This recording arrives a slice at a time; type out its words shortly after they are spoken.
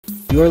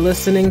You're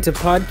listening to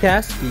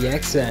Podcast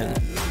PXN,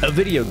 a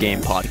video game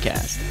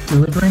podcast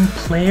delivering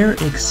player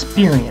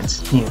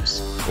experience news.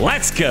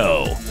 Let's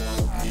go!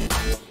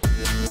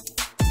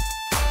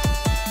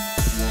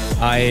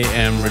 I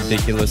am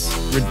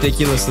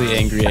ridiculously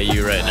angry at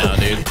you right now,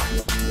 dude.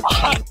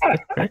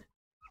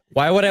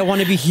 Why would I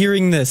want to be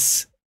hearing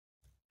this?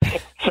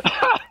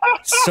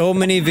 So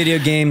many video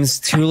games,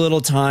 too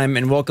little time,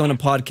 and welcome to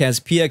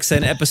Podcast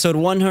PXN, episode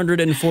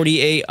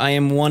 148. I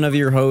am one of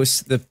your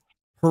hosts, the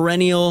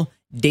perennial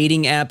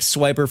dating app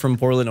swiper from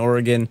Portland,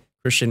 Oregon,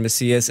 Christian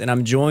Macias, and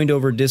I'm joined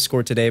over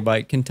Discord today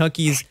by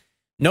Kentucky's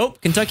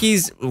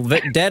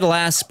dead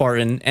last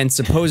Spartan and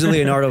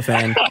supposedly a Naruto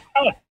fan,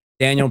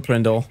 Daniel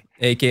Prindle,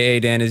 aka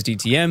Dan is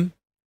DTM,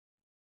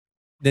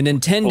 the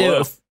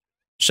Nintendo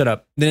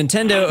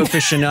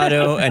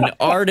aficionado and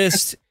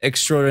artist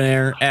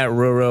extraordinaire at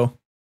Roro.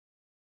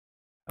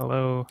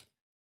 Hello.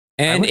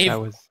 And I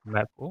was in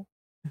that pool.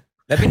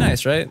 That'd be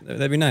nice, right?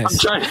 That'd be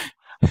nice. I'm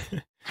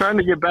trying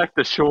to get back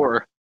to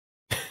shore.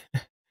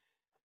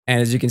 And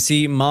as you can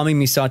see, Mommy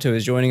Misato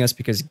is joining us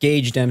because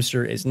Gage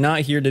Dempster is not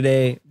here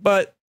today,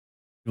 but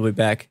we'll be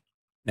back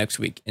next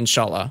week,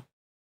 inshallah.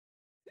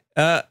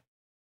 How's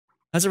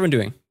everyone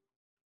doing?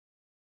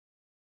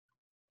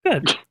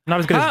 Good.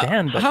 Not as good as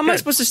Dan, but how am I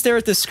supposed to stare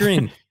at this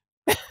screen?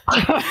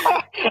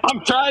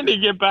 I'm trying to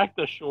get back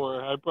to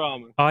shore, I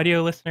promise.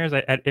 audio listeners,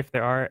 if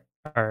there are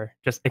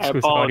just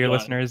exclusive audio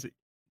apologize. listeners,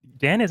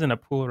 Dan is in a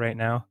pool right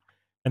now,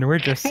 and we're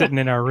just sitting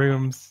in our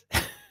rooms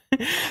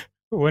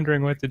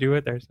wondering what to do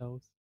with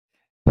ourselves.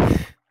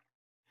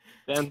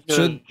 Dan's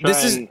So gonna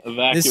this is- and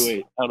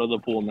evacuate out of the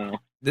pool now.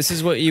 This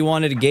is what you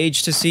wanted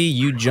Gage to see,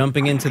 you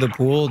jumping into the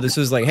pool. This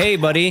was like, hey,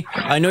 buddy,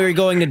 I know you're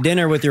going to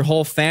dinner with your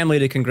whole family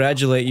to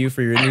congratulate you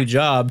for your new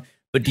job,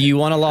 but do you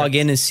want to log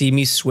in and see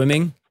me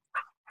swimming?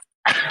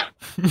 I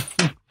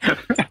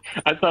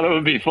thought it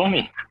would be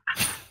funny.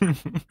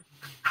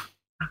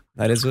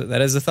 That is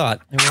the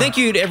thought. Thank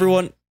you to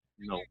everyone.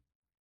 No.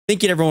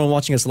 Thank you to everyone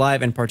watching us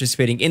live and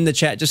participating in the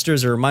chat. Just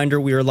as a reminder,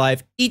 we are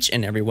live each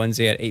and every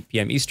Wednesday at 8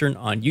 p.m. Eastern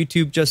on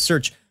YouTube. Just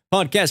search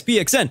Podcast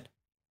PXN,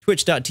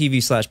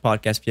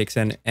 twitch.tv/Podcast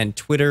PXN, and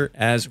Twitter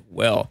as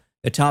well.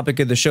 The topic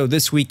of the show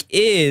this week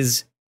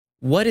is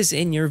what is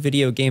in your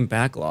video game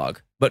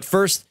backlog? But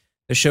first,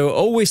 the show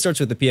always starts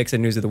with the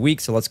PXN news of the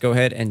week, so let's go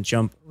ahead and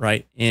jump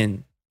right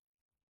in.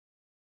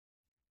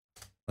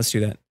 Let's do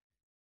that.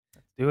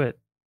 Let's do it.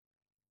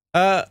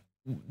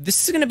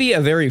 This is going to be a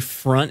very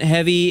front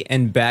heavy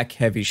and back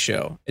heavy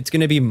show. It's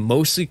going to be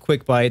mostly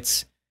quick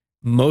bites,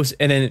 and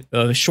then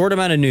a short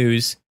amount of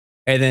news,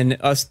 and then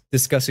us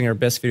discussing our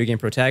best video game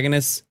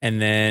protagonists,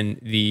 and then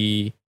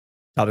the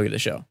topic of the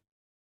show.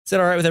 Is that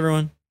all right with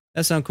everyone?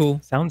 That sound cool?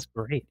 Sounds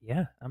great.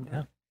 Yeah, I'm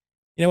down.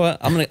 You know what?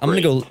 I'm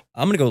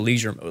gonna go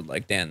leisure mode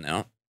like Dan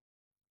now.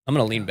 I'm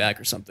gonna lean back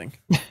or something.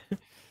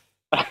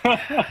 It's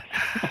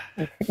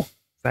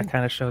that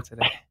kind of show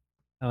today.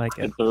 I like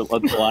it. It's a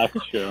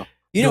relaxed show.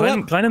 You know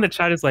what? Glenn in the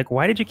chat is like,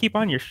 why did you keep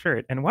on your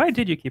shirt? And why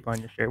did you keep on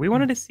your shirt? We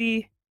wanted to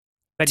see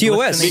that you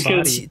TOS. listened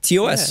Because- body.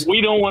 TOS. We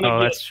don't want to Oh,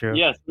 get. that's true.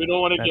 Yes, we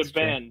don't want to That's get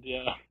true. banned.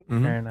 Yeah.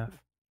 Mhm. Fair enough.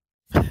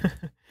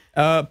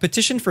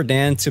 Petition for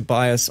Dan to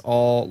buy us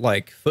all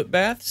like foot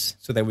baths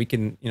so that we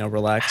can,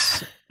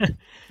 relax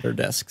their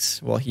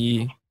desks while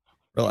he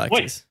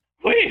relaxes.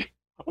 Wait.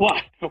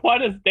 Why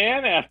does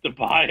Dan have to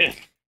buy it?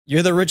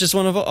 You're the richest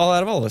one of all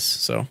out of all of us,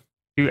 so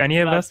Do any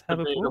of That's us have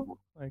a pool? debatable.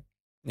 Like,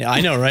 yeah,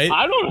 I know, right?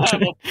 I don't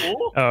have a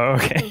pool. oh,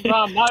 This okay. is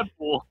not my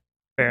pool.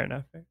 Fair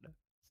enough.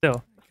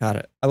 Still, Got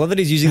it. I love that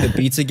he's using the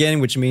beats again,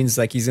 which means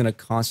like he's gonna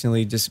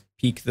constantly just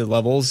peak the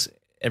levels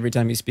every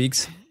time he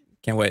speaks.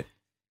 Can't wait.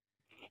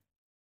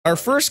 Our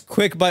first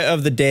quick bite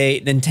of the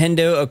day,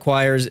 Nintendo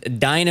acquires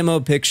Dynamo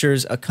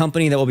Pictures, a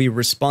company that will be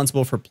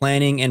responsible for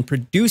planning and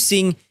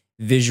producing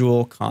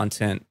visual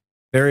content.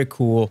 Very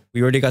cool.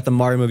 We already got the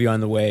Mario movie on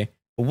the way.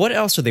 But what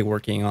else are they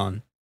working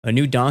on? A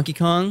new Donkey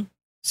Kong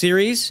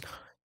series?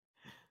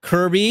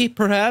 Kirby,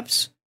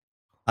 perhaps?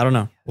 I don't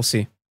know. We'll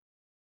see.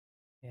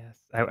 yes.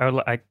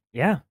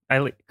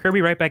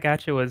 Kirby Right Back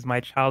at You was my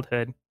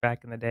childhood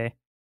back in the day.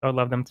 I would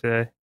love them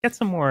to get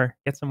some more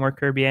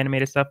Kirby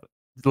animated stuff.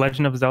 The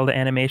Legend of Zelda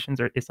animations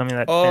is something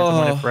that fans have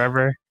wanted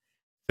forever.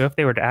 So if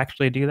they were to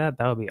actually do that,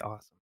 that would be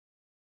awesome.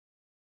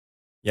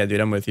 Yeah, dude,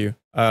 I'm with you.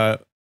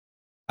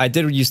 I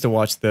did used to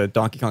watch the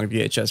Donkey Kong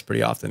VHS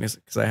pretty often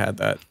because I had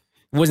that.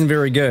 It wasn't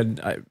very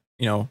good,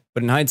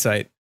 but in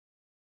hindsight,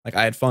 like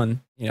I had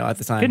fun, at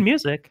the time. Good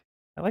music.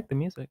 I like the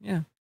music.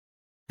 Yeah.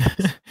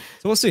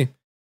 So we'll see.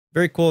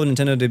 Very cool of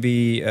Nintendo to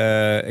be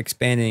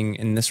expanding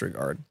in this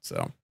regard.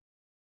 So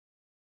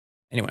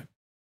anyway,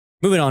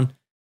 moving on.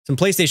 Some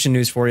PlayStation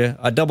news for you.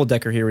 A double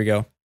decker. Here we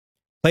go.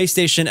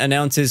 PlayStation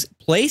announces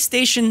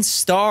PlayStation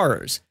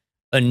Stars,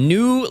 a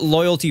new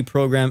loyalty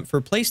program for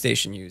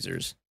PlayStation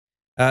users.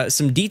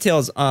 Some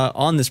details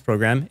on this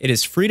program. It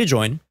is free to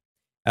join.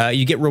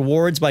 You get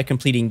rewards by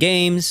completing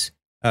games,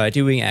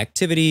 doing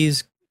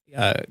activities,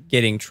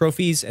 getting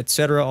trophies,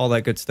 etc., all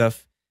that good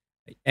stuff.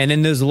 And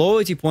then those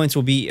loyalty points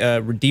will be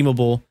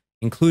redeemable,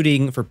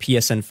 including for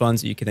PSN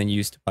funds that you can then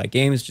use to buy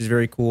games, which is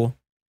very cool.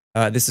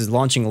 This is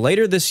launching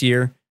later this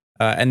year,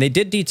 and they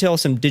did detail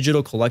some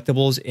digital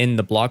collectibles in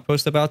the blog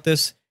post about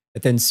this.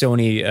 But then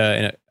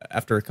Sony,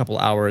 after a couple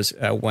hours,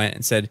 went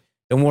and said,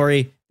 "Don't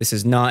worry, this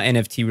is not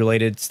NFT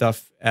related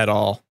stuff at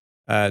all,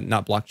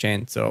 not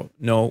blockchain. So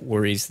no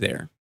worries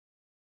there."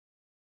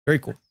 Very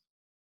cool.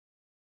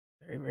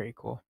 Very, very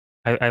cool.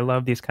 I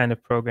love these kind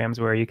of programs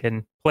where you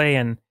can play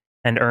and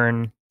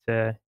earn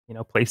to,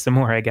 play some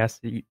more, I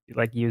guess.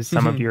 Like use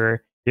some of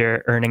your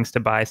earnings to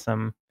buy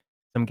some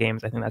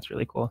games. I think that's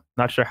really cool.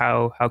 Not sure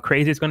how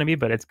crazy it's going to be,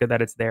 but it's good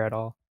that it's there at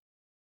all.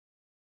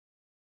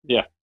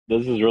 Yeah,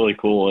 this is really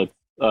cool.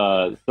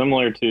 It's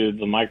similar to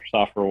the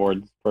Microsoft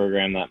Rewards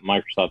program that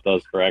Microsoft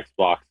does for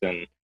Xbox,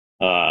 and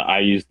I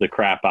use the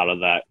crap out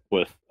of that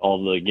with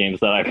all the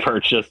games that I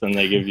purchase, and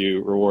they give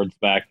you rewards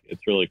back.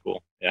 It's really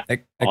cool. Yeah,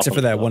 except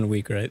for that 1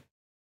 week, right?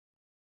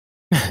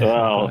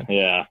 Well,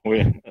 yeah,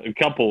 a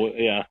couple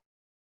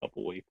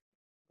weeks.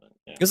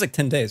 Yeah. It was like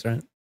 10 days,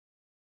 right?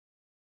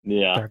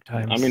 Yeah. Dark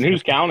times. I mean,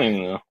 who's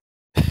counting though?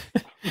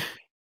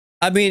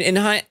 I mean,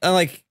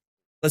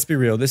 let's be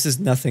real. This is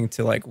nothing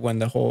to like when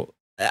the whole.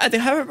 I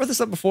think have I brought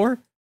this up before.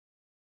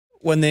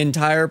 When the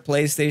entire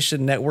PlayStation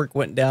network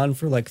went down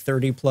for like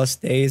 30 plus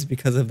days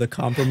because of the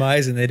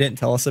compromise, and they didn't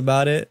tell us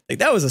about it. Like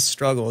that was a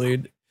struggle,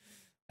 dude.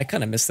 I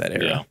kind of miss that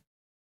era. Yeah.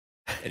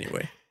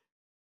 Anyway.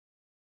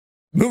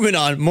 Moving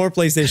on, more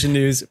PlayStation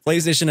news.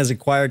 PlayStation has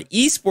acquired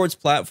esports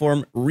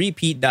platform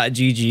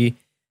Repeat.gg.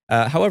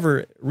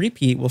 However,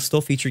 Repeat will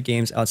still feature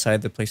games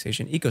outside the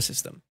PlayStation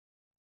ecosystem.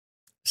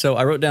 So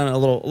I wrote down a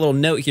little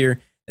note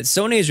here that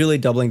Sony is really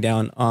doubling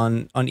down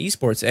on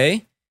esports.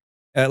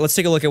 Let's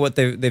take a look at what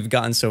they've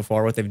gotten so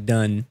far, what they've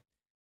done.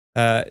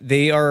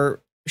 They are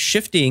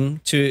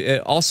shifting to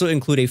also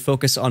include a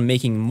focus on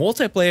making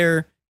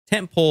multiplayer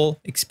tentpole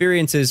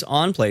experiences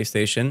on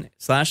PlayStation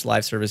 /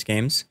 live service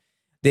games.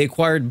 They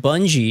acquired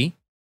Bungie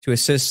to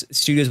assist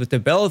studios with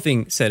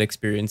developing said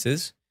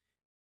experiences.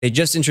 They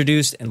just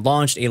introduced and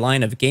launched a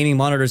line of gaming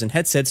monitors and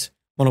headsets,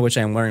 one of which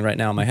I am wearing right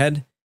now on my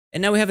head.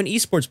 And now we have an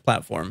esports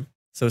platform.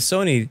 So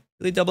Sony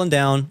really doubling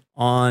down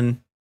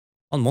on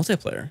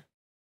multiplayer.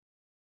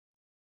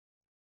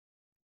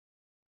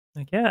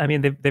 Like, yeah, I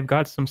mean, they've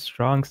got some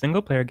strong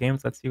single player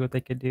games. Let's see what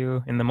they could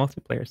do in the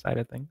multiplayer side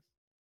of things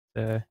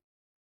to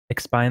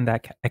expand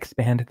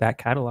that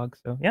catalog.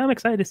 So yeah, I'm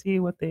excited to see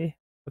what they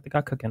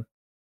got cooking.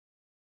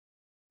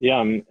 Yeah,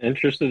 I'm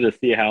interested to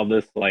see how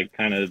this like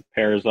kind of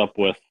pairs up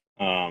with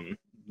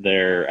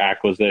their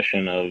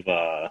acquisition of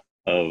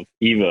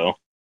Evo,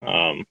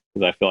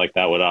 because I feel like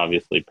that would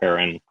obviously pair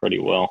in pretty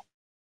well.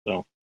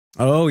 So.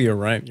 Oh, you're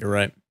right.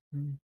 Good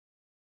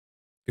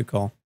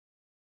call.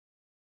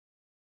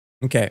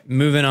 Okay,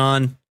 moving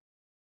on.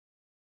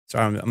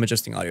 Sorry, I'm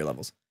adjusting audio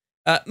levels.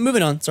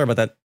 Moving on. Sorry about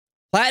that.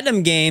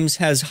 Platinum Games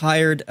has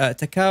hired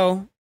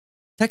Takeo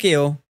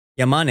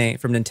Yamane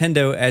from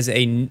Nintendo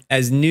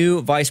as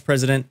new vice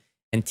president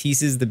and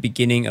teases the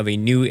beginning of a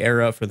new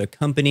era for the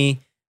company.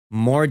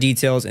 More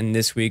details in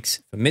this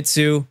week's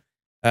Famitsu,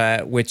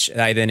 which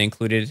I then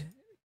included.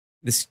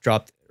 This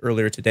dropped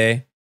earlier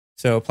today.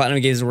 So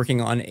Platinum Games is working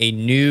on a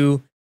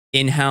new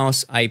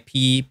in-house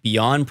IP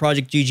beyond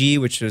Project GG,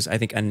 which was, I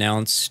think,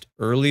 announced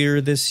earlier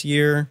this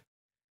year.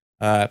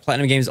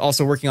 Platinum Games is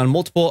also working on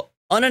multiple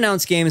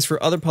unannounced games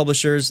for other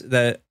publishers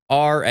that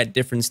are at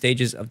different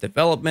stages of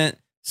development,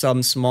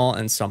 some small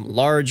and some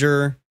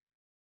larger.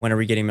 When are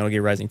we getting Metal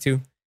Gear Rising 2?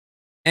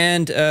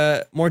 And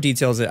more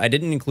details that I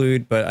didn't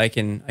include, but I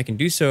can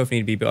do so if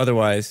need be. But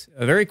otherwise,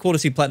 very cool to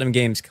see Platinum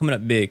Games coming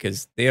up big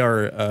because they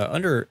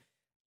are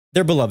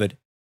they're beloved.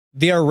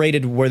 They are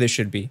rated where they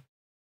should be.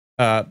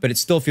 But it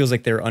still feels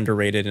like they're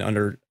underrated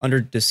and under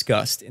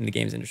discussed in the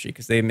games industry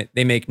because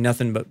they make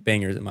nothing but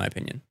bangers, in my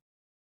opinion.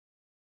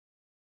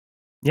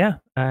 Yeah,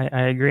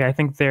 I agree. I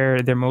think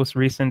their most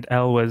recent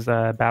L was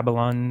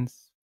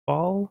Babylon's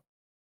Fall.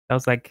 That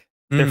was like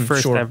their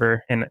first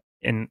ever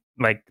in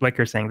like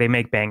you're saying, they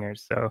make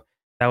bangers. So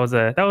that was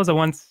a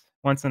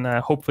once in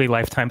a hopefully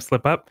lifetime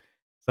slip up.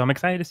 So I'm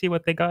excited to see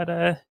what they got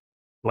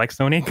like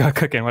Sony got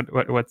cooking.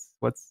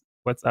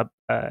 What's up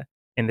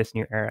in this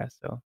new era.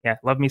 So yeah,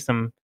 love me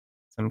some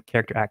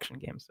character action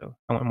games. So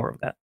I want more of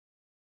that.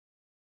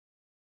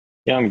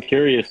 Yeah, I'm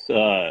curious.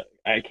 I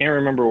can't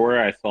remember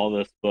where I saw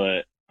this,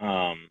 but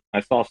I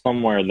saw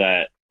somewhere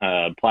that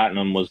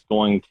Platinum was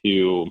going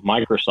to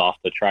Microsoft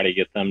to try to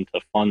get them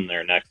to fund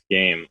their next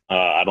game.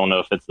 I don't know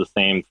if it's the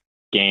same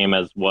game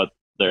as what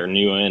their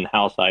new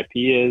in-house IP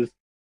is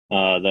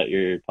that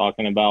you're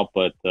talking about,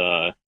 but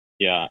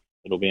yeah,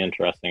 it'll be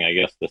interesting, I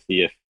guess, to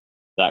see if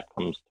that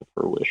comes to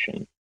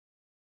fruition.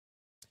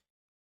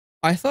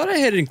 I thought I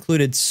had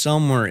included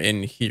somewhere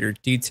in here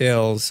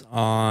details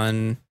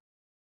on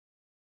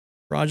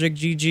Project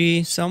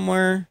GG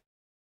somewhere.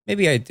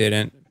 Maybe I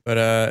didn't,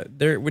 but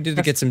we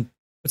did get some.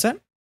 What's that?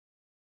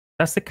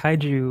 That's the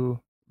Kaiju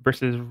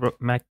versus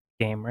Mech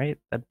game, right?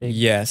 That big.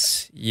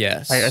 Yes.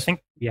 I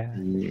think, yeah.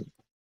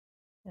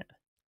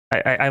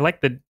 I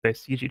like the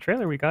CG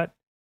trailer we got,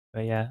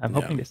 but yeah, I'm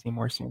hoping to see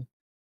more soon.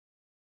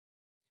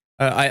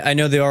 I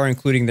know they are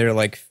including their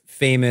like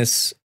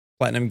famous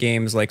Platinum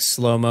games like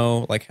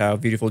slow-mo, like how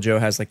Beautiful Joe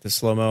has like the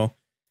slow-mo.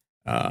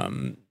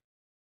 Bayonetta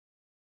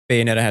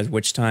has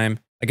Witch Time.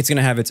 Like it's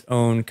gonna have its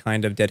own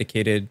kind of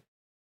dedicated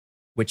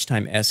Witch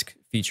Time-esque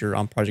feature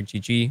on Project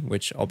GG,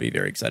 which I'll be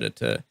very excited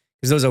to,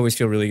 because those always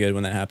feel really good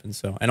when that happens.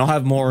 So, and I'll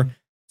have more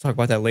talk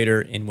about that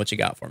later in What You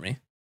Got For Me.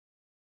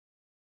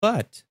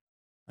 But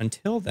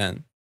until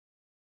then,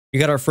 we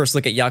got our first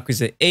look at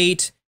Yakuza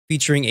 8,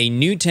 featuring a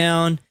new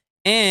town,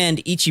 and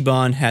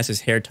Ichiban has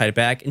his hair tied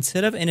back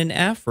instead of in an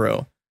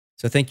afro.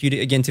 So thank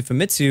you again to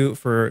Famitsu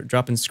for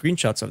dropping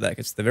screenshots of that.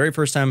 It's the very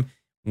first time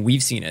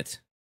we've seen it.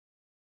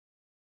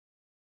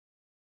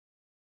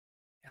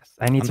 Yes,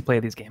 I need to play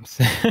these games.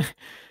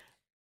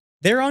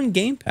 They're on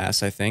Game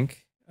Pass, I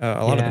think.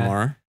 A lot of them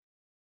are.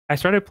 I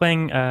started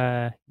playing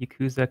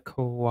Yakuza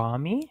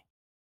Kiwami,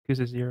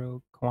 Yakuza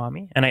Zero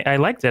Kiwami, and I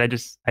liked it. I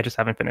just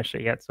haven't finished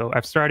it yet. So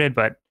I've started,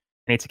 but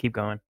I need to keep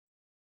going.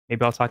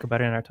 Maybe I'll talk about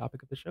it in our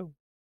topic of the show.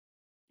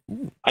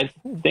 I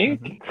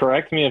think,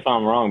 correct me if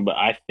I'm wrong, but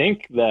I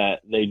think that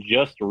they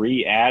just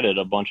re-added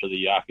a bunch of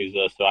the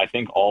Yakuza, so I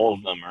think all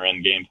of them are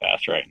in Game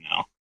Pass right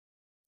now.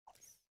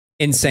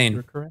 Insane.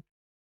 You're correct.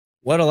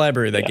 What a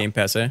library that Game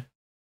Pass, eh?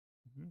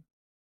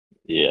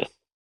 Yes.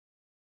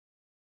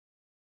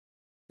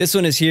 This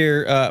one is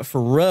here for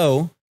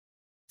Ro.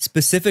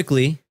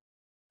 Specifically,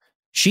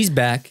 she's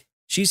back.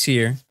 She's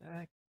here.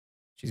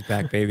 She's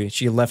back, baby.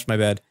 She left my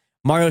bed.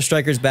 Mario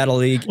Strikers Battle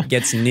League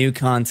gets new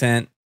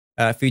content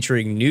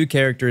featuring new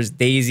characters,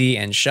 Daisy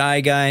and Shy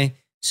Guy,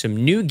 some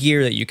new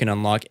gear that you can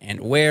unlock and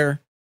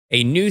wear,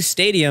 a new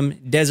stadium,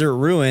 Desert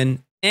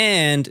Ruin,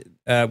 and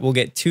we'll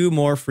get 2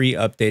 more free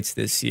updates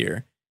this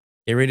year.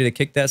 Get ready to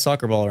kick that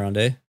soccer ball around,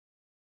 eh?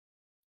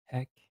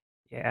 Heck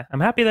yeah. I'm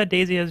happy that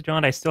Daisy has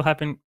joined. I still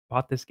haven't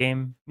bought this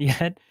game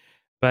yet,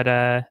 but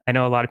I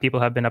know a lot of people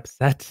have been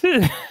upset.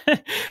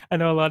 I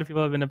know a lot of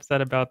people have been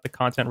upset about the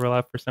content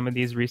rollout for some of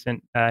these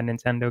recent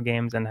Nintendo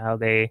games and how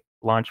they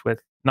launch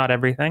with not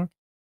everything.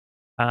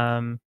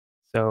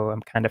 So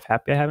I'm kind of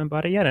happy I haven't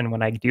bought it yet. And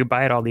when I do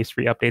buy it, all these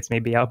free updates may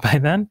be out by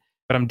then.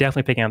 But I'm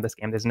definitely picking up this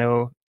game.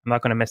 I'm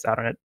not going to miss out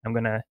on it. I'm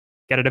going to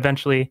get it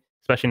eventually,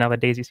 especially now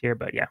that Daisy's here.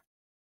 But yeah,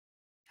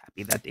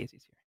 happy that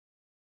Daisy's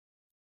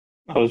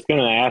here. I was going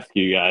to ask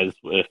you guys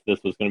if this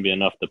was going to be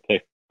enough to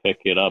pick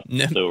it up.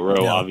 No, so,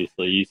 Ro,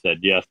 obviously you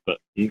said yes, but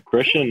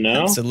Christian,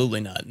 no? Absolutely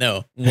not.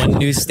 No. One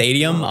new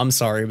stadium, I'm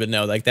sorry, but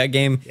no. Like, that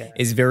game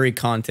is very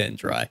content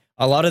dry.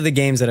 A lot of the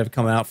games that have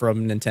come out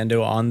from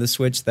Nintendo on the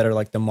Switch that are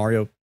like the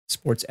Mario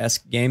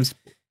Sports-esque games,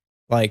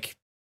 like,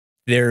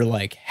 they're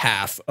like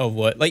half of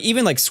what, like,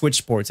 even like Switch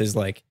Sports is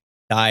like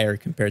dire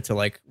compared to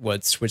like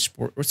what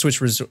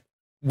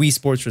Wii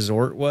Sports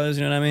Resort was,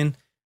 you know what I mean?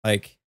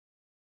 Like,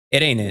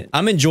 it ain't it.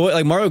 I'm enjoying,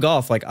 like, Mario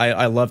Golf, like,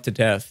 I love to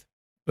death,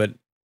 but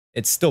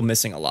it's still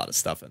missing a lot of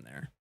stuff in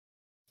there.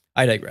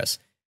 I digress.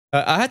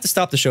 I had to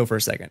stop the show for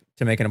a second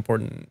to make an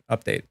important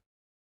update.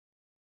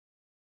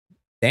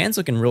 Dan's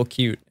looking real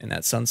cute in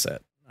that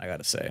sunset, I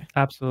gotta say.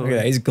 Absolutely. Look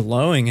at that. He's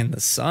glowing in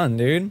the sun,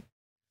 dude.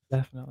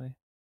 Definitely.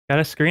 Got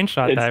a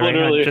screenshot It's that right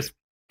literally- now. Just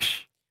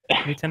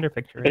new Tinder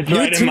picture. It's New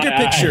right in Tinder my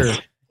picture.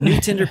 eyes. New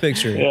Tinder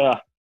picture. Yeah.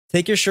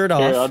 Take your shirt Here,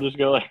 off. I'll just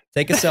go like,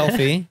 Take a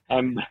selfie.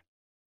 I'm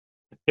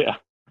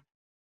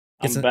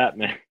It's a-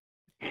 Batman.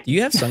 Do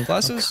you have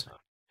sunglasses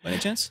by any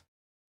chance?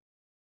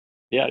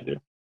 Yeah, I do.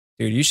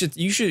 Dude, you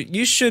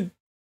should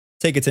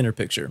take a Tinder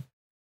picture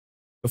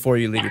before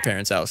you leave your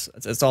parents' house.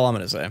 That's all I'm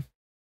gonna say.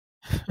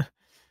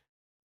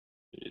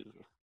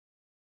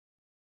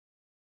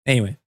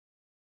 Anyway,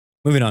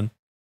 moving on.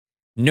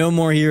 No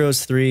More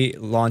Heroes 3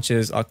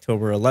 launches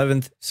October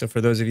 11th. So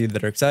for those of you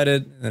that are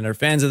excited and are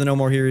fans of the No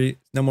More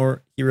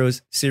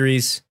Heroes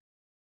series,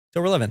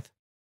 October 11th.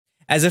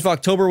 As if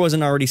October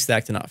wasn't already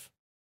stacked enough.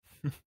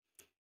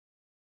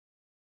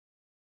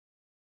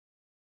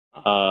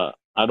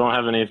 I don't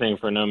have anything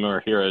for No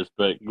More Heroes,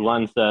 but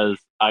Glenn says,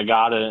 I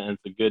got it, and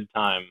it's a good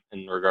time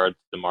in regards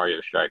to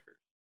Mario Strikers.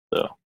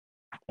 So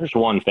there's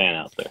one fan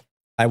out there.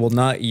 I will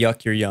not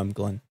yuck your yum,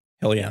 Glenn.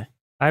 Hell yeah.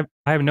 I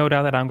have no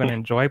doubt that I'm going to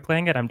enjoy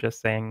playing it. I'm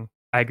just saying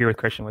I agree with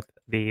Christian with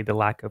the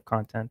lack of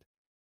content.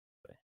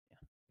 But,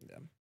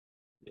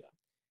 Yeah.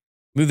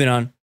 Moving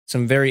on.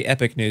 Some very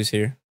epic news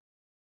here.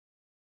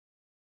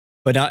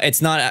 But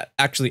it's not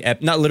actually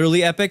not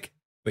literally epic,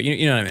 but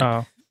you know what I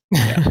mean. Oh.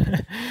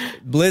 Yeah.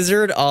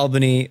 Blizzard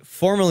Albany,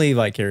 formerly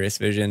Vicarious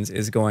Visions,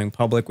 is going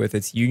public with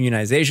its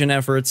unionization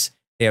efforts.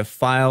 They have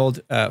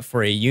filed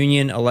for a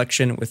union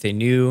election with the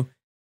new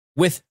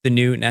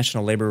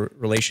National Labor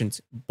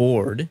Relations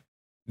Board.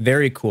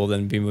 Very cool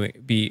then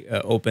be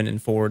open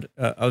and forward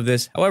of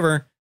this.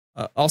 However,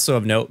 also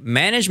of note,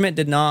 management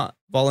did not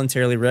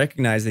voluntarily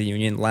recognize the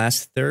union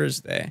last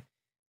Thursday,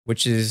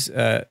 which is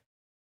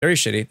very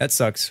shitty. That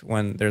sucks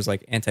when there's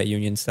like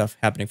anti-union stuff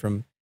happening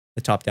from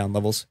the top-down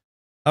levels.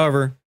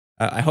 However,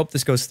 I hope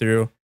this goes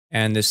through,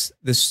 and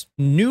this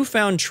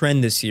newfound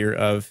trend this year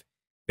of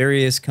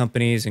various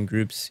companies and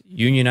groups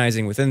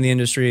unionizing within the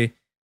industry,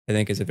 I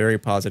think is a very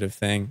positive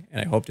thing,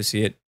 and I hope to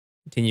see it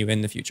continue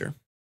in the future.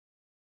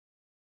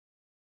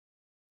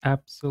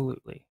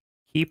 Absolutely.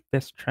 Keep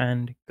this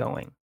trend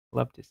going.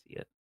 Love to see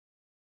it,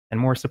 and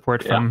more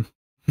support Yeah.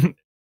 from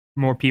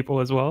more people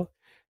as well.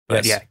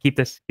 But Yes. yeah, keep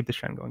this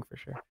trend going for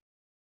sure.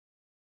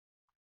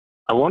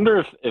 I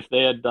wonder if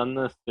they had done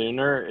this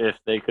sooner, if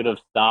they could have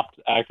stopped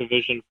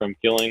Activision from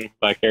killing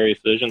Vicarious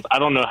Visions. I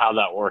don't know how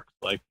that works.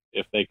 Like,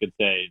 if they could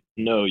say,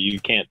 no, you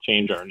can't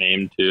change our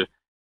name to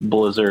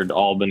Blizzard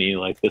Albany.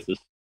 Like, this is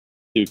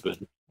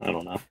stupid. I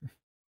don't know.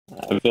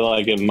 I feel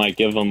like it might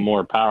give them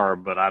more power,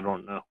 but I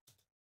don't know.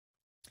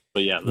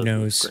 But yeah, Who this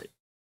knows? is great.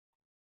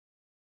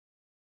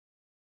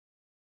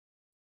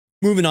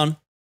 Moving on,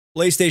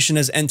 PlayStation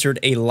has entered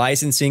a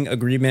licensing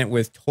agreement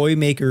with toy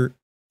maker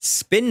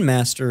Spin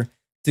Master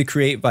to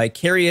create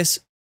various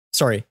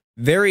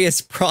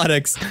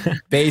products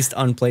based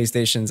on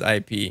PlayStation's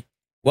IP.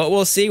 What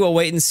we'll see, we'll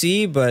wait and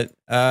see, but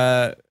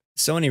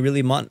Sony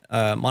really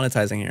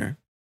monetizing here.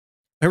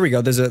 Here we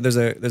go. There's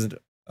a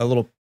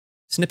little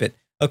snippet.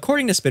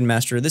 According to Spin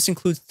Master, this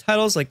includes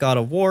titles like God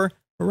of War,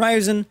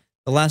 Horizon,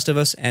 The Last of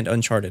Us, and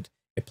Uncharted.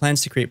 It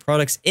plans to create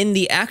products in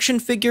the action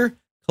figure,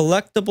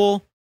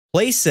 collectible,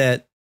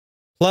 playset,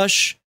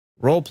 plush,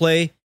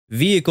 roleplay,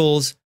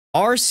 vehicles,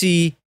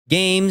 RC,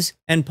 games,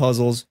 and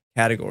puzzles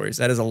categories.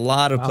 That is a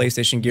lot of Wow.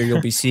 PlayStation gear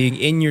you'll be seeing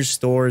in your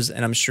stores,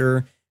 and I'm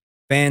sure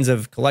fans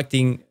of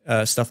collecting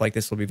stuff like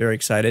this will be very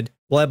excited.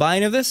 Will I buy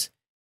any of this?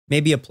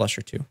 Maybe a plush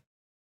or two.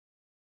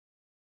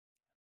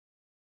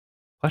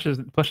 Plush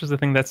is the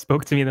thing that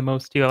spoke to me the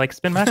most too. Like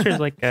Spin Master is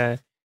like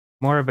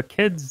more of a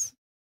kid's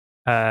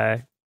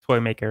toy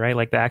maker, right?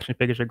 Like the action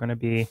figures are going to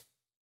be,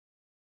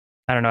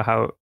 I don't know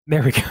how.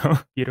 There we go,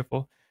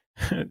 beautiful,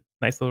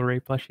 nice little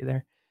Ray plushie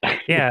there.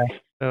 Yeah,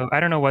 so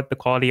I don't know what the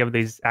quality of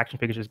these action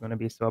figures is going to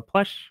be. So a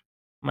plush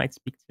might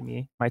speak to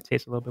me, might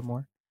taste a little bit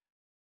more.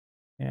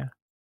 Yeah,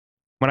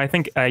 when I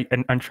think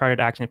an Uncharted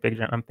action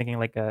figure, I'm thinking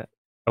like a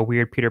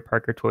weird Peter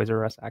Parker Toys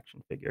R Us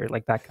action figure,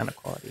 like that kind of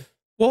quality.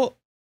 Well,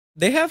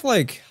 they have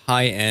like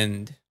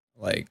high-end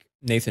like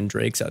Nathan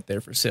Drakes out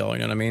there for sale, you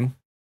know what I mean?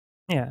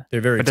 Yeah,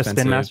 They're very but does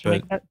expensive. Spin Master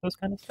but make those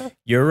kind of stuff?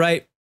 you're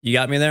right. You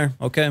got me there.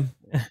 Okay.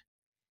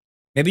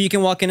 Maybe you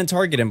can walk into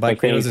Target and buy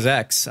Okay. Kratos'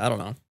 X. I don't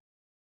know.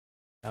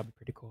 That'd be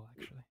pretty cool,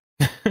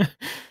 actually.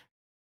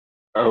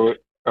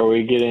 Are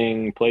we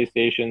getting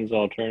PlayStation's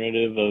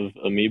alternative of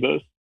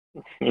Amiibos?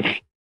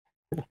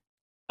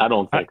 I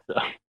don't think so.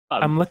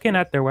 I'm looking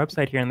at their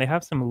website here, and they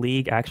have some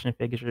League action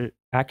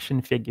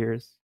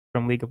figures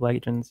from League of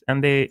Legends,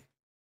 and they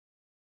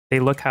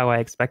look how I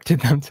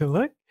expected them to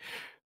look.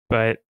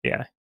 But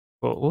yeah,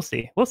 we'll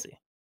see. We'll see.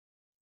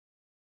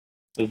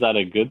 Is that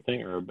a good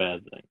thing or a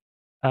bad thing?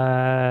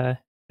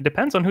 It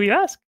depends on who you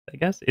ask. I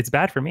guess it's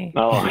bad for me.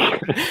 Oh,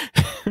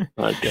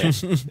 okay.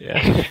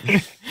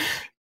 Yeah.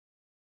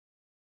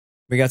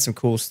 We got some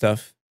cool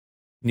stuff.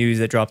 News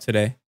that dropped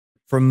today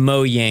from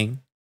Mojang.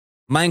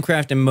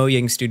 Minecraft and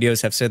Mojang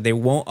Studios have said they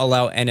won't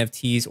allow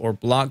NFTs or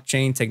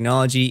blockchain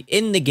technology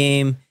in the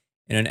game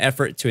in an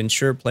effort to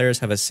ensure players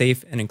have a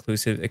safe and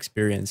inclusive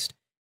experience.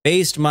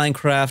 Based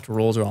Minecraft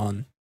rolls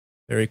on.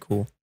 Very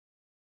cool.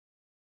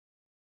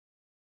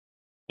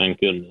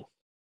 Thank goodness.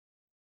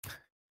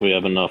 We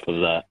have enough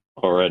of that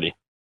already.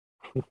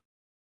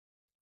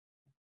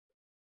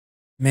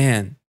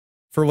 Man,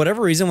 for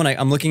whatever reason, when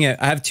I'm looking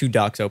at, I have two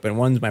docs open.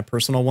 One's my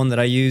personal one that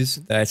I use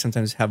that I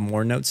sometimes have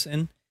more notes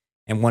in,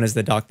 and one is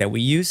the doc that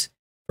we use.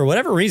 For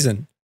whatever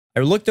reason,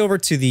 I looked over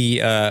to the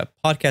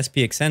podcast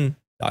PXN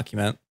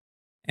document,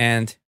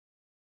 and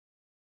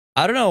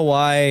I don't know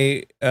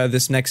why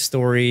this next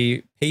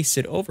story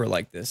pasted over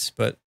like this,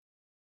 but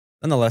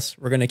nonetheless,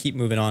 we're going to keep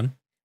moving on.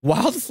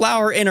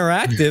 Wildflower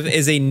Interactive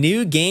is a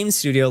new game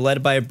studio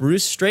led by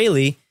Bruce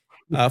Straley,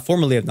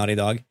 formerly of Naughty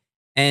Dog,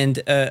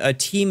 and a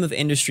team of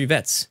industry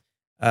vets.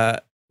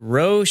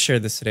 Ro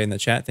shared this today in the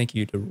chat. Thank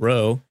you to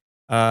Ro.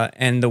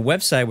 And the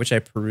website, which I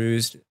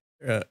perused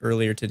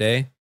earlier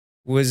today,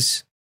 I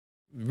was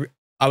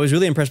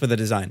really impressed with the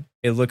design.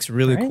 It looks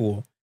really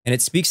cool. And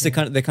it speaks to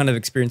the kind of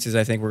experiences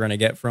I think we're going to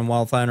get from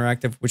Wildflower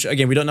Interactive, which,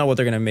 again, we don't know what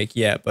they're going to make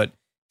yet, but it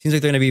seems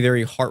like they're going to be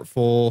very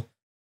heartful,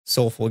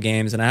 soulful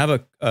games. And I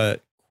have a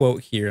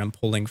quote here I'm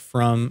pulling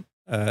from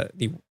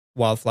the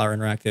Wildflower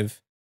Interactive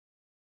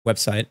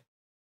website.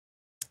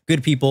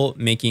 Good people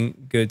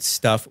making good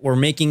stuff. We're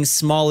making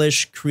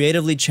smallish,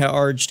 creatively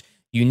charged,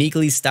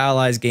 uniquely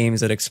stylized games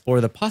that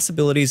explore the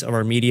possibilities of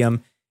our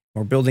medium.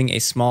 We're building a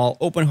small,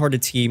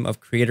 open-hearted team of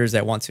creators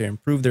that want to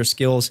improve their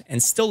skills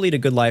and still lead a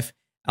good life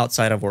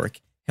outside of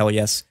work. Hell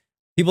yes.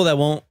 People that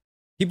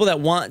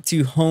want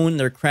to hone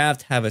their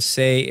craft, have a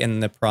say in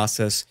the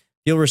process,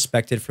 feel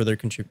respected for their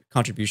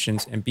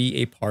contributions, and be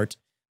a part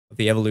of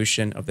the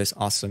evolution of this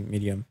awesome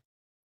medium.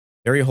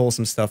 Very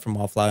wholesome stuff from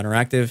Wildflower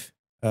Interactive.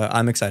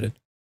 I'm excited.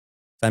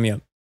 Sign me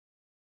up.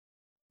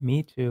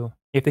 Me too.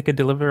 If they could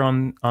deliver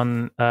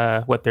on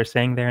what they're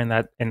saying there in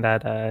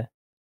that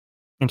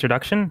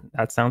introduction,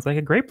 that sounds like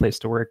a great place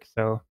to work.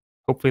 So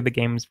hopefully the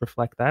games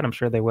reflect that. I'm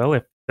sure they will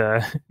if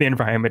the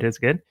environment is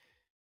good.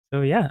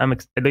 So yeah,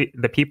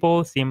 the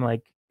people seem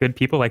like good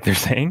people, like they're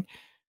saying,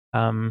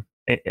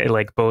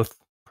 like both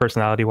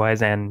personality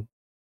wise and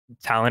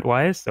talent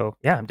wise. So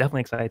yeah, I'm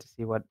definitely excited to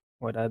see what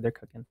they're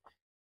cooking.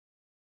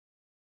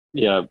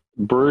 Yeah,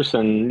 Bruce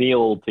and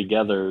Neil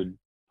together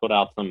put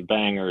out some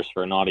bangers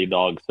for Naughty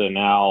Dog. So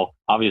now,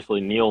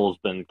 obviously, Neil's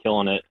been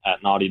killing it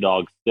at Naughty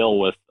Dog still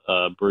with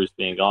Bruce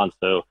being gone.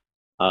 So,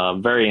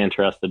 very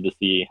interested to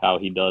see how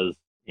he does,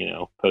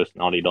 post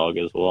Naughty Dog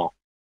as well.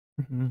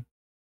 Mm-hmm.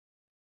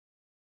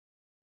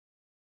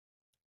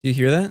 Do you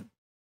hear that?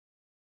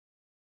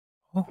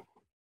 Oh.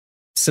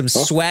 Some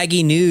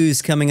swaggy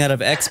news coming out of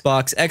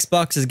Xbox.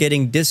 Xbox is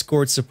getting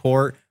Discord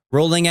support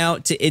rolling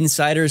out to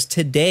insiders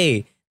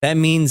today. That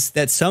means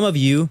that some of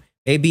you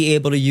may be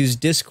able to use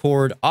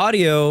Discord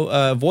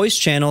audio voice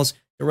channels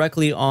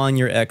directly on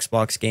your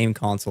Xbox game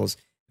consoles.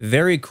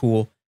 Very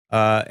cool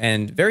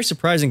and very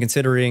surprising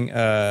considering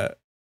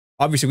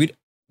obviously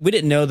we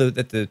didn't know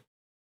that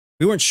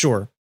we weren't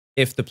sure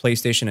if the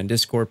PlayStation and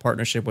Discord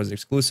partnership was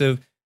exclusive.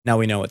 Now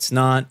we know it's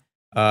not.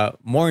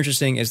 More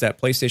interesting is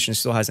that PlayStation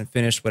still hasn't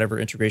finished whatever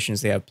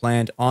integrations they have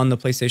planned on the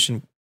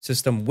PlayStation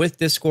system with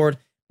Discord.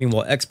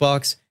 Meanwhile,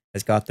 Xbox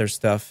has got their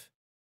stuff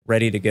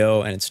ready to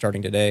go and it's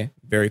starting today.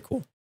 Very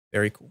cool.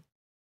 Very cool.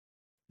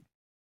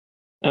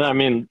 And I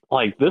mean,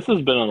 like, this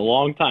has been a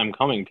long time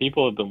coming.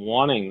 People have been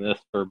wanting this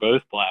for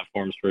both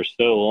platforms for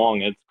so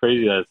long. It's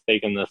crazy that it's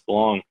taken this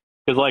long.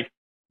 Because, like,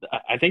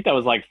 I think that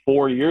was like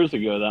 4 years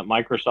ago that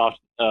Microsoft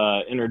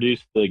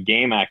introduced the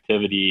game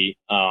activity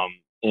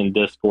in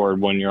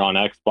Discord when you're on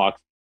Xbox.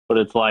 But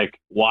it's like,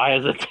 why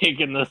has it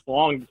taken this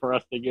long for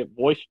us to get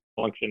voice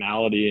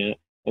functionality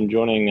and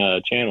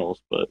joining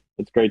channels? But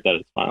it's great that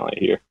it's finally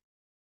here.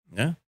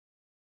 Yeah.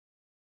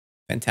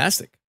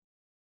 Fantastic.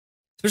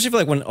 Especially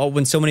for like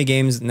when so many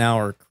games now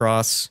are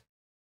cross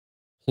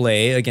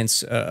play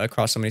against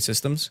across so many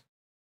systems.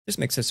 Just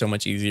makes it so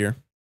much easier.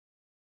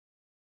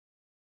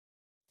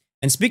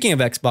 And speaking of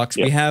Xbox,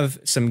 we have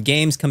some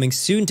games coming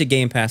soon to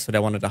Game Pass that I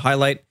wanted to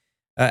highlight.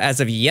 As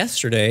of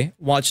yesterday,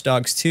 Watch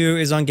Dogs 2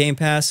 is on Game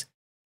Pass.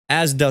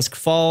 As Dusk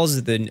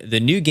Falls, the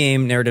new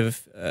game,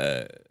 narrative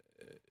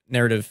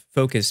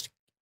focused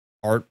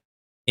art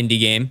indie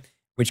game,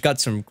 which got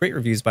some great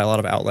reviews by a lot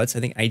of outlets. I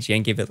think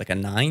IGN gave it like a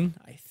 9,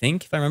 I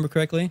think, if I remember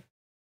correctly.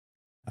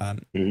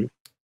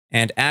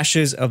 And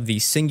Ashes of the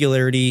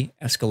Singularity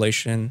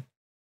Escalation.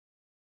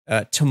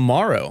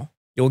 Tomorrow,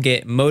 you'll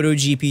get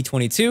MotoGP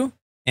 22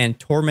 and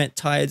Torment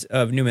Tides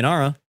of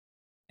Numenera.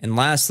 And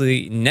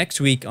lastly, next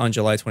week on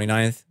July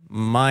 29th,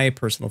 my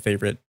personal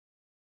favorite,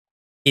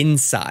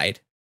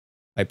 Inside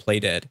by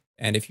Playdead.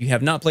 And if you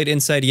have not played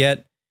Inside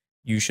yet,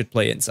 you should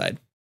play Inside.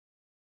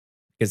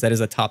 Because that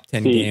is a top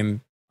 10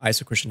 game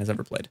IsoChristian has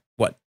ever played.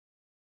 What?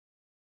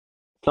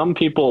 Some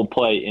people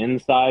play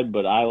Inside,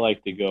 but I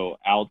like to go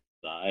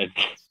outside.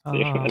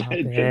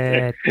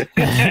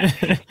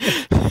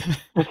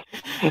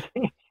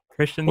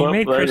 Christian, you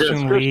made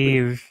Christian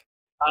leave.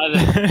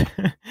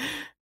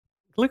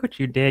 Look what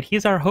you did.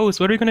 He's our host.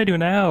 What are we going to do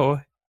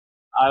now?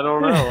 I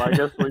don't know. I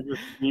guess we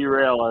just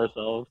derail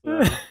ourselves.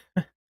 Oh,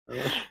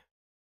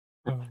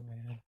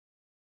 man.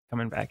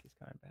 Coming back. He's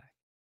coming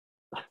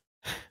back.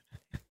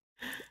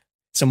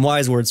 Some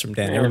wise words from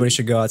Dan. Everybody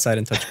should go outside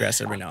and touch grass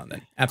every now and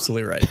then.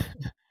 Absolutely right.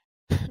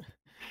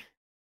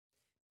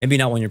 Maybe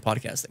not when you're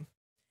podcasting.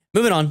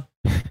 Moving on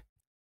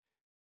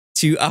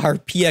to our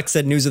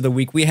PXN news of the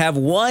week. We have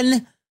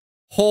one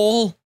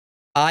whole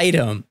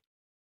item,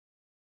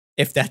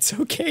 if that's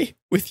okay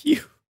with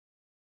you.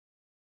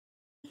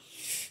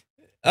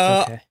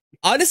 Okay.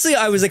 Honestly,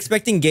 I was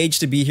expecting Gage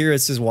to be here.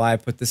 This is why I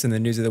put this in the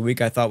news of the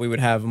week. I thought we would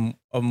have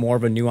a more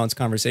of a nuanced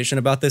conversation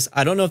about this.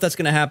 I don't know if that's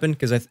going to happen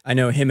because I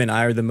know him and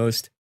I are the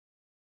most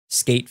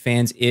Skate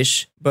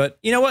fans-ish. But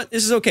you know what?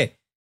 This is okay.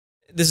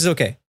 This is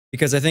okay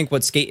because I think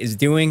what Skate is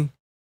doing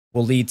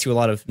will lead to a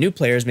lot of new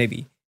players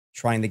maybe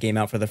trying the game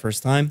out for the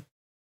first time,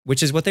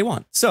 which is what they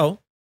want. So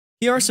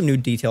here are some new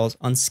details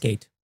on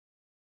Skate.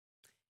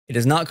 It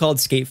is not called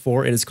Skate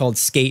 4. It is called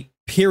Skate,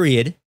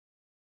 period.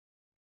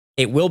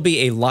 It will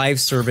be a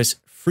live service,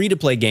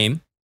 free-to-play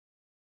game.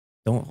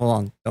 Don't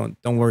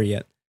worry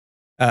yet.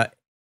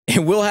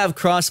 It will have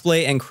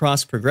crossplay and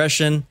cross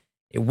progression.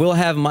 It will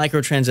have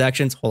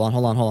microtransactions. Hold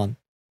on.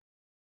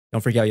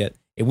 Don't freak out yet.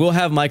 It will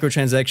have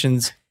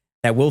microtransactions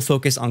that will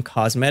focus on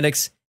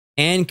cosmetics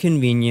and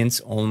convenience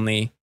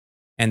only.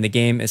 And the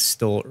game is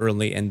still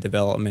early in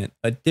development.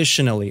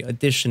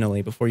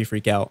 Additionally, before you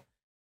freak out,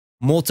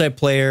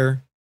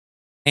 multiplayer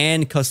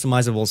and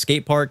customizable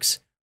skate parks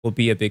will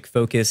be a big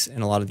focus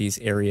in a lot of these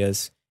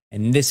areas.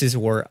 And this is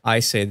where I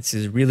say this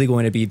is really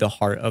going to be the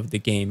heart of the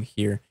game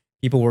here.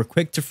 People were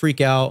quick to freak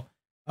out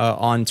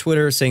on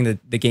Twitter saying that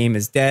the game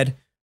is dead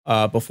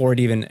before it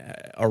even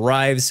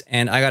arrives.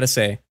 And I got to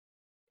say,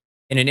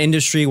 in an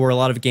industry where a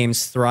lot of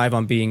games thrive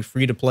on being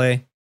free to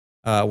play,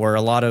 where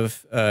a lot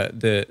of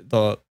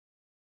the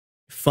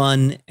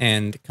fun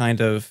and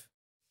kind of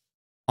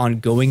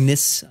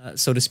ongoingness,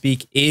 so to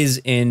speak, is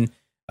in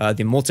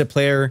the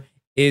multiplayer,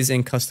 is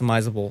in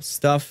customizable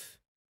stuff.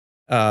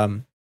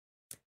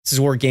 This is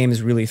where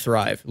games really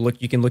thrive.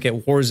 You can look at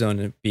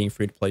Warzone being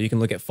free to play. You can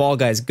look at Fall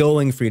Guys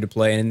going free to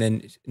play, and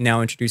then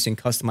now introducing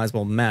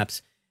customizable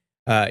maps.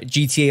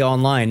 GTA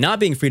Online not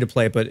being free to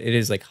play, but it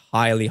is like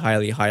highly,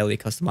 highly, highly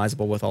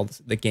customizable with all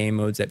the game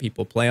modes that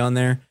people play on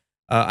there.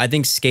 I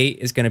think Skate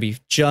is going to be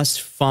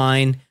just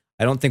fine.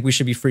 I don't think we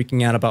should be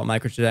freaking out about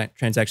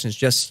microtransactions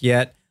just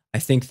yet. I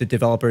think the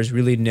developers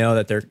really know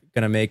that they're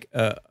going to make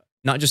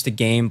not just a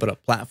game, but a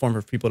platform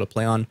for people to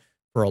play on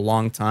for a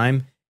long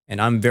time.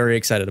 And I'm very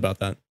excited about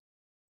that.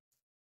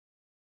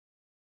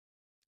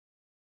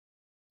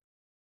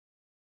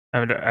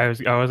 I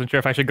wasn't sure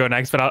if I should go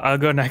next, but I'll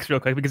go next real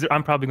quick because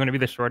I'm probably going to be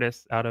the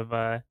shortest out of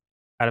the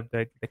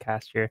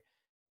cast here.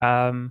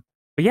 But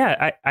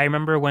yeah, I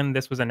remember when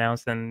this was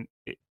announced and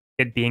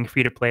it being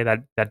free to play,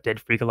 that did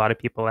freak a lot of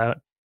people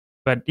out.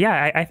 But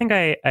yeah, I think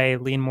I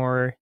lean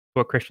more to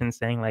what Christian's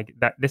saying, like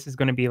that this is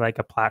going to be like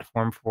a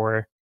platform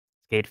for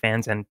skate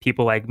fans and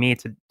people like me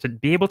to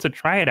be able to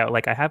try it out.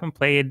 Like I haven't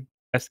played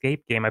a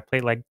skate game. I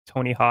played like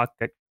Tony Hawk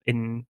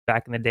in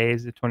back in the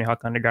days, the Tony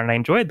Hawk Underground, and I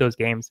enjoyed those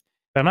games.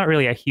 But I'm not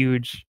really a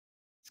huge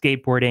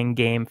skateboarding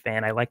game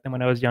fan. I liked them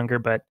when I was younger,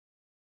 but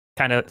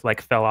kind of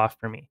like fell off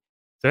for me.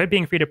 So it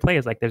being free to play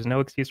is like there's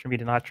no excuse for me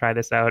to not try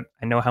this out.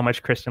 I know how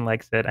much Christian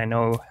likes it. I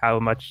know how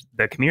much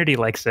the community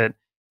likes it,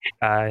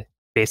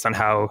 based on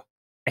how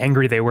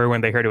angry they were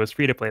when they heard it was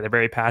free to play. They're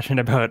very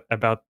passionate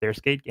about their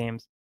skate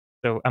games.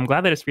 So I'm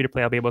glad that it's free to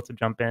play. I'll be able to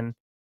jump in.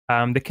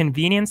 The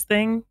convenience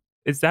thing,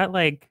 is that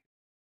like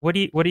what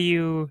do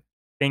you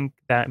think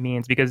that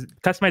means? Because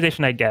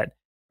customization I get,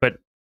 but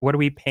what are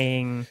we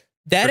paying?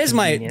 That is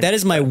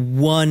my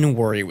one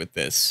worry with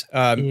this.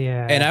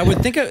 Yeah. And I would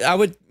think I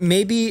would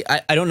maybe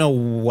I don't know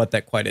what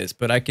that quite is,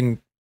 but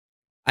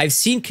I've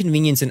seen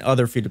convenience in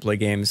other free to play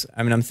games.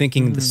 I mean, I'm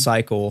thinking the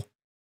Cycle.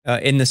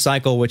 In the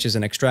Cycle, which is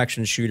an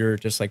extraction shooter,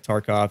 just like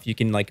Tarkov, you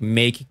can like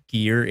make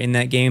gear in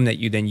that game that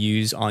you then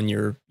use on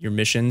your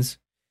missions.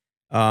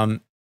 And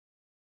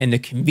the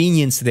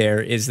convenience there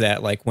is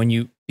that like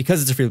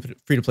because it's a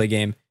free to play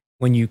game,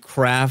 when you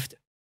craft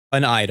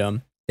an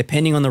item,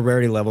 depending on the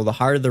rarity level, the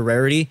higher the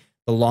rarity,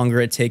 the longer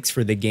it takes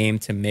for the game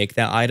to make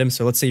that item.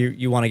 So let's say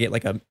you want to get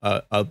like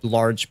a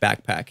large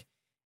backpack.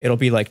 It'll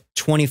be like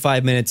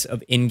 25 minutes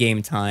of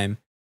in-game time,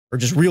 or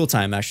just real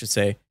time, I should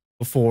say,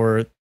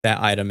 before that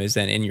item is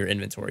then in your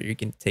inventory. You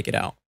can take it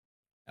out.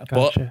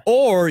 Gotcha.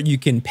 Or you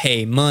can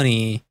pay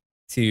money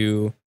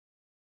to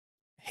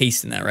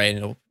hasten that, right? And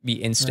it'll be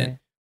instant.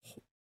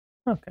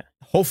 Right. Okay.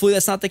 Hopefully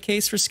that's not the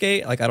case for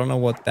Skate. Like, I don't know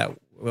what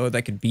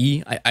that could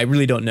be. I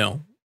really don't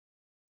know.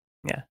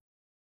 Yeah.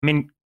 I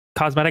mean,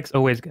 cosmetics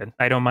always good.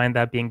 I don't mind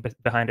that being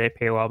behind a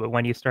paywall, but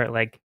when you start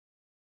like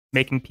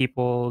making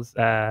people's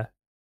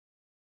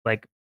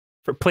like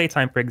for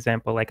playtime, for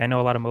example, like I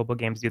know a lot of mobile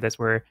games do this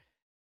where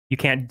you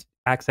can't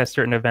access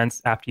certain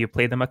events after you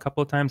play them a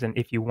couple of times, and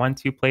if you want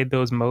to play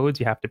those modes,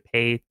 you have to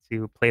pay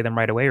to play them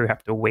right away, or you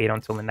have to wait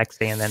until the next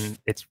day and then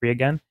it's free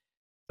again.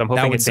 So I'm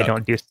hoping they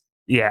don't do.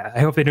 Yeah, I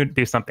hope they don't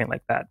do something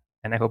like that,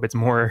 and I hope it's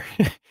more,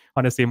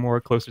 honestly,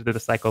 more closer to the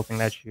Cycle thing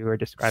that you were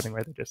describing,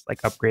 where they're just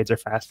like upgrades are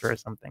faster or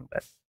something.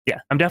 But yeah,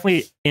 I'm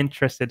definitely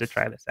interested to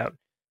try this out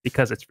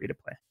because it's free to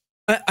play.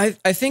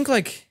 I think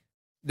like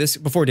this,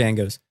 before Dan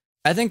goes,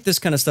 I think this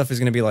kind of stuff is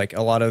going to be like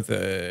a lot of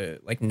the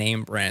like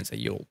name brands that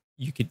you'll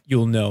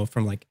know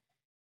from like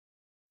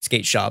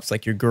skate shops,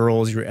 like your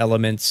Girls, your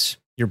Elements,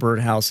 your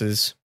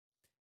Birdhouses.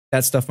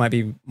 That stuff might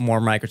be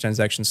more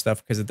microtransaction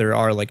stuff because there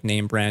are like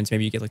name brands.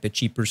 Maybe you get like the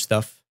cheaper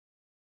stuff.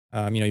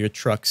 Your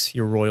Trucks,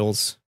 your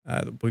Royals,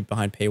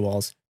 behind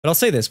paywalls. But I'll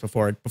say this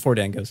before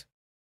Dan goes.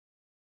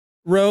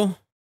 Ro,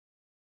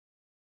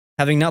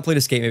 having not played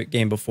a skate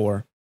game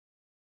before,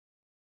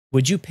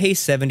 would you pay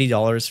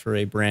 $70 for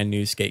a brand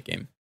new skate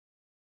game?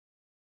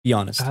 Be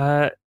honest.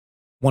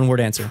 One word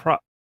answer.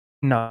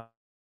 No.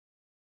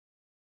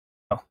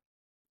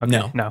 Okay.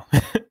 No. No.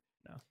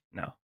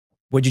 No.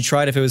 Would you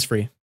try it if it was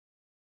free?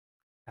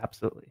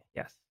 Absolutely.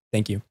 Yes.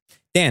 Thank you.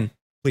 Dan,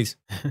 please.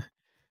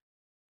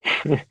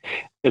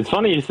 It's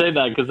funny you say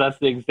that because that's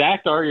the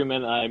exact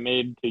argument I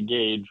made to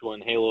Gage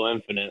when Halo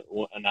Infinite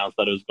announced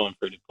that it was going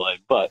free to play.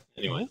 But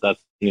anyways,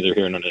 that's neither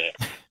here nor there.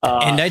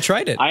 And I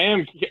tried it. I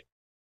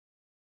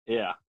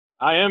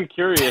am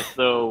curious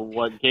though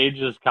what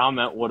Gage's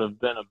comment would have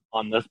been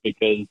on this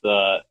because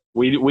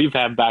we've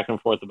had back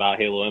and forth about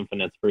Halo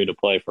Infinite's free to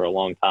play for a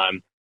long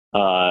time,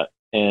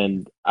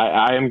 and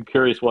I am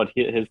curious what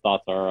his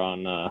thoughts are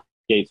on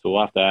Gage. So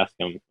we'll have to ask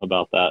him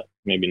about that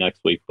maybe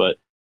next week. But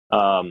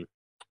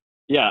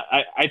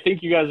I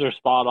think you guys are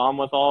spot on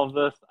with all of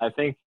this. I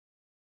think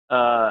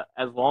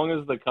as long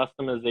as the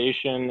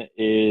customization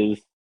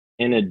is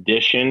in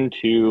addition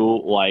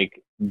to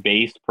like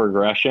base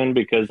progression,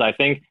 because I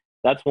think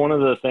that's one of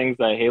the things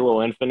that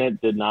Halo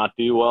Infinite did not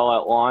do well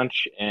at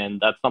launch, and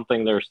that's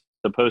something they're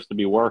supposed to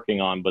be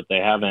working on, but they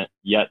haven't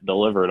yet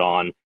delivered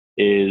on,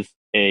 is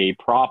a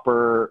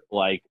proper,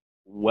 like,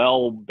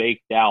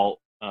 well-baked out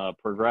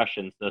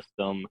progression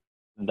system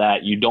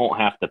that you don't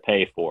have to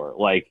pay for.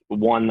 Like,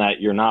 one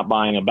that you're not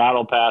buying a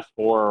battle pass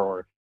for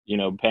or,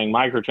 paying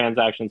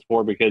microtransactions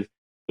for, because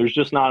there's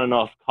just not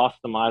enough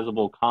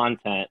customizable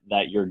content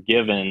that you're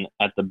given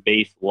at the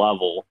base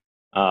level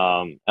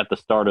at the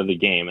start of the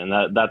game.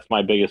 And that's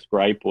my biggest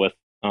gripe with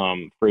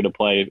free to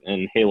play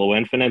in Halo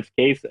Infinite's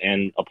case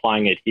and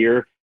applying it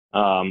here.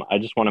 I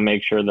just want to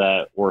make sure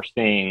that we're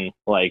seeing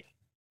like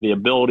the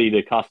ability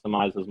to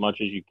customize as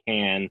much as you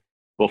can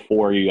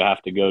before you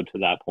have to go to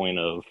that point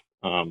of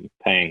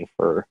paying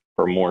for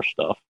more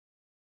stuff.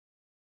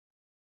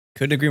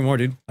 Couldn't agree more,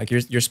 dude. Like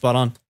you're spot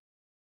on.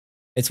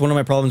 It's one of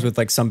my problems with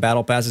like some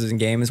battle passes in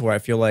games where I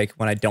feel like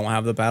when I don't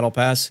have the battle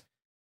pass,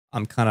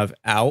 I'm kind of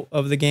out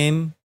of the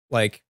game.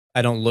 Like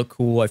I don't look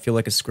cool. I feel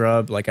like a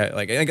scrub. Like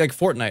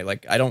Fortnite.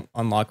 Like I don't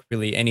unlock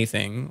really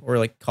anything, or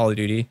like Call of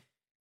Duty,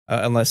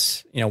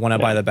 unless when I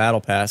buy the battle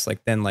pass.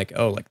 Like then like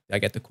I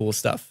get the cool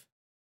stuff.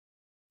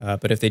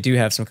 But if they do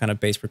have some kind of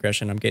base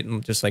progression, I'm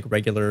getting just like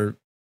regular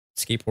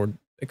skateboard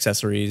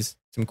accessories,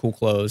 some cool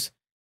clothes.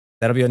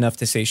 That'll be enough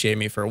to satiate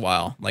me for a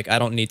while. Like I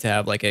don't need to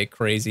have like a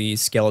crazy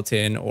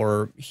skeleton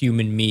or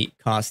human meat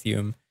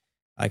costume.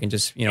 I can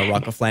just,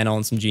 rock a flannel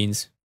and some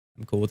jeans.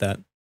 I'm cool with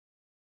that.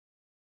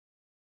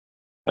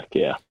 Heck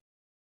yeah.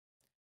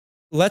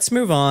 Let's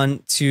move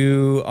on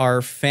to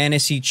our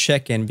fantasy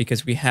check-in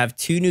because we have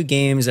 2 new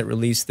games that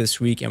released this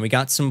week and we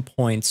got some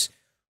points.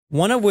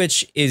 One of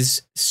which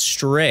is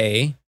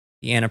Stray,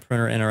 the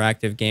Annapurna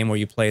Interactive game where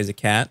you play as a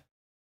cat.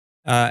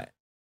 I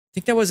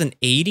think that was an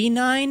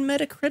 89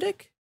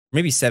 Metacritic.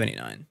 Maybe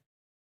 79.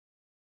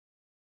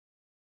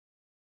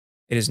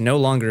 It is no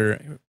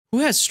longer. Who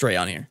has Stray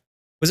on here?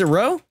 Was it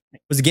Roe?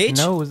 Was it Gage?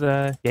 No, it was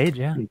Gage,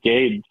 yeah.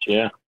 Gage,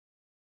 yeah.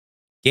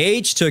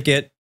 Gage took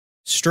it,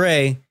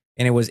 Stray,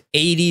 and it was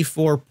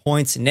 84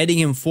 points, netting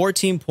him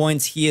 14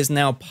 points. He is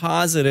now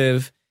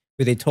positive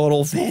with a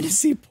total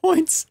fantasy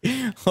points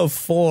of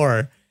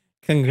 4.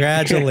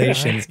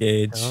 Congratulations,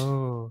 Gage.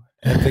 Oh.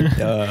 Epic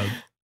dub.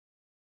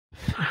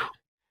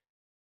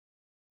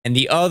 And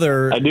the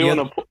other.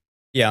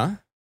 Yeah.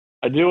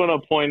 I do want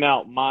to point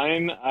out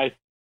mine I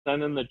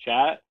sent in the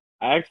chat.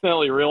 I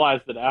accidentally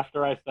realized that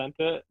after I sent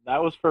it,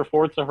 that was for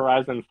Forza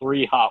Horizon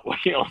 3 Hot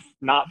Wheels,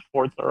 not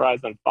Forza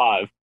Horizon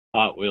 5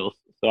 Hot Wheels.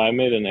 So I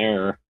made an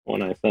error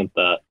when I sent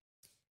that.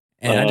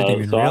 And I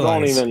didn't even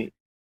realize.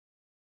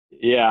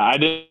 I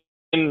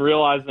didn't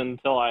realize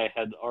until I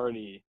had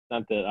already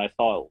sent it. I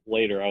saw it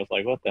later. I was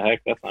like, what the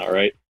heck? That's not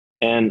right.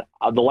 And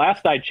the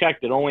last I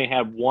checked, it only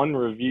had 1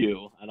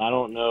 review, and I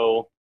don't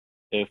know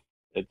if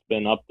it's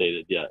been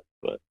updated yet,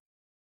 but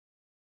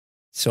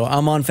so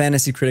I'm on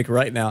Fantasy Critic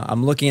right now.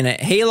 I'm looking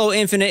at Halo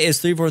Infinite is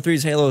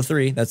 343's Halo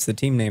 3. That's the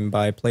team name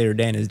by player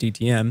Dan is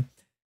DTM.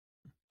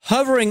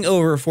 Hovering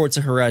over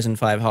Forza Horizon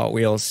 5 Hot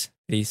Wheels,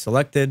 he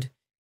selected,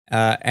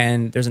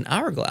 and there's an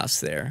hourglass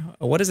there.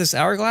 What is this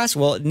hourglass?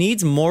 Well, it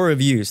needs more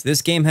reviews.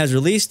 This game has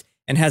released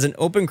and has an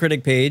open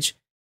critic page,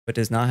 but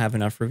does not have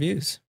enough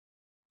reviews.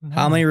 No.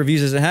 How many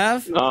reviews does it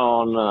have?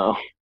 Oh no.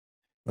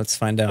 Let's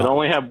find out. It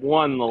only had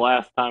 1 the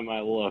last time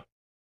I looked.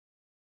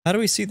 How do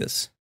we see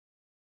this?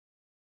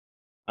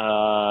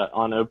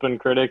 On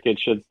OpenCritic, it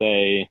should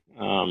say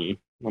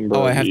number.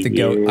 Oh, I have to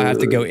go. I have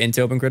to go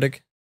into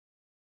OpenCritic.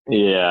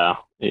 Yeah.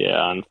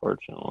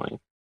 Unfortunately.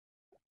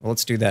 Well,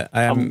 let's do that.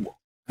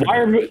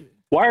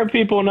 Why are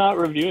people not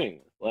reviewing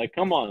this? Like,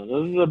 come on,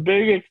 this is a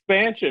big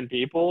expansion,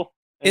 people.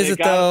 And is it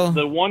though?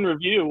 The one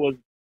review was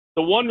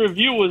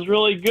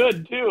really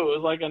good too. It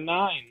was like a 9,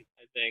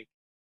 I think.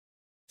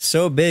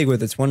 So big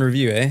with its 1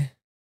 review, eh?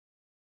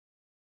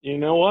 You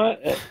know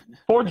what?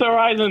 Forza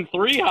Horizon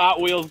 3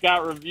 Hot Wheels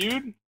got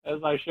reviewed,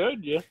 as I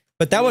showed you.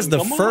 But that was the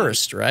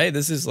first, right?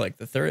 This is like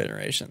the 3rd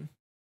iteration.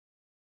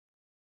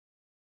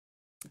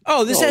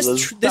 Oh, this has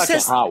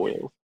Hot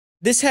Wheels.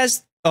 This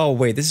has. Oh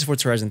wait, this is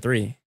Forza Horizon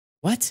 3.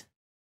 What?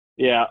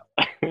 Yeah,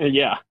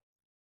 yeah.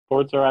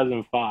 Forza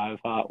Horizon 5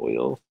 Hot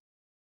Wheels.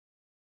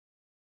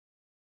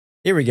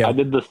 Here we go. I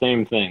did the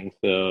same thing.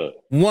 So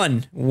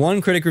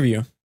one critic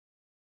review.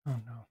 Oh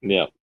no.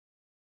 Yeah.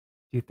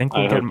 Do you think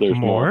we'll get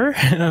more?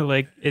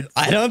 Like it's.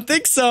 I don't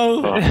think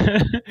so.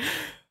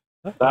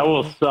 That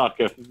will suck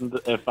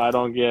if I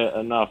don't get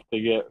enough to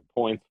get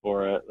points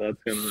for it. That's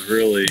gonna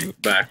really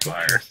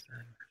backfire.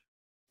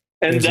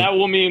 And that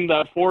will mean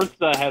that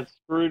Forza has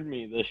screwed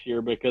me this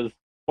year because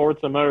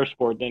Forza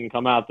Motorsport didn't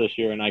come out this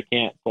year, and I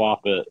can't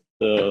swap it.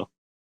 So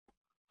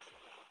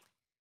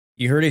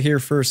you heard it here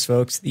first,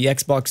 folks. The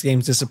Xbox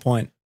games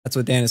disappoint. That's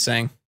what Dan is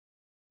saying.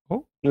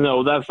 Oh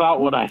no, that's not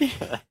what I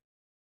said.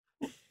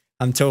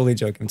 I'm totally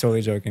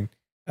joking.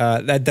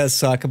 That does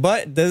suck,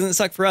 but it doesn't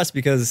suck for us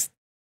because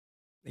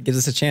it gives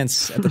us a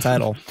chance at the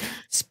title.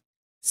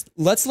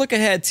 Let's look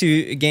ahead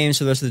to games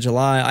for the rest of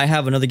July. I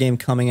have another game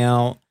coming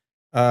out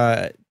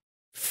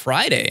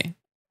Friday,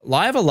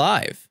 Live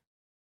Alive.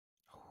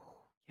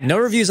 No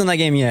reviews on that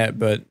game yet,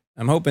 but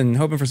I'm hoping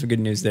for some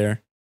good news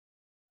there.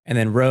 And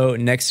then Row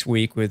next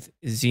week with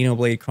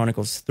Xenoblade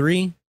Chronicles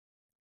 3.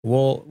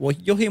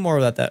 You'll hear more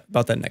about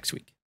that next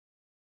week.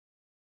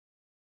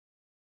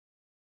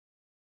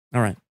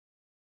 All right.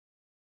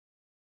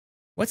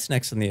 What's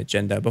next on the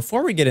agenda?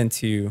 Before we get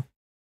into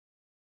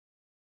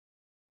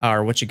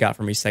our What You Got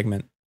For Me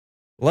segment,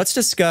 let's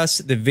discuss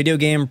the video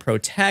game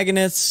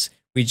protagonists.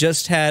 We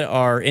just had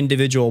our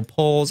individual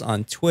polls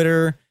on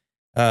Twitter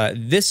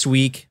this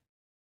week.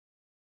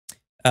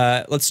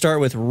 Let's start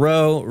with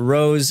Ro.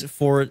 Ro's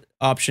 4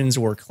 options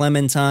were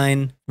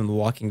Clementine from The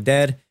Walking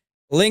Dead,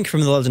 Link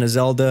from The Legend of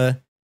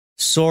Zelda,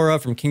 Sora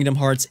from Kingdom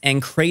Hearts,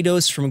 and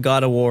Kratos from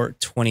God of War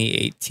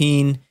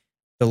 2018.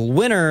 The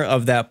winner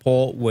of that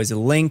poll was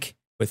Link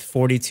with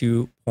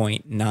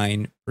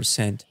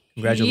 42.9%.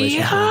 Congratulations.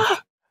 Yeah.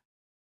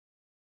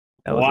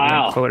 That was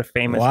Wow. a quote, a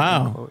famous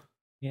Wow. quote.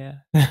 Yeah.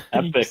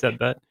 Epic. You said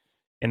that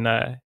in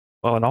in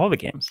all the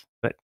games,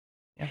 but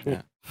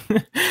yeah.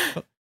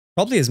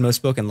 Probably his most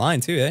spoken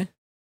line too, eh?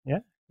 Yeah.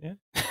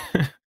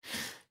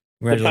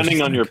 Congratulations,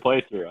 Depending on your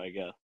Link. playthrough, I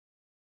guess.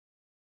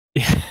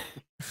 Yeah.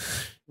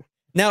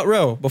 Now,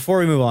 Ro, before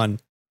we move on,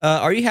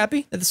 are you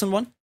happy that this one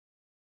won?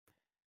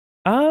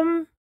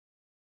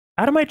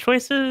 Out of my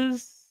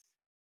choices,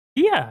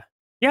 yeah,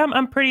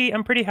 I'm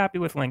pretty happy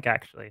with Link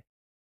actually.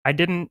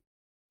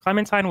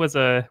 Clementine was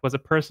a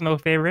personal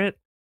favorite.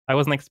 I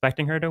wasn't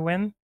expecting her to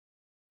win.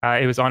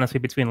 It was honestly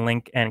between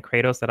Link and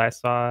Kratos that I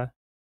saw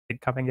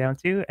it coming down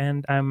to,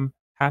 and I'm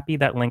happy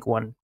that Link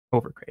won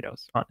over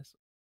Kratos. Honestly,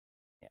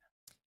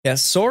 Yeah,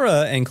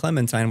 Sora and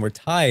Clementine were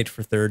tied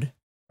for third,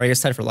 or I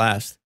guess tied for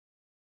last.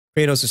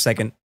 Kratos was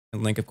second,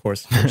 and Link, of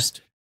course,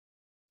 first.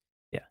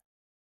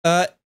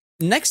 Yeah.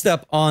 Next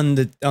up on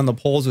the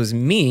polls was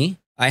me.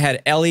 I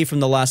had Ellie from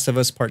The Last of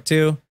Us Part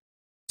 2,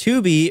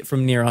 Tubi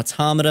from Nier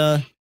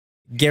Automata,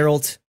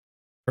 Geralt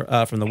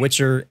from The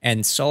Witcher,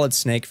 and Solid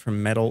Snake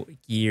from Metal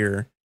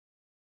Gear.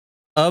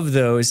 Of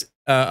those,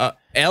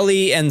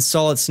 Ellie and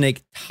Solid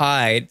Snake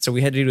tied, so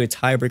we had to do a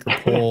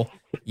tiebreaker poll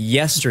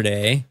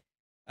yesterday.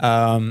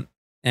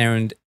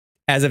 And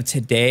as of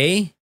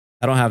today,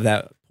 I don't have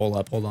that poll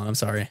up. Hold on, I'm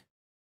sorry.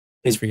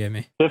 Please forgive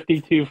me.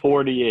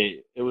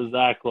 52-48. It was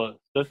that close.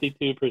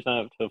 52%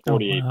 to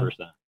 48%.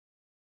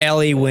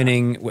 Ellie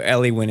winning.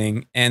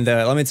 And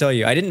let me tell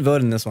you, I didn't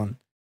vote in this one.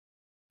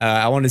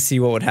 I wanted to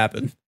see what would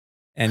happen.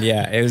 And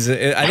yeah,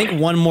 I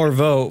think one more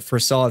vote for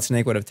Solid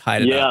Snake would have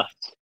tied it up.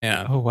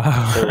 Yeah. Oh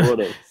wow. It would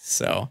have.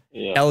 So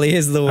Yeah. Ellie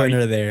is the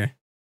winner there.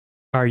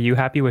 Are you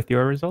happy with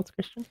your results,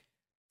 Christian?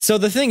 So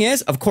the thing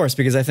is, of course,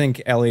 because I think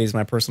Ellie is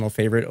my personal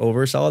favorite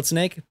over Solid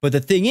Snake. But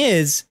the thing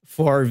is,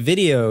 for our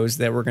videos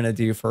that we're gonna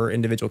do for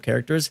individual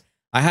characters,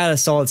 I had a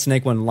Solid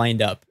Snake one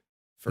lined up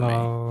for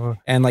me,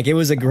 and like it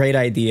was a great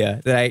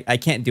idea that I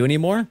can't do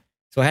anymore.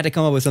 So I had to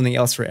come up with something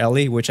else for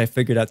Ellie, which I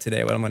figured out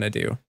today what I'm gonna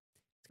do.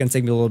 It's gonna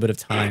take me a little bit of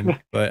time,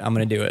 but I'm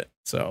gonna do it.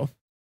 So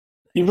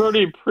You've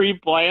already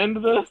pre-planned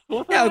this?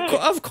 What the yeah, heck?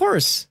 of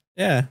course,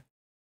 yeah.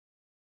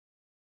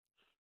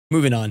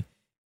 Moving on,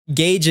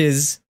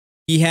 Gages.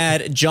 He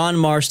had John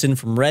Marston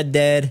from Red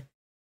Dead,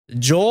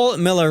 Joel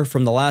Miller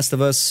from The Last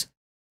of Us,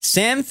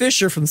 Sam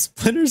Fisher from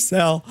Splinter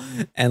Cell,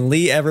 and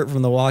Lee Everett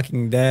from The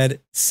Walking Dead.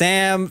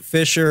 Sam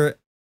Fisher,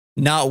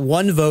 not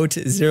one vote,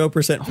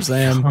 0% for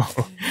Sam.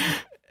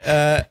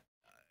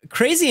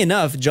 Crazy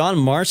enough, John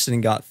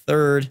Marston got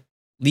third,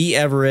 Lee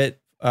Everett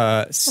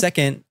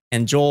second,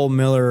 and Joel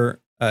Miller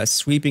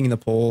sweeping the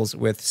polls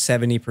with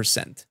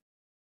 70%.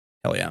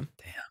 Hell yeah.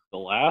 The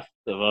Last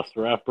of Us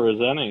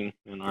representing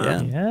in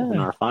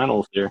our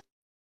finals here.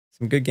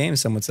 Some good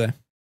games, some would say.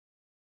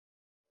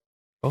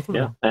 Both of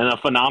Yeah, them. and a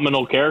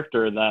phenomenal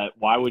character.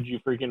 Why would you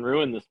freaking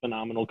ruin this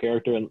phenomenal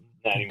character?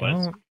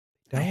 Anyways,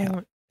 Don't.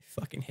 I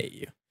fucking hate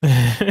you.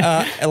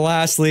 And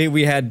lastly,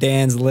 we had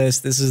Dan's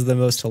list. This is the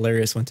most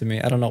hilarious one to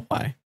me. I don't know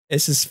why.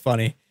 It's just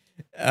funny.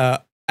 I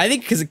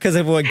think because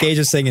of what Gage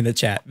was saying in the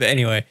chat. But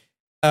anyway,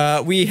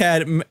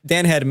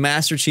 Dan had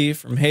Master Chief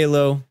from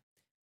Halo,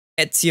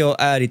 Ezio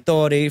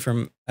Auditore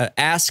from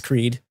Ass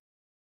Creed.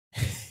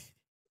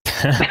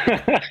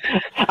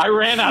 I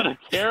ran out of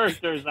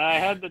characters. I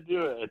had to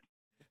do it.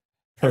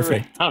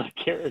 Perfect. I ran out of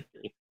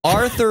characters.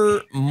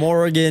 Arthur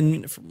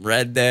Morgan from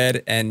Red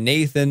Dead and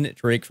Nathan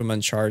Drake from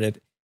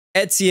Uncharted.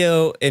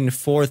 Ezio in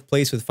fourth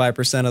place with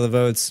 5% of the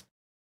votes.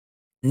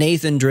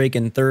 Nathan Drake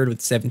in third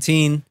with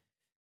 17.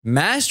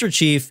 Master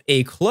Chief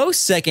a close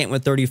second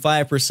with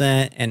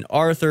 35%, and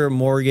Arthur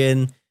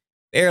Morgan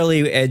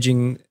barely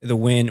edging the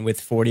win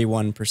with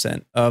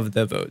 41% of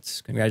the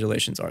votes.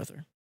 Congratulations,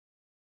 Arthur.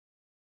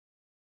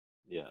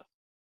 Yeah.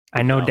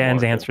 I know Not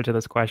Dan's Arthur. answer to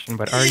this question,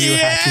 but are you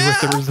happy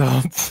with the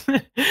results?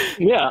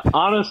 Yeah,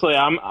 honestly,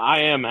 I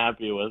am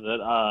happy with it.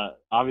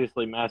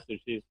 Obviously, Master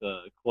Chief's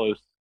a close,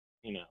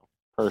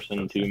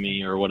 person to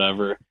me or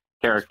whatever,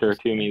 character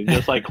to me,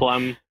 just like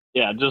Clem.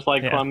 Yeah, just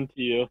like Clem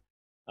to you.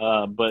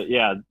 But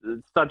yeah,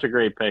 it's such a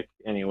great pick.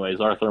 Anyways,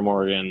 Arthur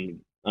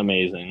Morgan,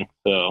 amazing.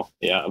 So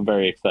yeah, I'm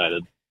very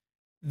excited.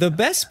 The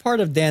best part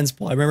of Dan's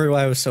poll, I remember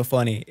why it was so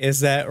funny, is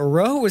that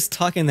Ro was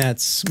talking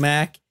that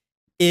smack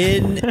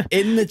in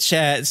the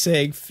chat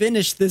saying,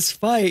 "Finish this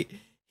fight."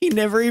 He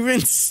never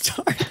even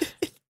started.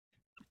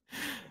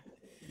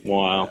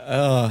 Wow.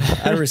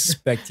 I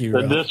respect you,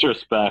 The Ro.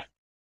 disrespect.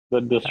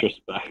 The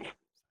disrespect.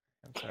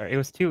 I'm sorry. It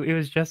was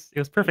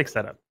perfect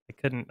setup. I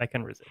couldn't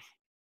resist.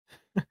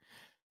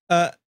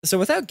 So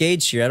without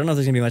Gage here, I don't know if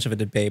there's gonna be much of a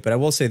debate, but I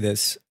will say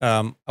this: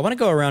 I want to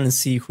go around and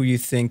see who you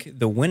think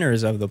the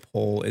winners of the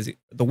poll is.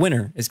 The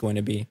winner is going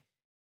to be.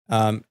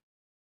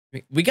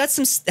 We got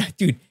some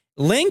dude.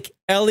 Link,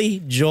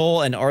 Ellie,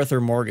 Joel, and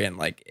Arthur Morgan.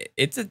 Like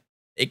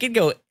it could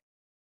go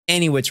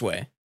any which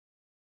way.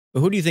 But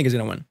who do you think is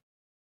gonna win?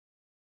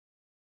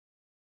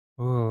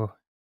 Ooh,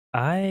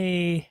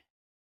 I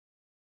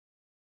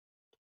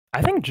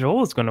think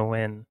Joel is gonna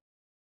win.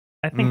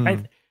 I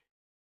think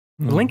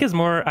Link is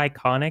more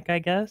iconic, I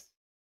guess.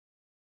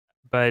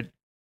 But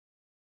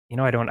I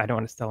don't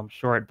want to sell him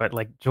short. But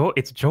like Joel,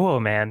 it's Joel,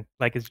 man.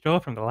 Like it's Joel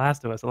from The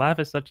Last of Us. The Last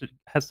of Us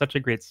has such a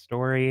great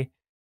story.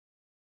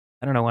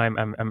 I don't know why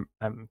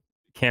I'm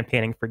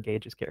campaigning for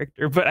Gage's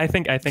character, but I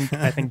think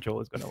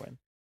Joel is gonna win.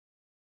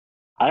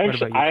 I What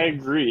about you I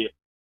guys? agree.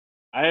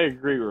 I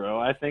agree, Ro.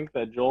 I think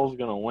that Joel's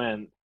gonna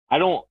win. I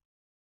don't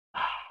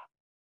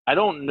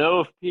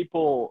know if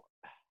people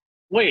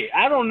wait,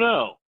 I don't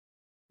know.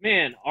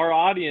 Man, our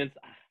audience,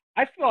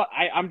 I feel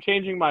I'm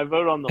changing my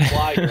vote on the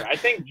fly here. I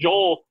think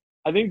Joel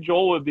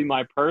would be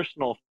my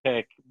personal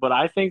pick, but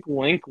I think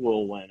Link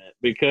will win it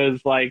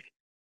because like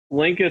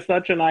Link is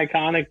such an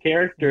iconic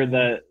character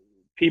that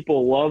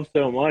people love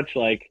so much.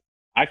 Like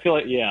I feel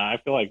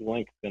like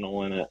Link's gonna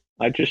win it.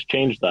 I just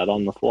changed that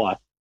on the fly.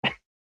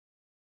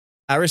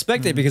 I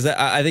respect it because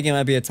I think it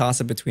might be a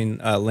toss up between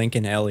Link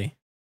and Ellie.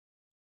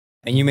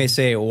 And you may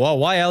say, well,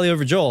 why Ellie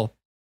over Joel?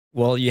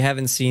 Well, you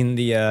haven't seen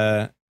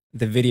the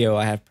video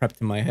I have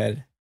prepped in my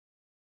head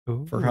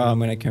for how I'm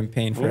going to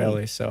campaign for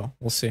Ellie. So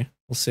we'll see.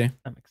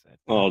 I'm excited.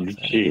 Oh,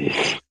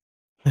 jeez.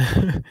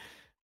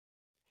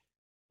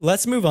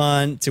 Let's move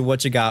on to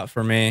what you got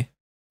for me.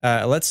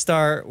 Let's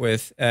start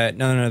with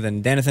none other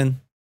than Danathan.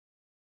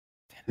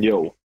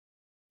 Yo,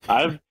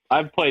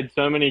 I've played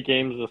so many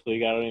games this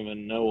week, I don't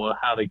even know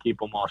how to keep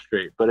them all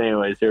straight. But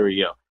anyways, here we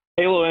go.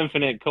 Halo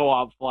Infinite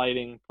co-op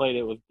flighting. Played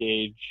it with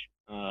Gage,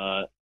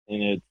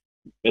 and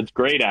it's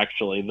great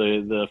actually.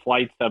 The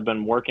flights have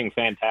been working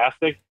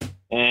fantastic,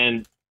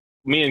 and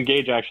me and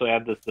Gage actually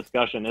had this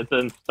discussion. It's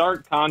in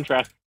stark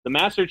contrast. The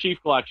Master Chief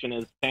Collection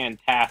is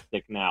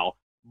fantastic now,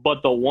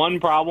 but the one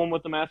problem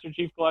with the Master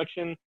Chief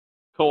Collection,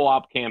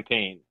 co-op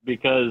campaign,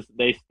 because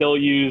they still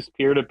use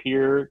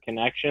peer-to-peer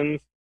connections.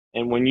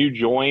 And when you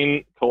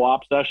join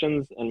co-op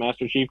sessions in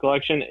Master Chief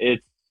Collection,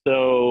 it's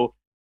so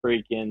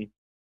freaking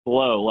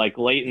slow. Like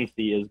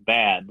latency is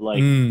bad. Like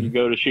you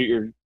go to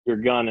shoot your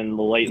gun and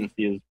the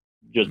latency is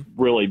just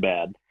really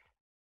bad.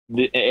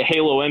 The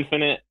Halo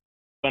Infinite,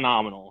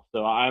 phenomenal.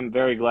 So I'm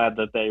very glad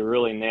that they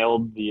really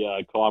nailed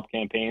the co-op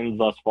campaigns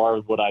thus far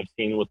with what I've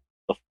seen with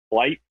the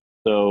flight.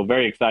 So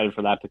very excited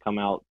for that to come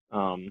out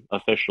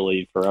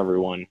officially for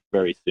everyone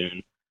very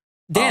soon.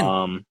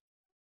 Dan,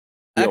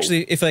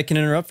 actually, if I can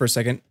interrupt for a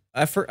second,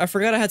 I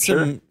forgot I had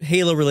some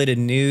Halo related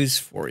news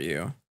for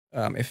you.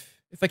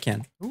 If I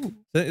can. Ooh.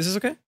 Is this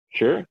okay?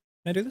 Sure. Can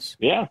I do this?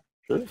 Yeah,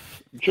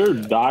 sure.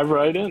 Dive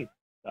right in.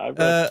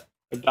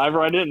 Dive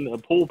right in. A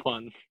pool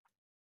pun.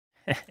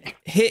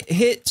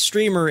 hit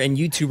streamer and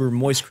YouTuber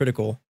Moist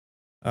Critical.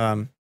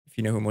 If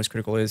you know who Moist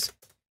Critical is,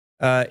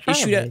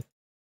 issued out.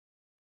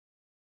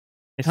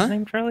 Is his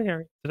name Charlie,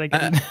 or did I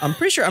get it? I'm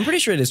pretty sure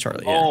it is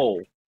Charlie. Yeah.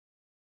 Oh,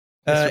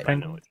 I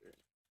know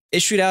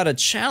issued out a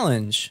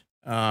challenge.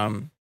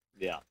 To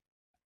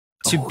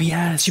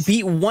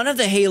beat one of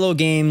the Halo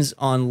games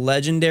on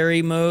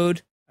Legendary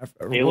mode.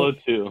 Halo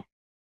 2.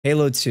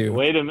 Halo 2.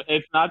 Wait a minute.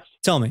 It's not.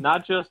 Tell me.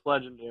 Not just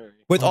Legendary.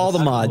 With all the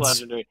mods.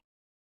 Legendary.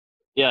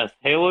 Yes,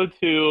 Halo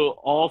 2,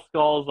 all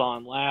skulls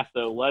on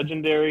Lasso.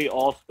 Legendary,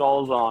 all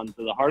skulls on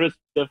to the hardest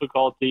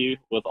difficulty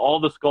with all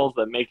the skulls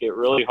that make it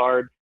really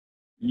hard.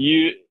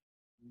 Good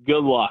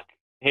luck.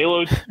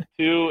 Halo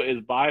 2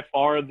 is by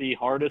far the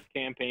hardest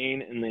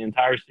campaign in the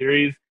entire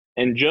series,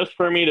 and just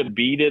for me to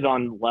beat it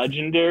on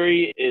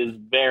Legendary is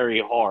very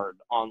hard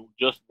on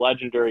just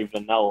Legendary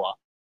vanilla.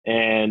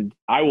 And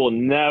I will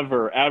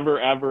never, ever,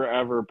 ever,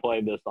 ever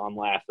play this on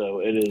Lasso.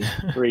 It is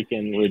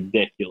freaking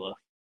ridiculous.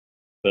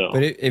 So,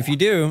 but if you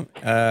do,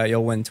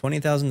 you'll win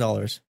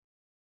 $20,000.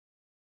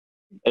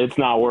 It's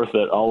not worth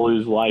it. I'll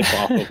lose life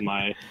off of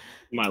my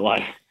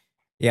life.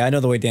 Yeah, I know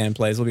the way Dan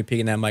plays. We'll be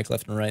peeking that mic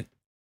left and right.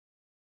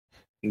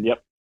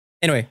 Yep.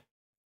 Anyway,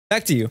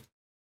 back to you.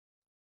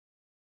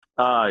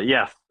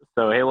 Yes.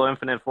 So Halo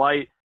Infinite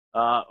Flight,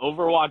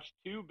 Overwatch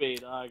 2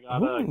 beta. I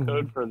got a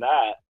code for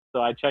that,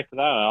 so I checked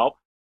that out.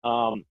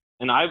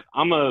 And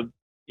I'm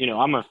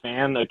a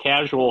fan, a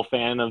casual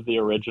fan of the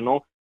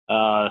original.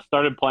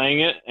 Started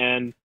playing it,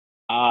 and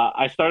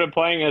I started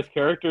playing as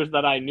characters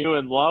that I knew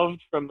and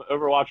loved from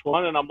Overwatch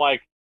 1, and I'm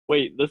like,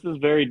 wait, this is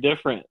very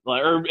different.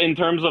 Like, or in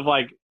terms of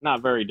like,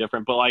 not very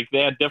different, but like they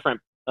had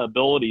different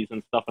abilities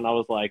and stuff, and I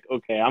was like,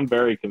 okay, I'm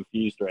very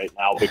confused right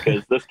now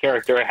because this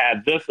character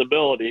had this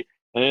ability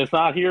and it's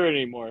not here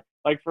anymore.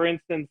 Like for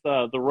instance,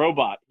 the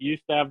robot, he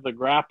used to have the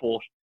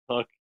grapple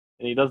hook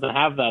and he doesn't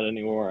have that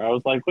anymore. I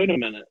was like, wait a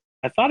minute,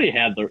 I thought he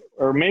had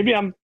maybe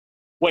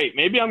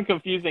I'm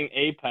confusing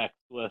Apex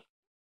with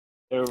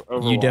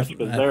Overwatch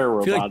because they're a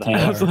robot.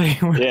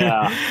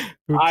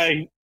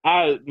 Like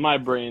my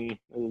brain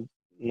is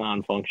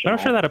non-functional.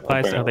 I'm sure that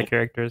applies to other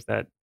characters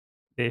that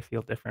they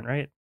feel different,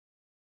 right?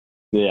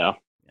 Yeah.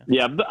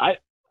 But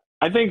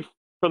I think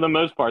for the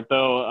most part,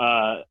 though,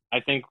 I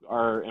think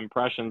our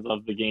impressions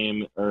of the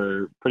game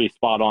are pretty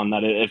spot on.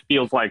 That it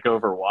feels like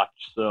Overwatch.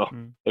 So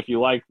if you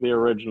like the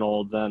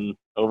original, then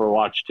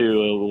Overwatch 2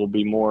 it will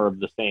be more of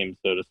the same,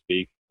 so to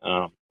speak.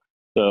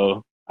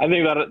 So I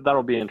think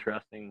that'll be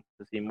interesting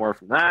to see more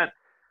from that.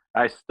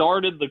 I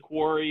started the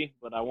Quarry,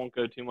 but I won't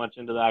go too much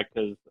into that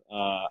because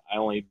I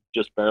only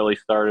just barely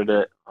started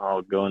it.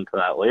 I'll go into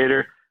that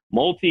later.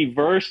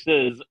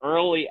 Multiverses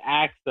Early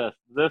Access.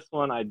 This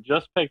one I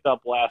just picked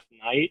up last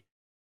night.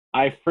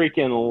 I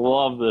freaking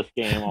love this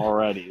game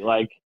already.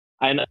 Like,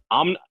 I'm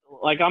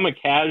a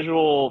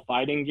casual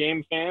fighting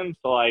game fan,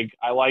 so like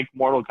I like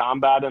Mortal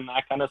Kombat and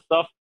that kind of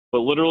stuff. But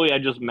literally, I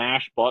just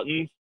mash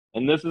buttons,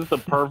 and this is the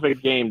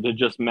perfect game to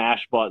just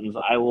mash buttons.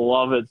 I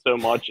love it so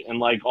much, and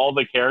like all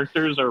the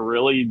characters are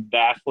really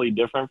vastly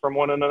different from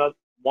one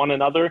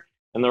another,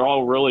 and they're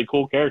all really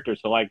cool characters.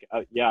 So like,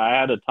 yeah, I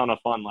had a ton of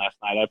fun last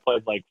night. I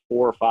played like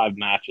 4 or 5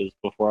 matches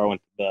before I went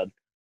to bed.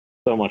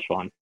 So much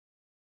fun.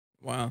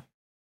 Wow.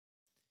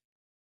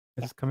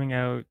 It's coming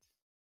out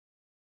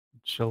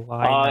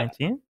July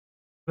 19th?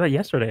 About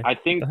yesterday. I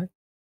think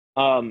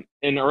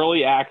in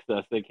early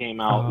access it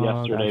came out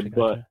yesterday,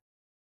 gotcha.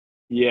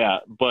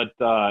 but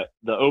the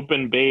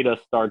open beta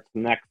starts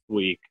next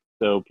week,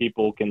 so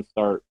people can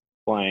start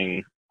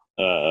playing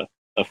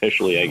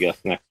officially, I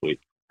guess, next week.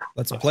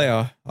 Let's play.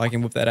 I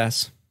can whip that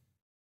ass.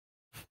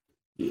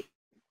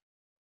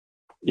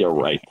 Yeah,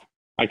 right.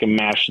 I can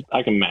mash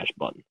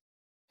buttons.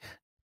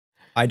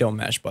 I don't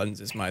mash buttons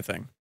is my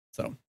thing.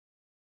 So.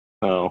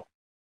 Oh,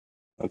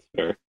 that's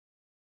fair.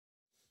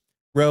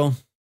 Ro,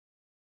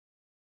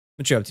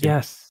 what you up to?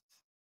 Yes.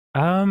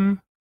 So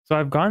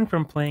I've gone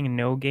from playing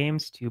no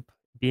games to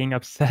being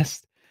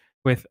obsessed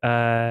with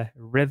a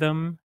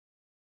rhythm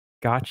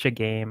gotcha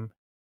game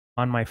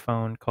on my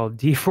phone called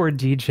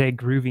D4DJ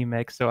Groovy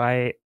Mix. So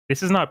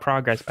this is not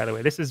progress, by the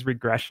way. This is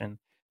regression.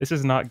 This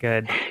is not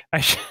good. I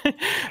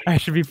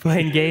should be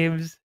playing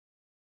games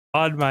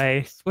on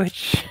my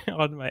Switch,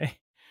 on my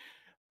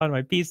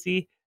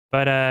PC.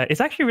 But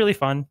it's actually really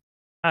fun.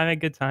 I had a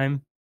good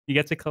time. You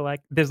get to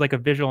collect. There's like a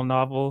visual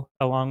novel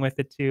along with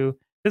it too.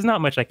 There's not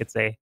much I could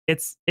say.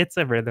 It's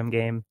a rhythm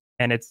game,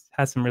 and it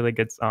has some really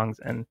good songs.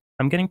 And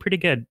I'm getting pretty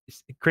good.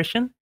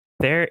 Christian,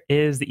 there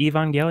is the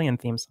Evangelion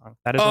theme song.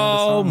 That is one of the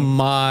songs. Oh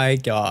my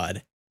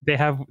god! They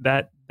have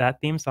that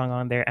theme song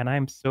on there, and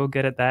I'm so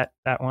good at that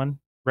one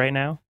right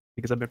now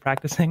because I've been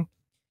practicing.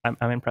 I'm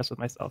impressed with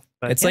myself.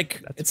 But it's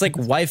like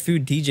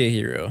waifu DJ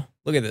Hero.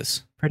 Look at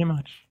this. Pretty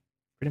much.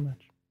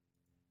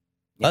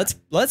 Yeah.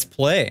 Let's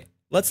play.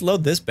 Let's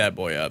load this bad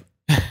boy up.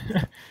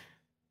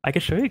 I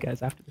could show you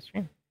guys after the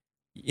stream.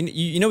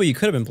 You know what you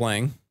could have been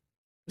playing?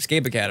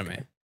 Escape Academy.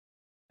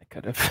 I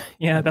could have.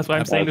 Yeah, that's why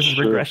I'm saying this is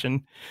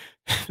regression.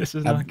 This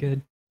is not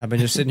good. I've been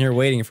just sitting here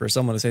waiting for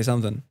someone to say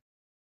something.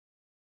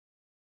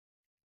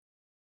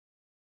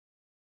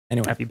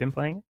 Anyway, have you been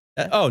playing?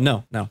 Oh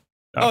no.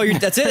 Oh,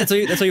 that's it.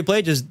 That's all you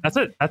played. Just that's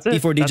it.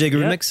 D4DJ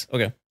Groovy Mix.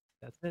 Okay.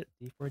 That's it.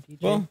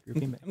 D4DJ. Well,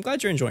 I'm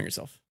glad you're enjoying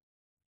yourself.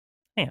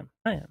 I am.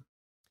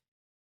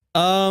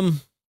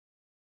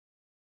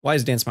 Why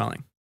is Dan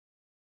smiling?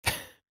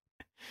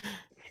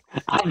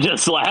 I'm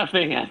just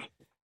laughing at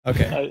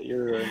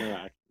your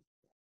interaction.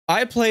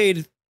 I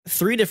played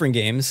 3 different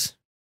games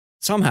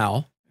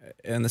somehow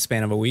in the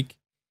span of a week,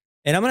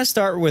 and I'm going to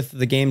start with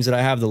the games that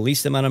I have the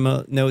least amount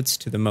of notes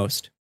to the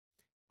most.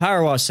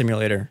 Power Wash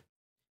Simulator,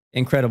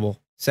 incredible,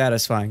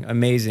 satisfying,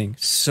 amazing,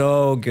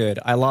 so good.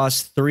 I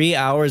lost 3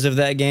 hours of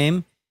that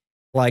game.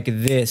 Like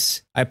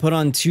this, I put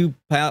on 2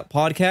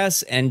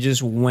 podcasts and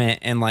just went,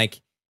 and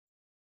like,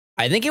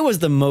 I think it was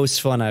the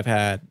most fun I've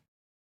had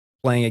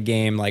playing a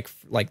game like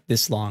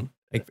this long,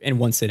 like in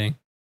one sitting.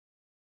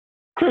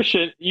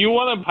 Christian, you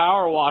want to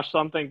power wash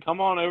something?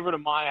 Come on over to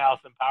my house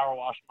and power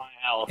wash my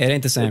house. It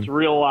ain't the same. It's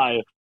real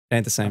life. It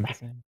ain't the same.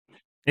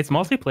 It's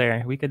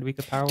multiplayer. We could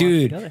power wash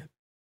together.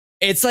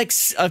 It's like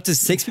up to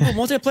 6 people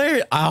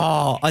multiplayer.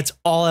 Oh, that's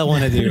all I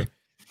want to do.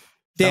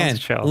 Dan,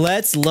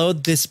 let's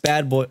load this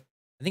bad boy.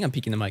 I think I'm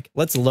peeking the mic.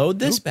 Let's load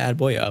this bad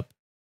boy up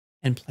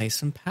and play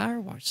some Power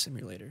Wash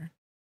Simulator.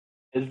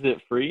 Is it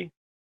free?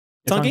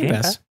 It's on Game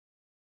Pass.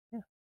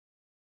 Yeah.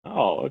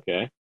 Oh,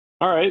 okay.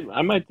 All right.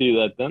 I might do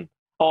that then.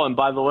 Oh, and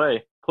by the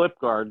way, clip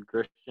guard,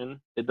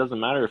 Christian. It doesn't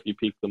matter if you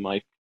peek the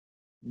mic.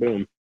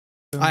 Boom.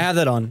 I have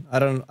that on. I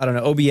don't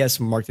know. OBS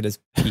marked it as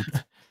peaked.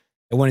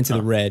 It went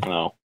into the red.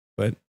 Oh.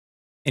 But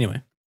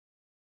anyway.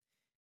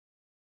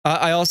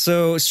 I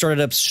also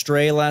started up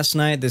Stray last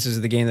night. This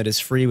is the game that is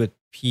free with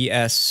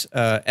PS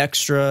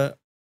Extra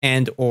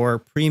and or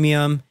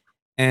Premium.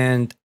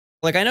 And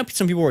like, I know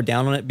some people were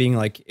down on it being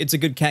like, it's a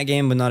good cat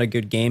game, but not a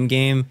good game.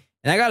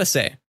 And I gotta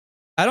say,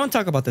 I don't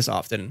talk about this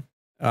often.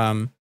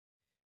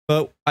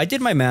 But I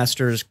did my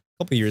master's a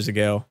couple years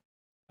ago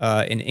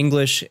in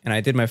English, and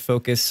I did my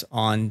focus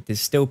on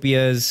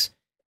dystopias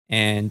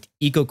and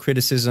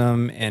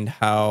eco-criticism and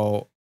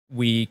how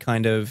we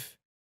kind of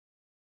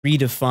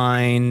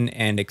redefine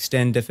and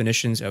extend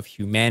definitions of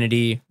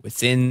humanity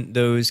within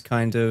those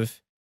kind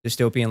of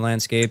dystopian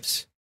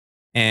landscapes.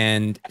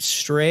 And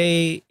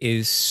Stray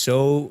is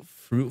so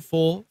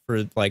fruitful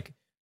for like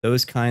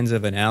those kinds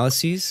of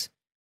analyses.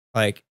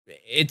 Like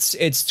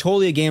it's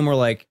totally a game where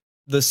like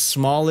the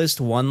smallest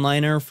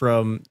one-liner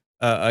from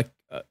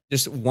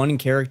just one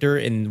character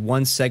in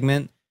one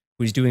segment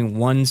who's doing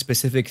one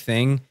specific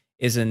thing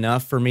is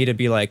enough for me to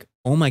be like,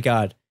 oh my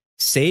god,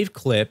 save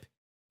clip,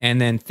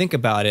 and then think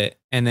about it.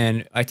 And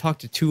then I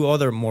talked to two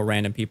other more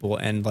random people,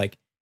 and like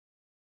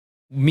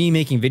me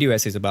making video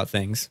essays about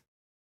things.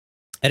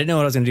 I didn't know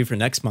what I was going to do for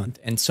next month,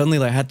 and suddenly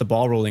like, I had the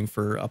ball rolling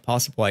for a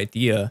possible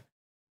idea,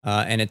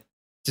 and it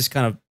just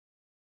kind of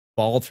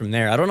balled from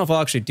there. I don't know if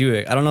I'll actually do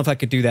it. I don't know if I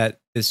could do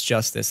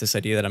this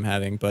idea that I'm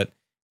having, but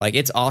like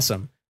it's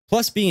awesome.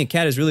 Plus, being a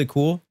cat is really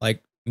cool.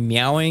 Like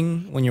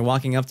meowing when you're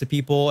walking up to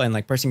people, and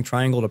like pressing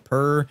triangle to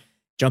purr,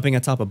 jumping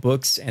on top of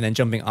books, and then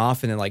jumping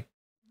off, and then like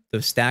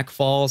the stack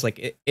falls.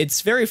 Like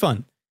it's very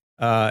fun.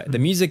 The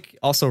music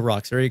also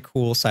rocks. Very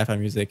cool sci-fi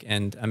music,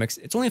 and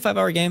it's only a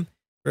 5-hour game.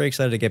 Very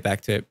excited to get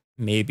back to it.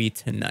 Maybe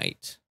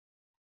tonight.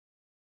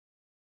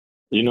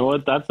 You know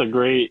what? That's a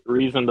great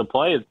reason to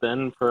play it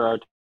then for our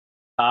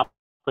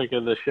topic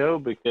of the show,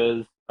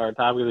 because our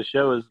topic of the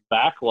show is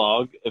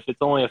backlog. If it's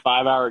only a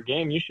 5-hour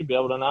game, you should be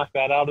able to knock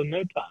that out in no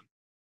time.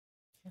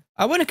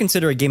 I wouldn't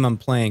consider a game I'm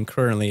playing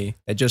currently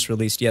that just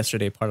released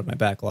yesterday part of my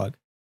backlog,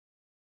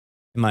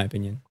 in my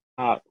opinion.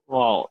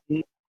 Well,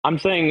 I'm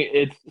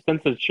saying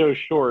since it's so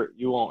short,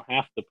 you won't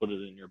have to put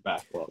it in your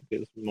backlog.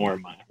 Is more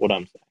what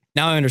I'm saying.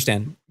 Now I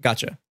understand.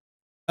 Gotcha.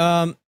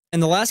 And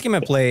the last game I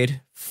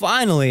played,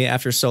 finally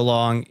after so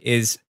long,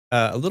 is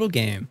a little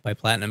game by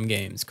Platinum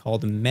Games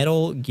called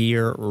Metal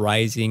Gear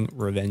Rising: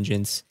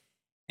 Revengeance,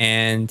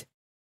 and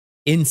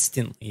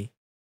instantly,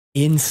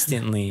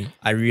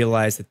 I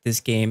realized that this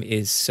game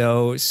is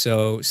so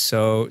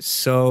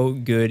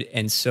good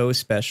and so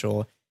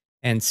special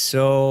and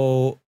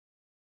so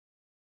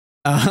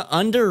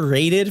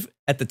underrated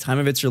at the time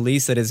of its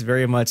release that is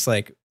very much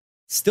like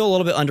still a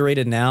little bit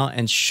underrated now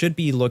and should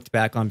be looked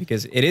back on,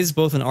 because it is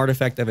both an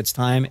artifact of its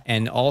time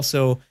and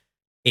also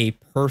a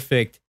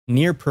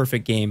near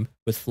perfect game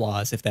with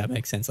flaws, if that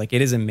makes sense. Like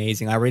it is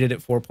amazing. I rated it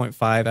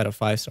 4.5 out of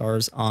 5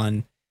 stars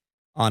on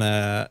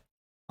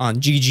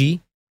GG.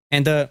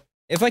 And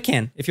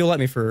if you'll let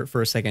me for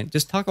a second,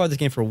 just talk about this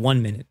game for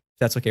 1 minute, if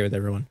that's okay with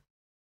everyone.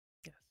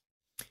 Yes.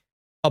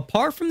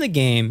 Apart from the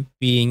game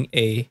being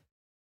a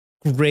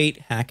great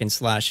hack and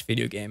slash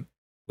video game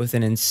with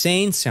an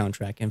insane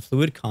soundtrack and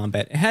fluid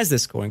combat, it has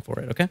this going for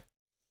it, okay?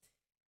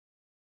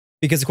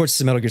 Because of course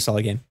it's a Metal Gear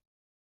Solid game.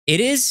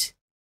 It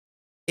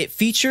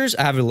features,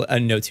 I have a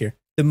note here,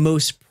 the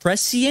most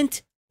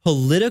prescient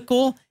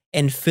political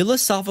and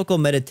philosophical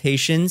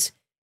meditations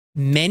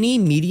many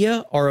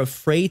media are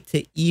afraid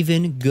to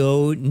even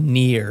go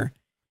near.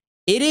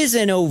 It is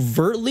an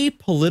overtly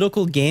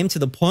political game to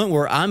the point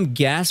where I'm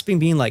gasping,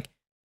 being like,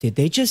 did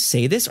they just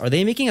say this? Are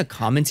they making a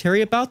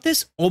commentary about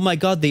this? Oh my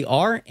god, they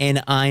are,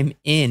 and I'm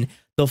in.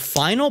 The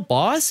final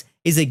boss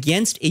is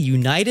against a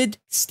United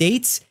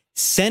States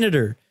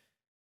senator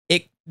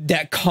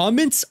that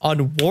comments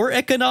on war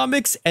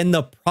economics and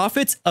the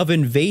profits of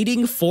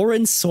invading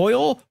foreign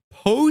soil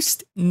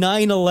post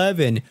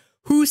 9/11,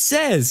 who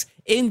says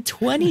in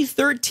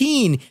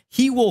 2013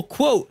 he will,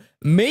 quote,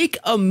 make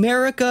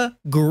America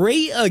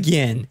great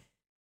again.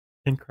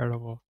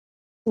 Incredible.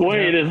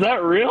 Wait, is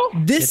that real?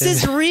 This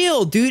is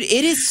real, dude.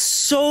 It is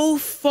so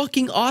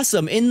fucking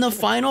awesome. In the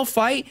final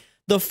fight,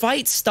 the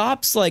fight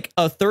stops like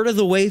a third of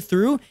the way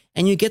through,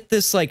 and you get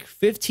this like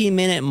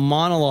 15-minute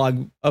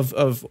monologue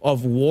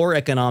of war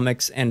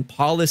economics and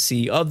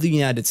policy of the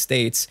United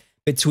States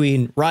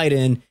between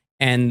Raiden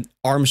and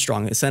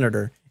Armstrong, the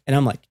senator. And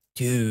I'm like,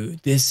 dude,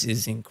 this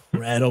is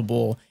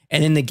incredible.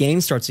 And then the game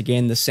starts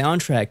again, the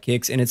soundtrack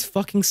kicks, and it's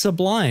fucking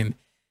sublime.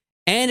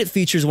 And it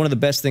features one of the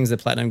best things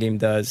that Platinum Game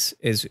does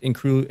is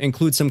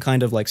include some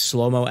kind of like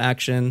slow-mo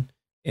action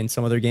in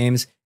some of their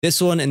games. This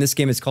one in this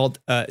game is called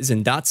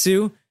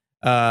Zendatsu,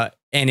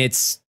 and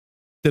it's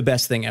the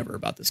best thing ever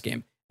about this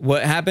game.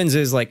 What happens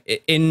is,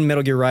 like in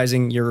Metal Gear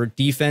Rising, your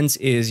defense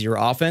is your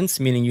offense,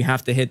 meaning you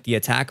have to hit the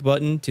attack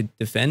button to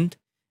defend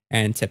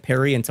and to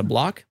parry and to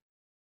block,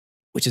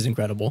 which is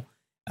incredible.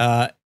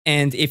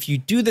 And if you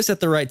do this at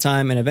the right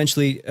time and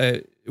eventually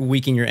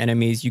weaken your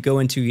enemies, you go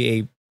into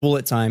a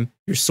bullet time,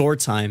 your sword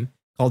time,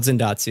 called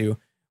Zendatsu,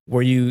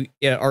 where you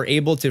are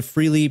able to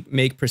freely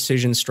make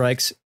precision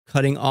strikes,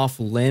 cutting off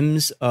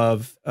limbs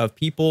of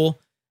people,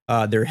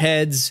 their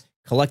heads,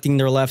 collecting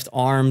their left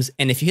arms,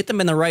 and if you hit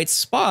them in the right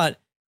spot,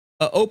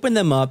 open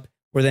them up,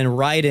 where then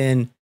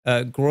Raiden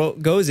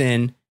goes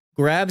in,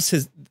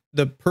 grabs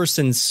the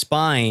person's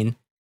spine,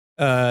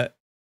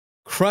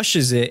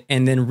 crushes it,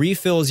 and then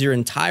refills your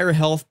entire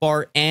health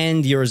bar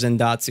and your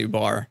Zendatsu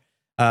bar.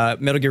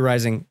 Metal Gear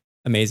Rising,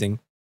 amazing.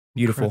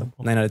 Beautiful.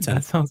 Incredible. 9 out of 10.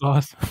 That sounds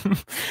awesome.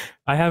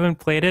 I haven't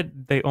played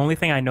it. The only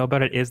thing I know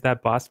about it is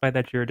that boss fight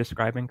that you're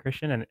describing,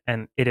 Christian,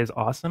 and it is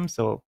awesome.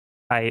 So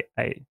I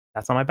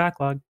that's on my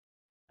backlog,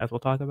 as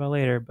we'll talk about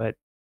later. But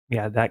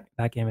yeah,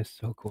 that game is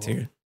so cool.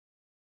 Dude.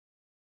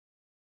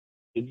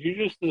 Did you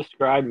just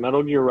describe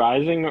Metal Gear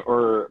Rising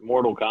or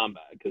Mortal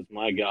Kombat? Because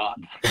my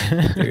god,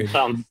 Dude.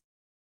 sounds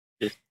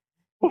just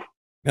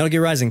Metal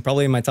Gear Rising,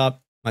 probably my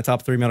top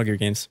 3 Metal Gear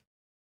games.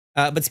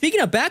 But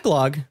speaking of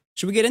backlog,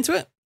 should we get into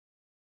it?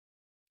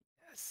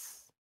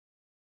 Yes.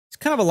 It's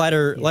kind of a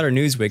lighter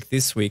news week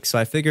this week, so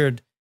I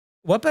figured,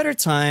 what better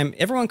time?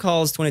 Everyone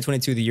calls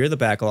 2022 the year of the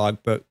backlog,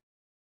 but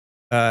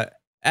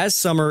as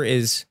summer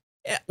is,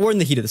 we're in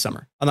the heat of the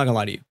summer. I'm not gonna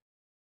lie to you.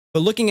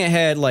 But looking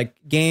ahead, like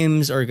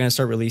games are gonna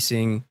start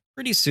releasing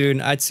pretty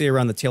soon. I'd say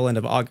around the tail end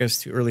of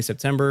August to early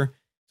September.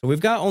 So we've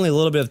got only a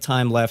little bit of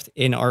time left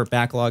in our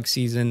backlog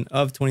season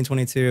of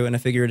 2022, and I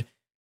figured,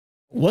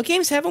 what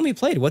games haven't we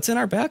played? What's in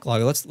our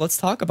backlog? Let's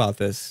talk about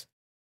this.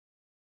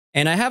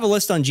 And I have a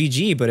list on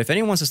GG, but if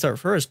anyone wants to start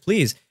first,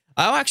 please.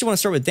 I actually want to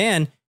start with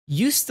Dan.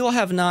 You still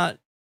have not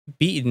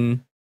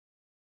beaten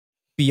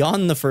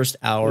beyond the first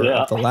hour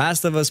of The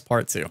Last of Us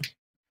Part 2.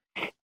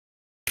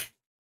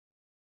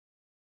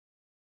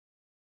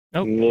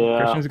 Oh,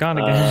 yeah, Christian's gone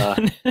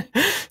again.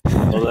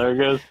 Well, there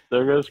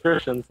goes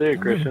Christian. See you,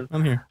 Christian.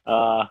 I'm here.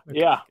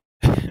 Yeah.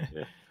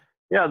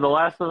 The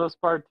Last of Us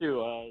Part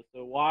 2.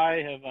 So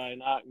why have I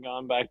not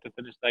gone back to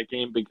finish that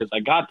game? Because I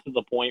got to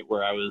the point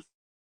where I was,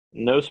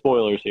 no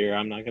spoilers here,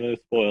 I'm not going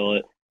to spoil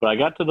it, but I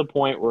got to the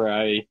point where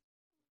I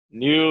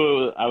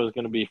knew I was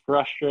going to be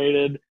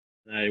frustrated,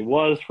 and I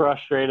was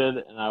frustrated,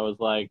 and I was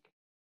like,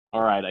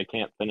 all right, I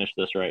can't finish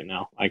this right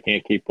now. I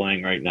can't keep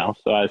playing right now.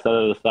 So I set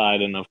it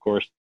aside, and of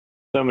course,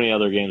 so many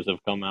other games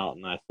have come out,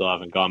 and I still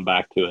haven't gone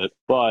back to it.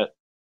 But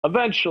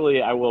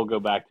eventually, I will go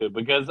back to it,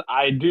 because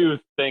I do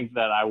think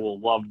that I will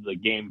love the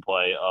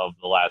gameplay of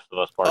The Last of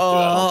Us Part 2.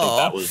 I don't think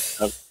that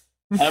was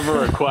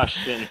ever a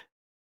question.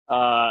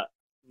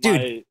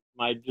 Dude.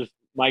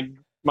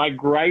 My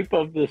gripe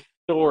of this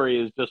story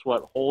is just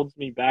what holds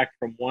me back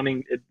from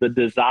wanting it, the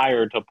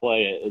desire to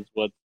play it is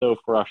what's so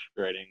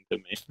frustrating to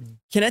me.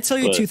 Can I tell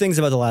you 2 things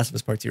about The Last of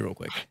Us Part 2 real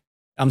quick?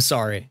 I'm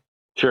sorry.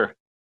 Sure.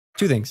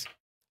 2 things.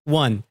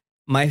 1,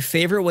 my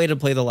favorite way to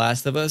play The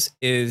Last of Us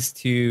is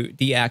to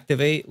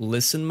deactivate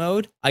listen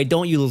mode. I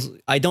don't use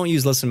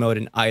listen mode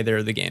in either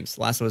of the games,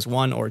 Last of Us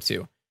 1 or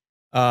 2.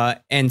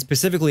 And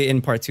specifically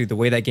in Part 2, the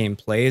way that game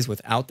plays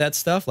without that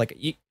stuff, like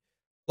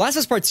Last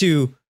of Us Part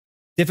 2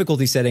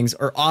 difficulty settings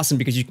are awesome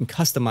because you can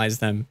customize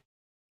them.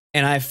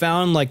 And I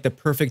found like the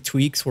perfect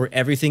tweaks where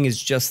everything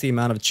is just the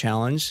amount of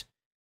challenge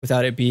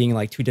without it being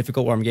like too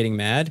difficult where I'm getting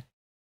mad.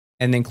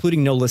 And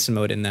including no listen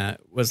mode in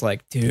that was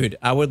like, dude,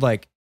 I would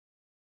like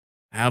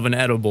have an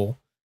edible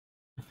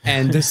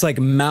and just like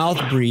mouth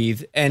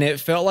breathe. And it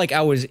felt like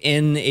I was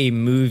in a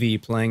movie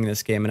playing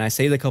this game. And I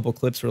saved a couple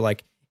clips where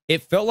like,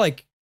 it felt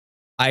like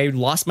I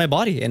lost my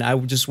body and I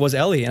just was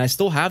Ellie, and I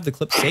still have the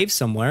clip saved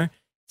somewhere.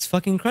 It's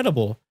fucking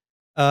incredible.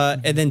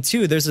 And then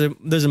 2, there's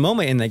a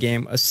moment in the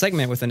game, a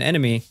segment with an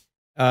enemy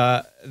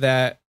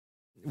that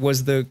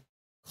was the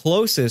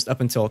closest up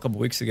until a couple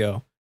weeks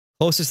ago,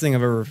 closest thing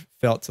I've ever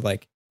felt to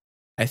like,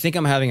 I think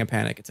I'm having a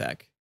panic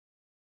attack.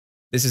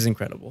 This is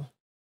incredible.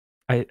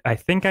 I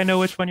think I know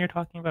which one you're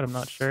talking about. I'm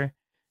not sure.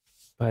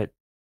 But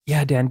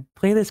yeah, Dan,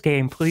 play this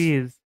game,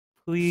 please.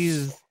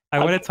 Please. I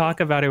want to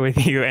talk about it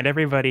with you and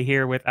everybody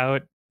here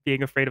without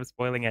being afraid of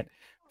spoiling it.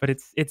 But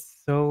it's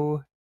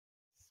so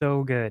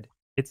good.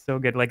 It's so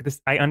good. Like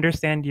this, I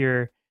understand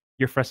your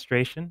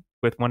frustration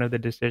with one of the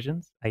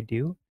decisions. I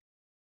do.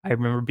 I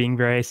remember being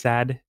very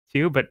sad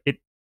too, but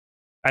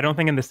I don't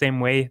think in the same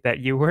way that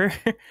you were.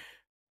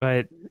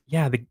 But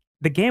yeah,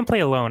 the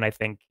gameplay alone, I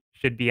think,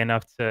 should be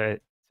enough to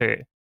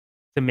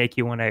make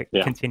you want to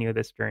continue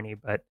this journey.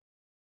 But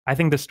I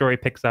think the story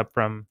picks up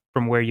from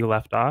where you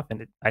left off,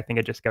 and I think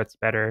it just gets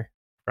better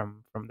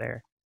from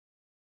there.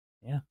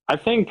 Yeah, I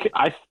think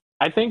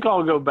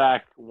I'll go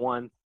back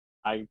once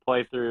I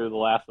play through The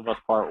Last of Us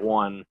Part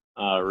 1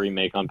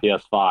 remake on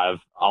PS5.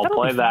 I'll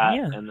play that,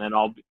 and then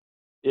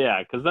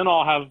because then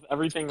I'll have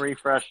everything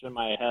refreshed in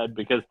my head,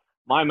 because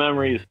my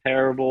memory is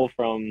terrible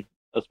from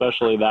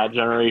especially that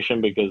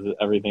generation, because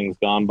everything's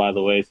gone by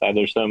the wayside.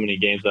 There's so many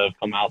games that have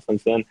come out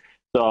since then.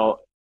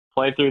 So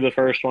play through the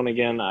first one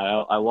again.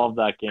 I love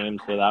that game,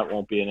 so that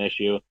won't be an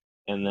issue.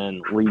 And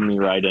then lead me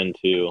right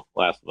into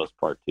Last of Us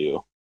Part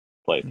 2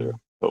 playthrough,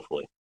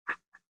 hopefully.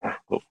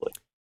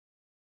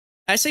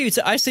 I say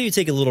you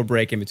take a little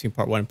break in between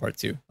Part 1 and Part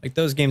 2. Like,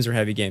 those games are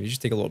heavy games. You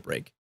should take a little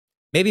break.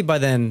 Maybe by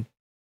then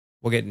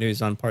we'll get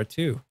news on Part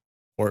 2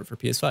 for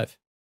PS5.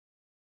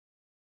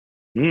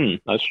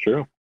 That's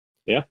true.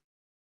 Yeah,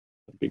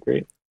 that'd be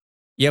great.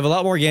 You have a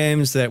lot more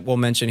games that we'll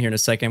mention here in a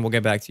second. We'll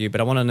get back to you,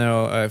 but I want to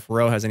know if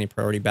Ro has any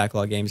priority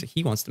backlog games that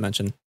he wants to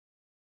mention.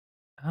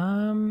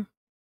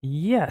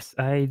 Yes,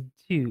 I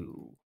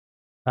do.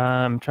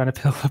 I'm trying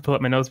to pull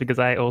up my notes because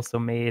I also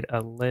made a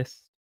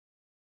list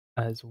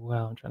as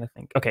well. I'm trying to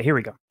think. Okay, here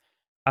we go.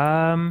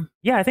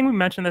 Yeah, I think we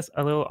mentioned this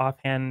a little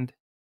offhand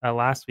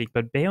last week,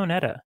 but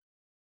Bayonetta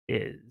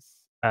is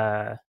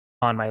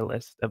on my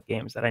list of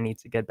games that I need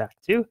to get back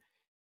to,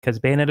 because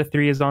Bayonetta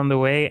 3 is on the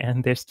way,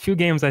 and there's 2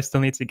 games I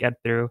still need to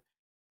get through.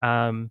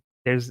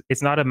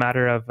 It's not a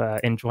matter of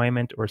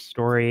enjoyment or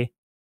story.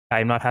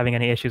 I'm not having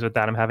any issues with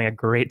that. I'm having a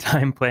great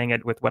time playing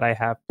it with what I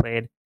have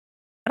played,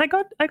 and I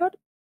got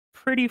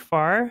pretty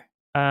far.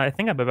 I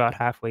think I'm about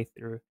halfway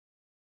through.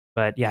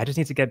 But yeah, I just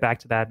need to get back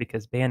to that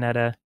because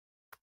Bayonetta,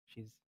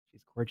 she's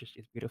she's gorgeous,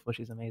 she's beautiful,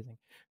 she's amazing.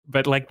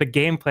 But like the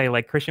gameplay,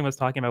 like Christian was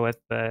talking about with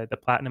the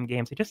Platinum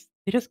games, they just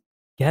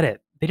get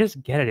it. They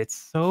just get it. It's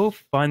so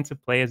fun to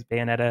play as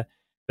Bayonetta.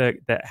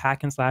 The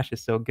hack and slash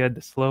is so good.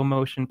 The slow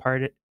motion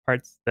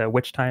parts, the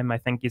witch time I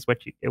think is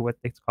what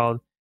it's called.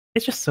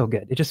 It's just so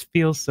good. It just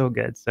feels so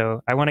good.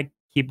 So I want to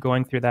keep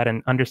going through that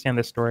and understand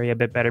the story a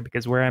bit better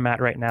because where I'm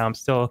at right now, I'm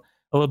still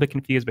a little bit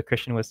confused. But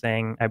Christian was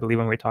saying, I believe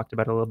when we talked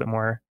about it a little bit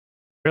more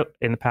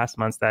in the past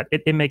months, that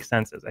it makes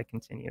sense as I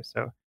continue.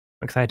 So I'm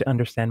excited to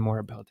understand more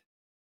about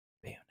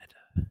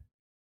Bayonetta.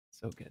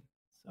 So good.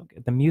 So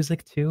good. The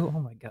music too. Oh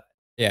my god.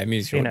 Yeah,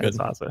 music's really good. Bayonetta's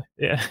awesome.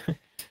 Yeah.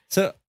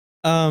 So,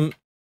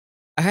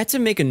 I had to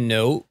make a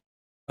note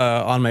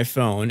on my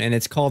phone, and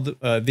it's called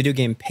video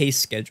game pace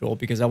schedule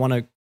because I want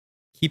to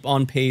keep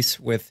on pace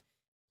with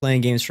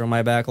playing games from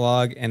my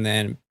backlog and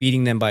then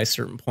beating them by a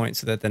certain point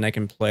so that then I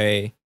can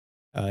play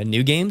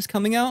new games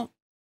coming out.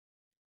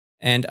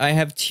 And I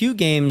have 2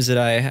 games that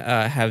I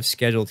have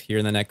scheduled here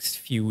in the next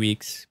few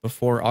weeks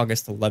before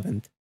August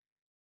 11th.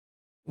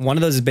 One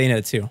of those is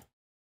Bayonetta 2.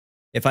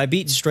 If I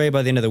beat Stray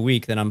by the end of the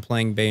week, then I'm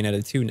playing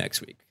Bayonetta 2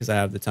 next week because I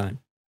have the time.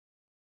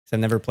 Because I've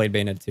never played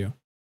Bayonetta 2.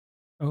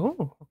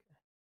 Oh.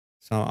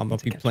 So I'm going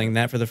to be playing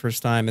that for the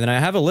first time. And then I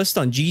have a list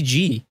on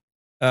GG.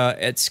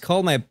 It's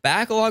called my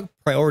backlog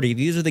priority.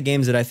 These are the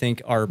games that I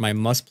think are my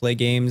must-play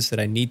games that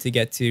I need to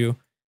get to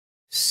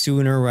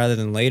sooner rather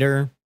than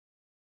later.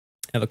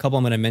 I have a couple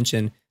I'm going to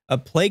mention. A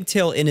Plague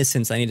Tale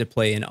Innocence I need to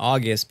play in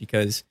August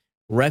because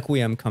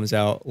Requiem comes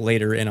out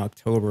later in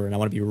October, and I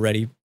want to be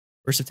ready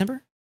for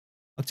September?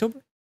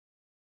 October?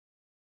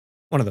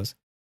 One of those.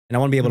 And I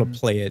want to be able to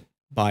play it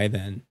by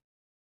then.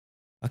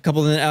 I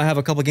have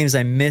a couple games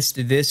I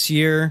missed this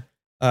year.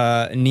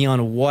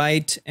 Neon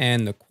White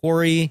and The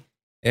Quarry.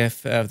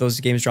 If those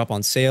games drop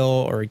on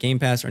sale or Game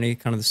Pass or any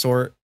kind of the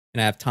sort,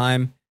 and I have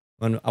time,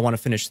 I want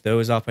to finish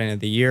those off by the end of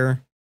the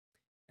year.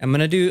 I'm going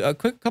to do a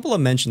quick couple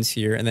of mentions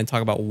here and then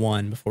talk about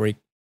one before we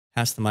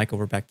pass the mic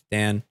over back to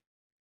Dan.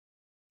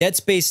 Dead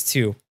Space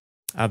 2.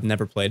 I've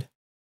never played.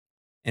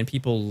 And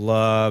people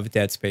love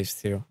Dead Space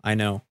 2. I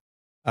know.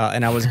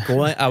 And I was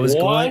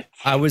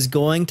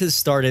going to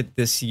start it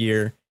this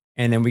year,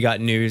 and then we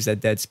got news that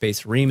Dead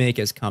Space Remake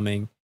is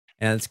coming,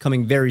 and it's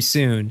coming very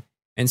soon.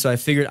 And so I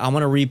figured I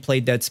want to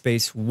replay Dead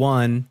Space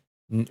 1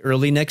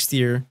 early next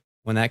year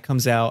when that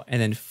comes out, and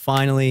then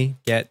finally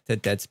get to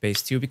Dead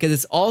Space 2 because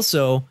it's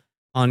also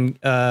on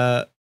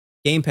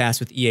Game Pass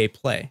with EA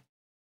Play.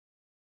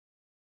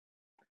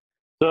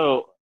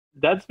 So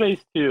Dead Space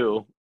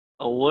 2,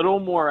 a little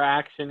more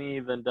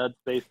actiony than Dead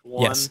Space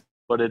 1, yes,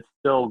 but it's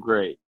still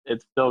great.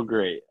 It's still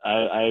great.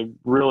 I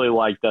really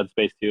like Dead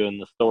Space 2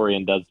 and the story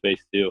in Dead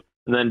Space 2.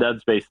 And then Dead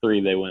Space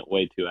 3, they went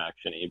way too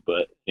actiony.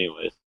 But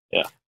anyways,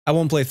 yeah. I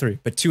won't play 3,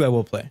 but 2 I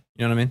will play.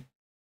 You know what I mean?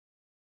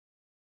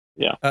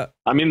 Yeah.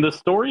 I mean, the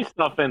story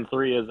stuff in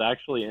 3 is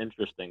actually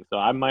interesting. So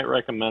I might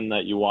recommend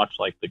that you watch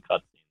like the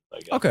cutscenes, I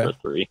guess, for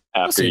 3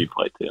 after you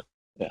play 2.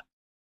 Yeah.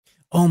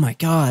 Oh my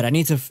god, I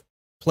need to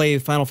play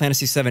Final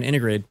Fantasy VII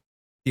Integrate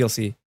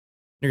DLC.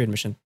 Integrate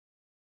mission.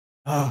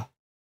 Oh.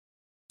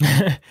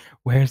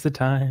 Where's the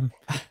time?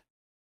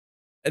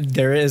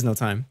 There is no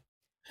time.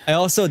 I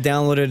also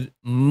downloaded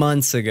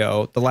months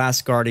ago The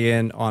Last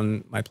Guardian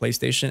on my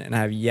PlayStation, and I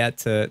have yet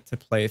to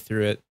play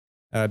through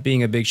it.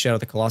 Being a big Shadow of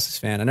the Colossus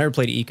fan, I never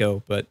played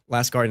Eco, but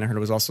Last Guardian I heard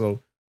was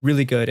also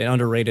really good and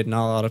underrated.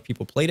 Not a lot of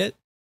people played it,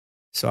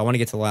 so I want to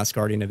get to The Last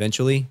Guardian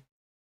eventually.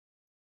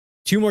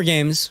 2 more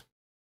games.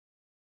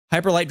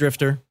 Hyper Light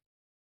Drifter.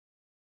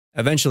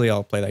 Eventually,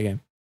 I'll play that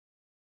game.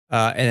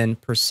 And then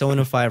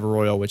Persona 5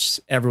 Royal,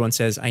 which everyone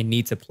says I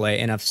need to play,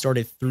 and I've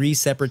started 3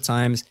 separate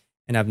times,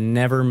 and I've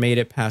never made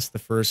it past the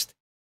first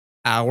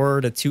hour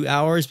to 2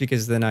 hours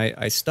because then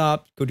I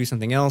stop, go do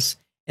something else,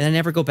 and I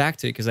never go back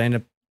to it because I end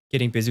up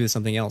getting busy with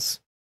something else.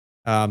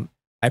 I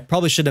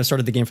probably shouldn't have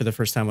started the game for the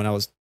first time when I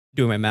was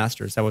doing my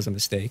master's. That was a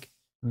mistake.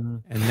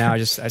 And now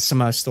I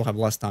somehow still have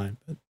less time.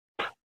 But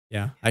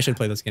yeah, I should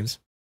play those games.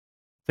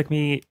 It took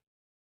me,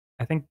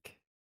 I think,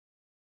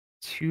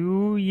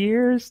 2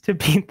 years to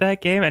beat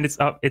that game, and it's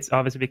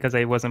obviously because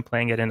I wasn't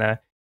playing it in a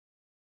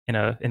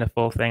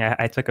full thing.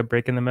 I took a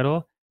break in the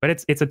middle, but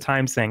it's a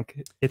time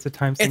sink. It's a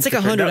time sink. It's like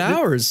 100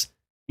 hours.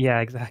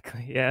 Yeah,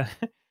 exactly. Yeah,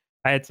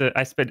 I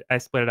split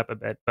it up a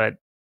bit, but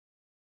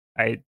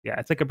I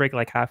took a break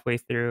like halfway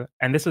through,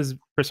 and this is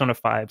Persona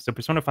 5. So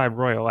Persona 5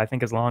 Royal I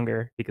think is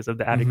longer because of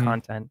the added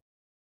content.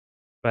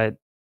 But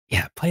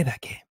yeah, play that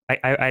game.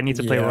 I need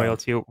to play Royal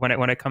too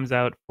when it comes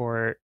out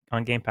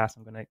on Game Pass.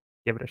 I'm gonna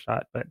give it a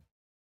shot, but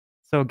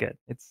so good.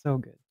 It's so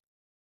good.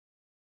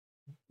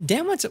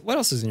 Dan, what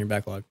else is in your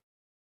backlog?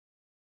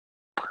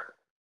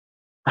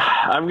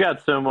 I've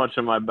got so much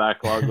in my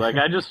backlog. Like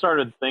I just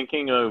started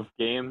thinking of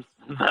games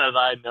that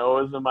I know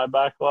is in my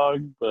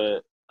backlog,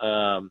 but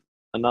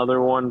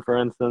another one, for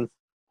instance,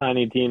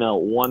 Tiny Tina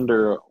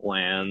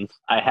Wonderlands.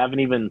 I haven't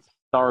even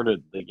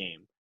started the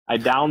game. I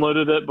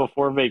downloaded it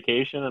before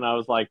vacation, and I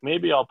was like,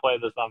 maybe I'll play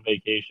this on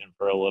vacation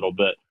for a little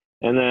bit.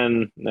 And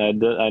then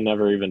I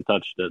never even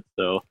touched it.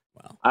 So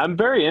Wow. I'm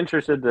very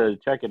interested to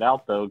check it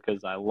out though,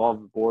 because I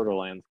love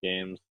Borderlands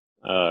games,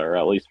 or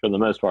at least for the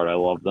most part, I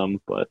love them.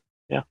 But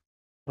yeah,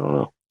 I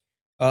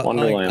don't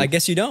know. I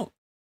guess you don't.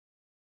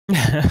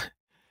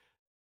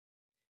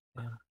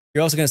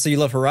 You're also gonna say you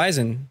love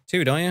Horizon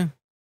too, don't you?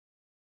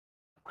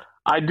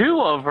 I do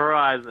love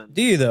Horizon.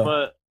 Do you though?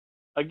 But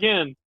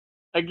again,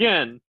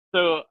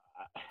 so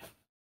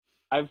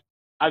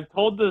I've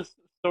told this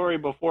story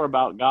before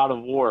about God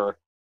of War,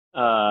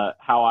 how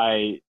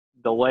I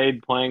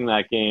delayed playing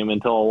that game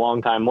until a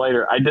long time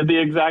later. I did the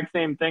exact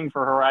same thing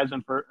for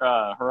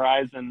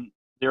Horizon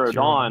Zero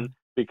Dawn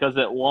because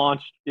it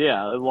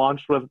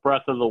launched with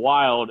Breath of the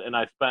Wild, and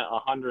I spent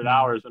 100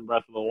 hours in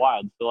Breath of the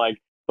Wild. So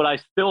but I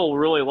still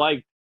really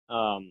liked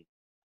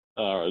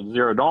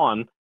Zero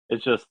Dawn.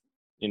 It's just,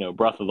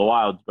 Breath of the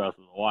Wild's Breath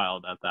of the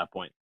Wild at that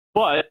point.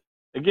 But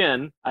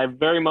again, I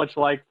very much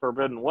like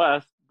Forbidden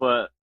West,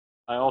 but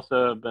I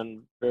also have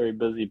been very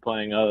busy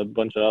playing a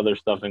bunch of other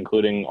stuff,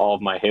 including all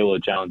of my Halo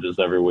challenges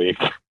every week.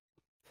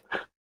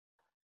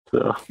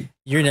 So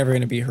you're never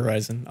gonna beat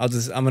Horizon.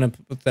 I'm gonna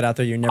put that out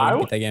there. You're never gonna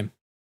beat that game.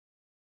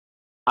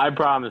 I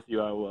promise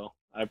you, I will.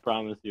 I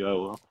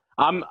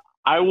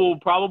will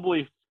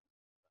probably.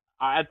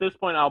 At this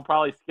point, I'll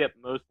probably skip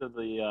most of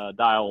the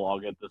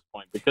dialogue at this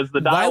point because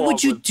the dialogue. Why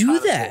would you do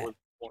that?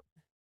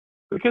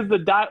 Because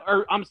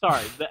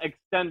the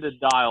extended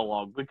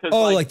dialogue. Because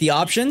like the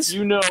options.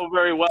 You know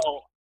very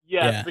well.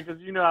 Yes, yeah. Because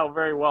you know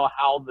very well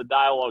how the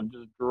dialogue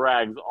just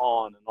drags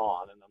on and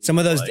on. And some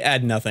of those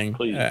add nothing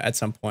at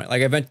some point.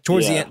 Like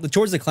towards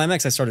the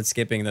climax, I started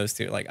skipping those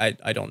two. Like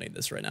I don't need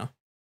this right now.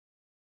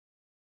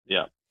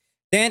 Yeah.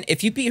 Dan,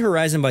 if you beat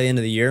Horizon by the end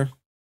of the year,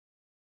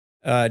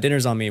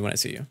 dinner's on me when I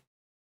see you.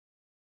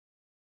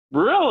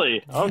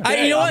 Really?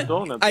 Okay. You know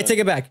what? I take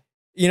it back.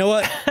 You know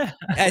what?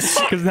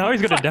 Because now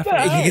he's gonna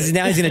definitely. Because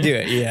now he's gonna do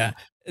it. Yeah.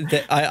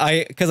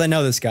 Because I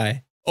know this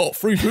guy. Oh,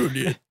 free food,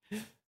 dude.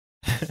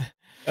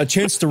 A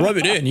chance to rub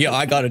it in. Yeah,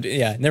 I got it.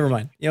 Yeah, never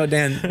mind.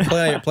 Dan,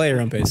 play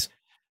your own pace.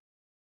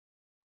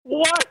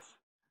 What?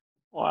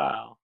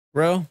 Wow.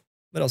 Bro,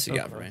 what else you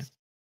got for me?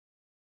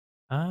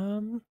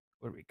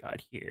 What do we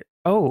got here?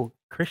 Oh,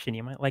 Christian,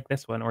 you might like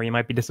this one, or you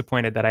might be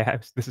disappointed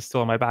that this is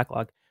still on my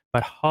backlog.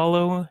 But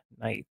Hollow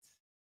Knight.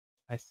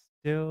 I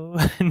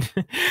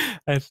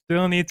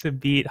still need to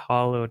beat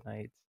Hollow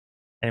Knight.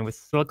 And with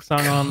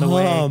Silksong on the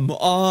way. Come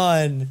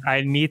on.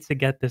 I need to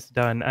get this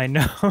done. I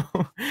know.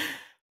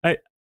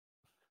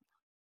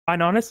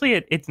 And honestly,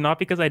 it's not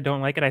because I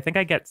don't like it. I think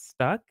I get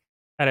stuck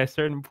at a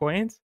certain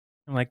point.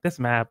 I'm like, this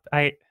map,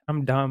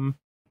 I'm dumb.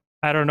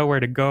 I don't know where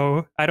to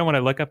go. I don't want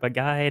to look up a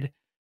guide.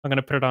 I'm going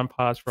to put it on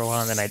pause for a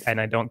while, and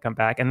I don't come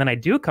back. And then I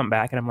do come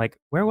back, and I'm like,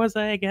 where was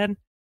I again?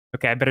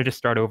 Okay, I better just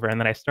start over. And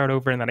then I start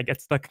over, and then I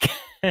get stuck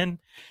again.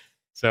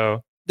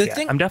 So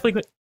I'm definitely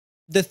good.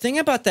 The thing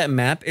about that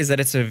map is that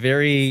it's a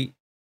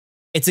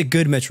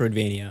good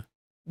Metroidvania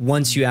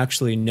once you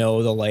actually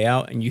know the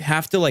layout, and you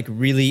have to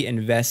really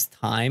invest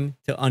time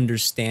to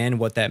understand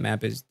what that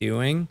map is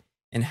doing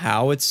and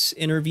how it's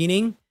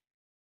intervening,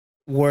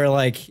 where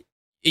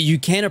you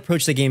can't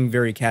approach the game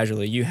very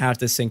casually. You have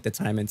to sink the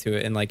time into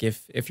it. And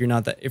if you're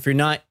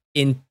not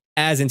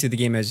as into the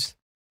game as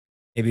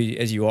maybe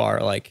as you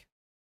are,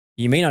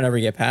 you may not ever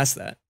get past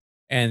that.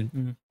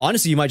 And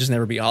honestly, you might just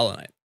never beat Hollow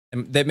Knight.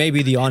 And that may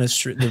be the honest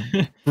truth.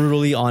 The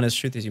brutally honest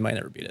truth is you might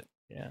never beat it.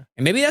 Yeah.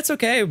 And maybe that's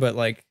okay, but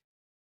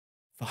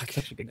fuck,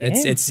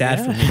 it's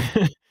sad for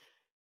me.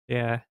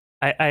 Yeah.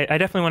 I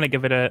definitely want to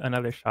give it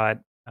another shot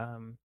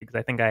because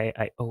I think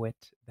I owe it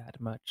that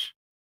much.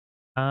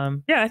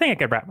 I think I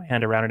could wrap my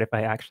hand around it if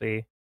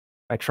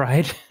I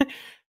tried.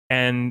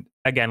 And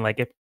again,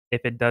 if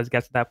it does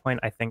get to that point,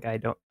 I think I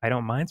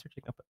don't mind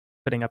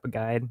putting up a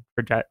guide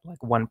for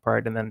one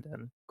part and then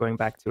going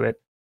back to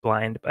it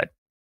blind. But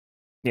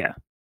yeah,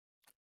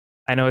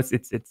 I know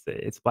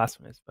it's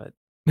blasphemous, but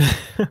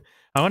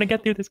I want to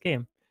get through this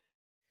game.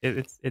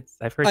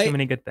 I've heard too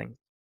many good things.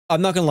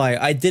 I'm not gonna lie,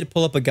 I did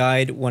pull up a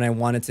guide when I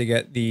wanted to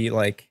get the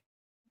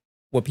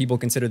what people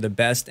consider the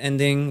best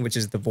ending, which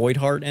is the Void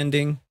Heart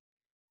ending.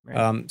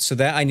 Right. So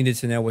that I needed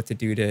to know what to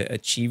do to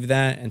achieve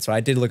that, and so I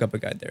did look up a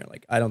guide there.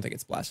 I don't think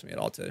it's blasphemy at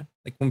all to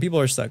when people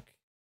are stuck,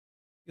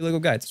 you look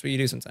up guides. That's what you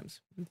do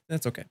sometimes.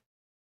 That's okay.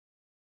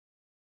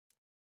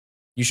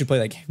 You should play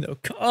that game though.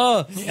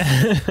 Oh,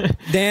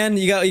 Dan,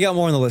 you got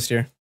more on the list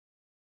here.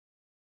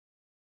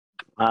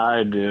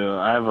 I do.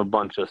 I have a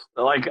bunch of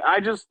I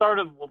just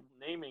started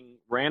naming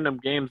random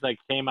games that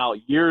came out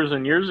years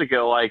and years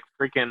ago, like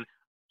freaking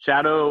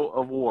Shadow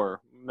of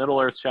War,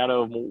 Middle-earth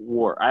Shadow of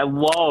War. I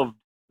loved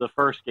the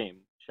first game.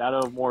 Shadow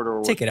of Mordor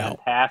was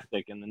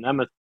fantastic, and the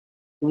Nemesis.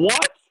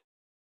 What?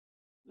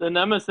 The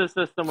Nemesis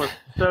system was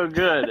so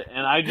good,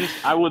 and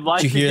I would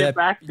like to get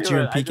back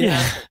to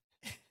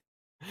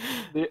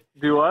it.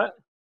 Do what?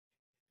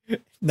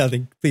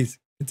 Nothing. Please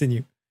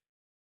continue.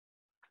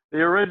 The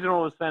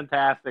original was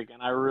fantastic,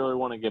 and I really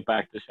want to get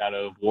back to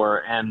Shadow of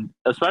War, and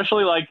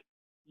especially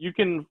you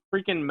can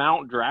freaking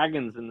mount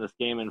dragons in this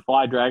game and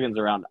fly dragons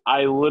around.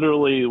 I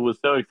literally was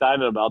so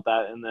excited about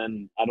that, and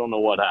then I don't know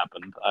what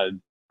happened. I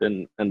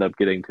didn't end up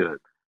getting to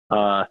it.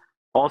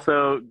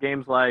 Also,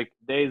 games like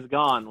Days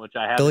Gone, which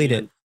I haven't Delete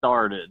even it.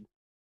 started.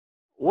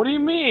 What do you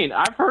mean?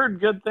 I've heard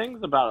good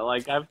things about it.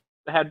 Like, I've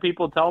had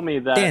people tell me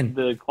that Dan.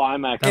 the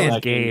climax Dan.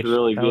 section is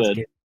really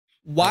good.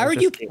 Why are was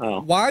you just Gage.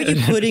 Oh. why are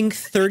you putting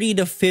 30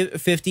 to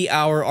 50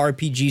 hour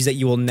RPGs that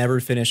you will never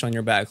finish on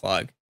your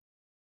backlog?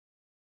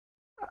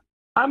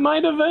 I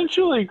might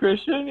eventually,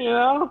 Christian, you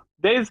know?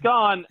 Days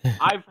Gone,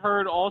 I've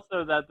heard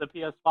also that the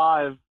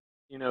PS5,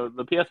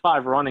 the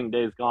PS5 running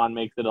Days Gone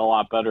makes it a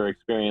lot better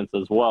experience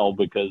as well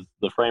because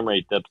the frame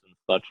rate dips and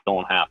such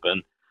don't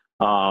happen.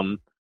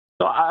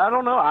 So I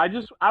don't know.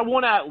 I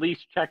want to at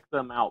least check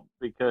them out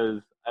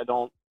because I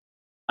don't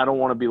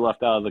want to be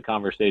left out of the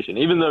conversation.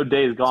 Even though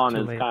Days Gone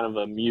is late. kind of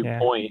a mute Yeah.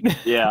 point,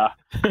 yeah,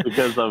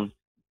 because of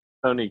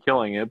Tony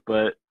killing it,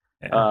 but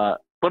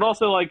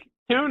also like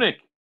Tunic,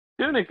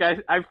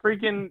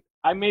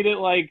 I made it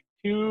like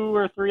 2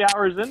 or 3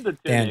 hours into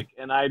Tunic,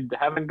 and I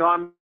haven't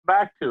gone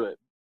back to it.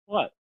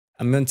 What?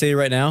 I'm going to tell you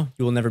right now,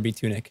 you will never beat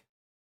Tunic.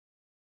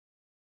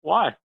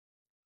 Why?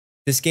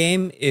 This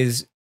game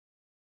is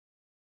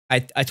I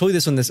told you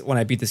this when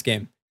I beat this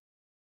game.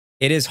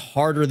 It is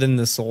harder than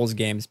the Souls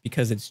games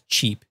because it's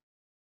cheap.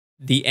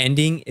 The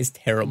ending is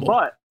terrible.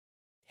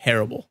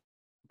 Terrible.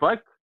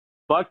 But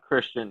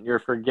Christian, you're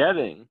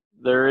forgetting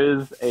there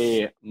is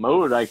a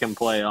mode I can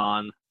play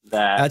on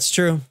That's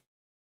true.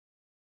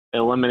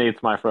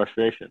 eliminates my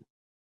frustration.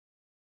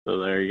 So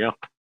there you go.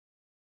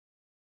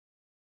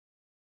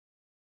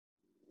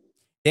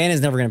 Dan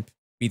is never going to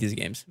beat these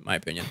games, in my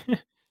opinion.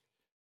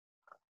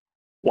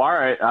 Well, all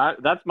right,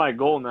 that's my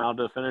goal now,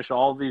 to finish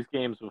all these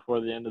games before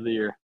the end of the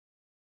year.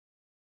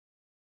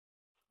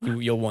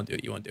 You won't do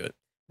it. You won't do it.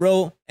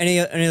 Bro, any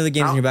other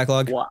games in your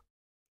backlog? What?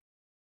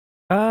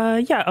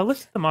 Yeah, I'll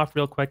list them off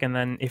real quick, and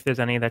then if there's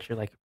any that you're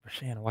like,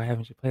 Shan, why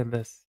haven't you played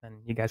this? Then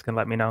you guys can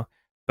let me know.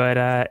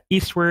 But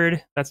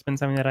Eastward, that's been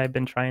something that I've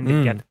been trying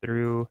to get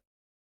through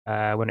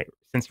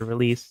since it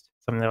released.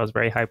 Something that I was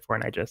very hyped for,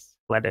 and I just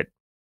let it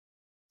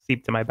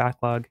seep to my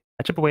backlog.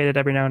 I chip away at it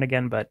every now and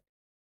again, but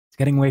it's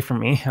getting away from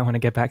me. I want to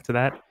get back to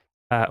that.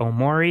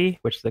 Omori,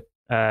 which is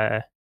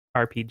a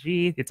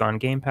RPG. It's on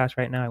Game Pass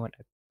right now.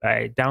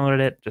 I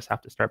downloaded it. Just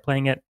have to start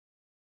playing it.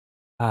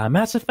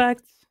 Mass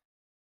Effect.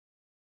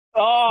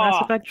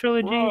 Mass Effect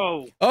trilogy.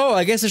 Bro, Oh,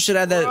 I guess I should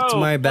add that to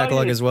my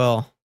backlog as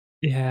well.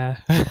 Yeah.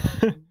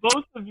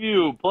 both of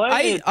you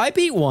play it. I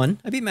beat one.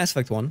 I beat Mass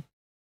Effect 1.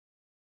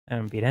 I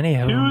haven't beat any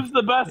of them. Who's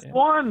the best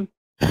one?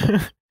 I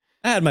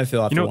had my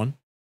fill after one.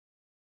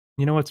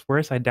 You know what's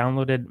worse? I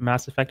downloaded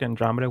Mass Effect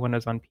Andromeda when it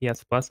was on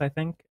PS Plus, I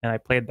think, and I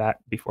played that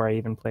before I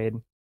even played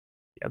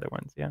the other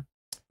ones. Yeah.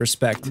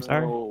 Respect. I'm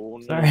sorry. No.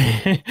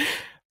 Sorry.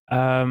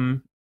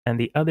 And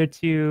the other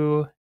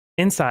two,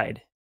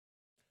 Inside.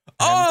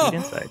 Oh!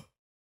 Inside.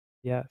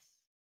 Yes.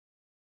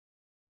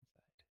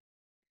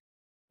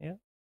 Yeah.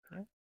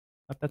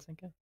 Let that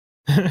sink in.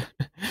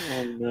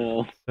 Oh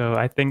no. So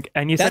I think,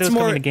 and you said That's it was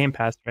more- coming to Game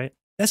Pass, right?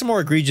 That's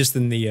more egregious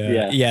than the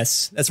Yeah.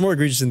 yes. That's more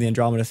egregious than the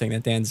Andromeda thing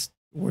that Dan's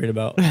worried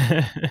about.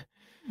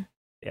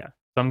 Yeah.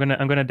 So I'm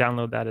gonna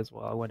download that as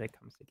well when it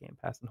comes to Game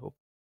Pass and hope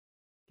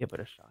give it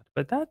a shot.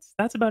 But that's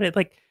about it.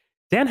 Like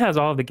Dan has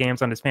all of the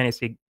games on his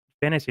fantasy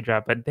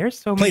draft, but there's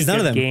so many Plays none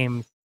of good them.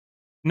 games.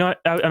 No,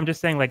 I'm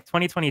just saying, like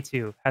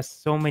 2022 has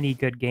so many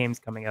good games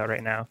coming out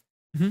right now,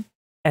 Mhm.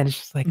 and it's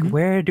just like, Mhm.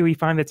 where do we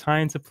find the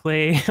time to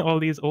play all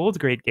these old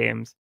great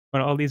games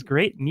when all these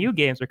great new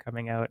games are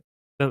coming out?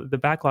 The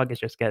backlog is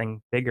just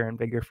getting bigger and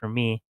bigger for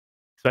me,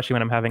 especially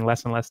when I'm having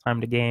less and less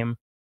time to game.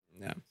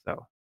 Yeah.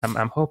 So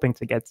I'm hoping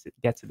to get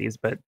to these,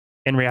 but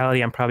in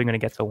reality, I'm probably going to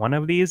get to one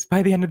of these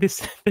by the end of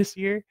this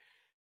year.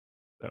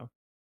 So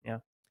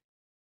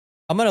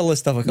I'm gonna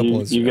list off a couple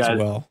as guys-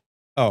 well.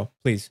 Oh,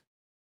 please.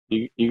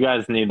 You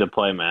guys need to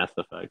play Mass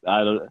Effect.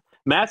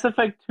 Mass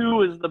Effect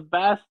 2 is the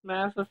best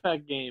Mass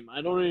Effect game.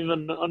 I don't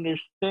even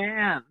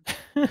understand.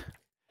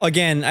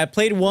 Again, I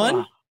played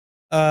one,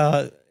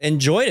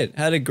 enjoyed it,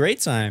 had a great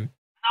time,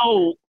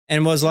 No,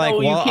 and was like,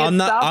 no, you well, can't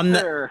stop I'm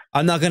not there.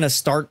 gonna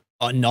start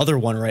another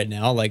one right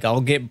now. Like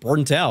I'll get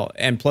burnt out,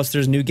 and plus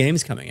there's new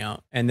games coming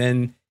out, and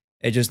then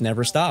it just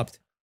never stopped.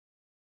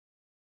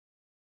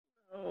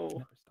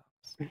 No.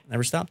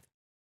 Never stopped.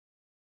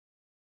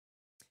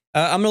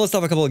 I'm gonna list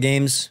off a couple of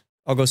games.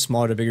 I'll go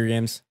smaller to bigger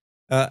games.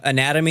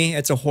 Anatomy.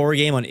 It's a horror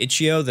game on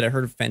itch.io that I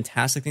heard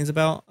fantastic things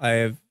about. I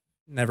have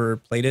never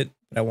played it,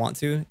 but I want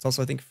to. It's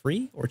also, I think,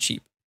 free or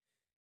cheap.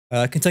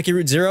 Kentucky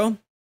Route Zero.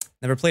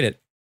 Never played it.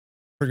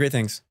 Heard great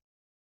things.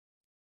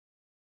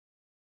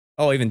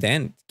 Oh, even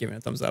Dan giving it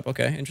a thumbs up.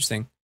 Okay,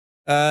 interesting.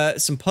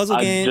 Some puzzle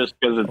games. Just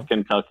because it's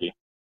Kentucky.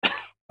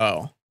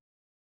 Oh.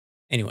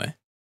 Anyway.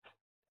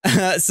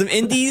 Some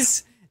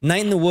indies.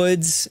 Night in the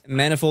Woods,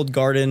 Manifold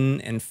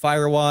Garden, and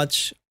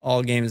Firewatch.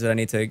 All games that I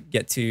need to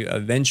get to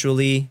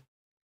eventually.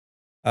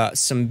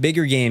 Some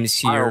bigger games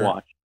here.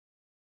 Firewatch.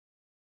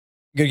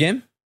 Good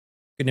game?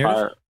 Good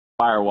narrative?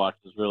 Firewatch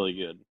is really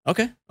good.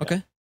 Okay.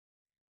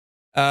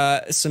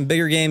 Some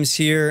bigger games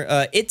here.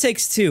 It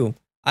Takes Two.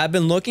 I've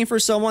been looking for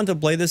someone to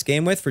play this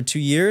game with for 2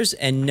 years,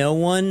 and no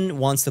one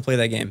wants to play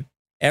that game.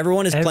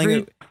 Everyone is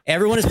playing.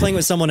 Everyone is playing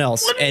with someone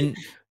else. And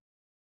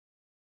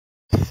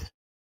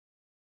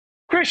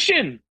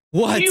Christian,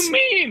 what do you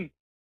mean?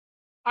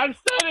 I've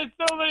said it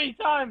so many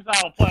times.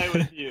 I'll play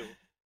with you.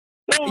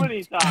 So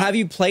many times. Have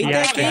you played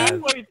Yeah, that I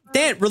game?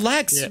 Dan,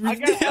 relax. Yeah.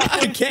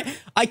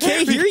 I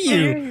can't hear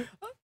you.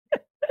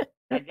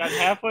 I got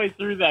halfway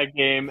through that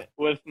game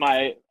with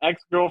my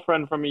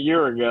ex-girlfriend from a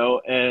year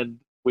ago, and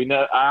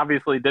I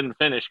obviously didn't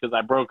finish because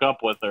I broke up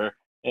with her.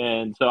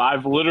 And so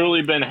I've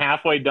literally been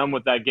halfway done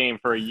with that game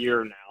for a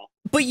year now.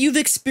 But you've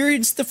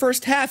experienced the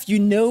first half. You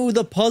know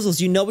the puzzles.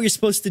 You know what you're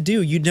supposed to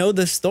do. You know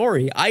the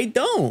story. I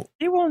don't.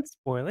 He won't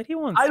spoil it. He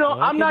won't.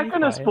 I'm not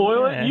going to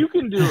spoil it. You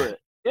can do it.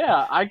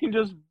 Yeah, I can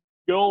just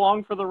go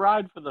along for the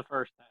ride for the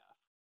first half.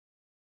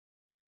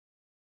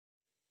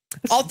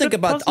 I'll think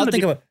about.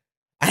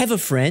 I have a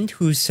friend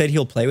who said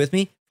he'll play with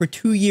me for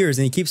 2 years,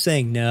 and he keeps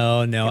saying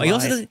no. He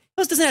also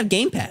doesn't have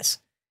Game Pass.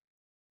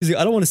 He's like,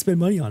 I don't want to spend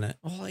money on it.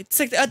 Oh, it's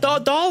like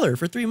 $1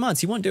 for 3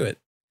 months. He won't do it.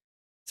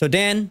 So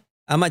Dan,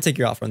 I might take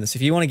your offer on this.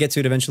 If you want to get to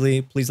it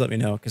eventually, please let me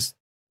know because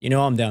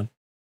I'm down.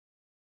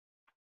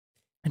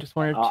 I just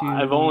wanted to.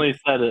 I've only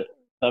said it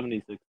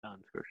 76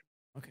 times, Christian.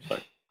 Okay,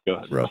 but go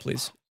ahead, bro.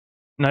 Please.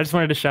 No, I just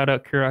wanted to shout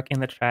out Kurok in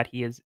the chat.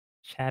 He is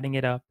chatting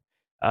it up.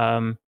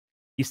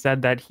 He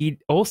said that he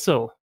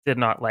also did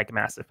not like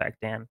Mass Effect,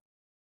 Dan,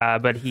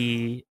 but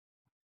he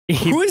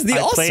who is the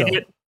also? Played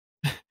it.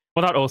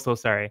 Well, not also.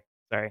 Sorry,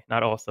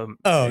 not also.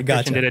 Oh, gotcha.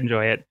 Christian did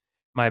enjoy it.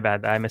 My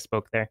bad. I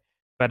misspoke there.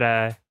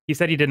 But he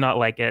said he did not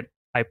like it.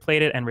 I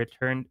played it and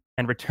returned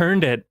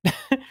it.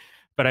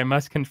 But I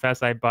must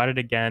confess, I bought it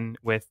again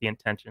with the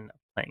intention of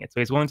playing it. So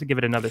he's willing to give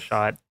it another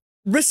shot.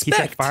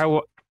 Respect.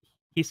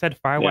 He said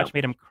Firewatch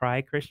made him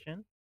cry,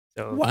 Christian.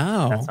 So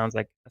wow, that sounds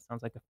like a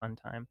fun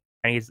time.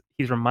 And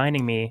he's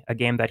reminding me a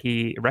game that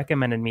he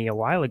recommended me a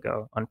while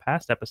ago on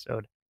past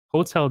episode,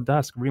 Hotel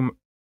Dusk Room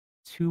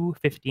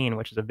 215,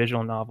 which is a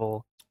visual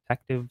novel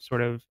detective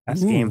sort of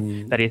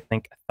game that he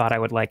thought I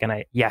would like. And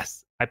I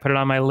put it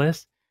on my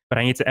list, but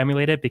I need to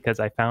emulate it because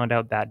I found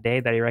out that day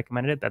that he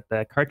recommended it that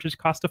the cartridge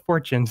cost a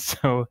fortune.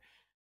 So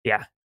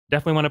yeah,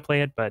 definitely want to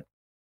play it, but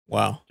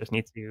wow, just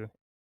need to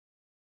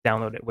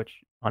download it, which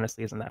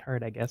honestly isn't that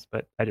hard, I guess,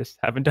 but I just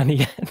haven't done it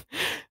yet.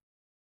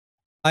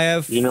 I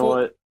have. You know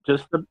what?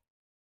 Just to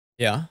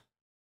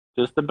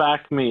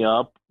back me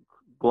up,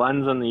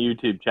 Glenn's in the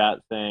YouTube chat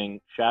saying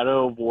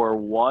Shadow of War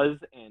was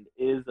and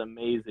is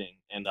amazing,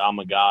 and I'm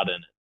a god in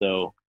it.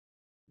 So,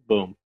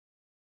 boom.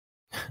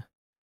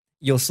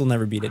 You'll still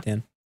never beat it,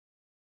 Dan.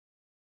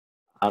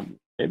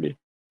 Maybe.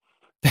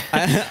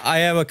 I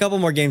have a couple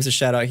more games to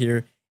shout out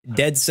here.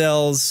 Dead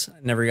Cells,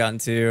 never gotten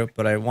to,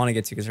 but I want to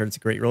get to because I heard it's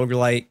a great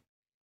roguelite.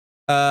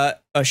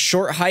 A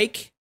Short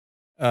Hike.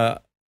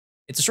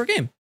 It's a short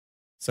game,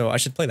 so I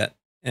should play that.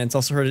 And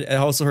I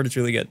also heard it's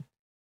really good.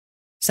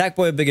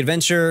 Sackboy: A Big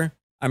Adventure.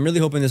 I'm really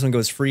hoping this one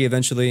goes free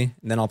eventually,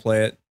 and then I'll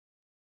play it.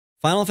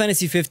 Final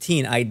Fantasy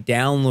 15. I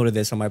downloaded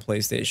this on my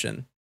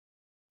PlayStation.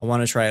 I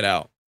want to try it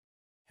out.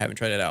 Haven't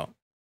tried it out.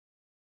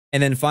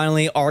 And then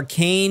finally,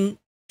 Arcane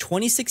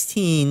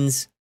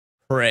 2016's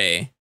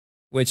Prey,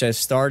 which I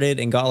started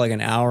and got like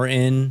an hour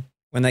in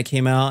when that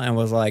came out and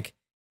was like,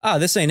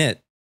 this ain't it.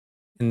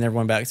 And never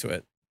went back to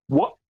it.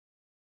 What?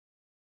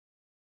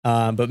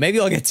 But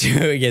maybe I'll get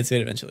to it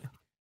eventually.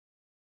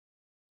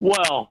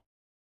 Well,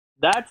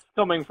 that's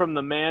coming from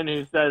the man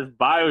who says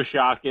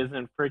BioShock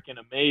isn't freaking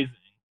amazing.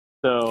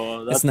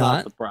 So that's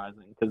not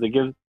surprising because it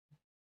gives.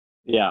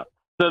 Yeah.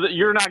 So that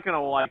you're not going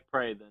to like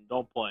Prey then.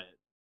 Don't play it.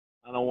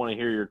 I don't want to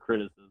hear your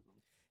criticism.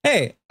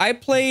 Hey, I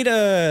played,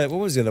 what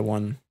was the other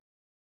one?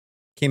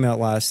 Came out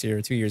last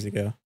year, 2 years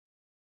ago.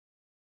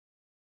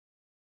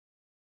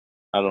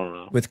 I don't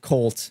know. With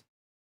Colt.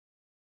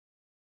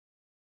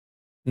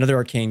 Another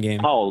Arcane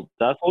game. Oh,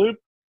 Deathloop?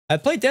 I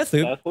played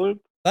Deathloop.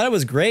 Thought it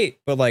was great,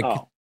 but like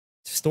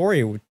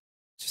story would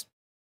just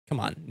come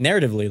on.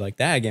 Narratively, like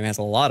that game has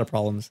a lot of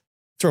problems.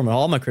 That's where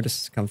all my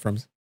criticism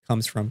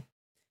comes from.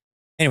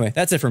 Anyway,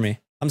 that's it for me.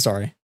 I'm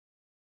sorry.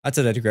 That's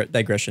a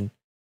digression.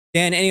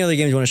 Dan, any other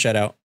games you want to shout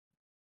out?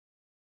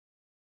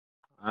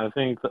 I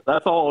think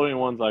that's all only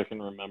ones I can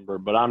remember,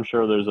 but I'm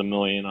sure there's a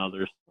million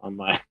others on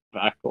my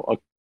backlog.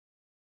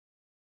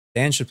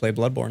 Dan should play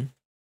Bloodborne.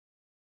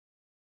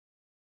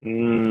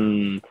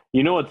 You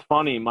know what's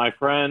funny? My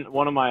friend,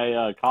 one of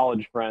my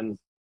college friends,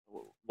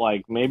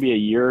 like maybe a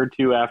year or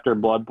two after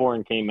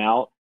Bloodborne came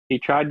out, he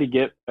tried to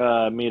get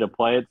me to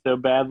play it so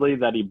badly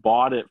that he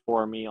bought it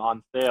for me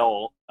on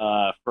sale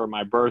for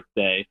my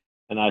birthday,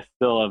 and I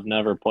still have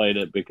never played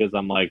it because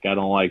I'm like, I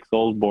don't like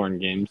Soulsborne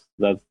games.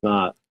 That's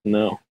not,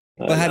 no.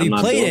 But have you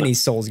played any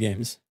Souls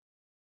games?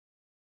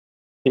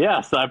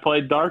 Yes, I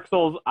played Dark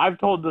Souls. I've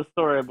told this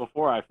story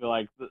before, I feel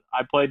like.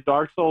 I played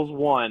Dark Souls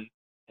 1,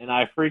 and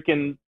I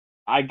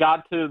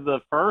got to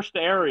the first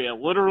area,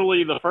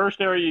 literally the first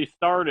area you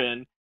start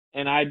in,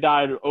 and I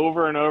died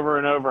over and over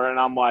and over, and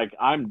I'm like,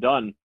 I'm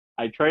done.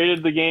 I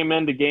traded the game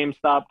into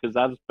GameStop because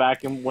that's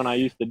back when I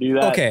used to do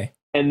that. Okay.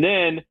 And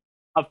then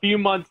a few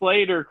months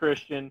later,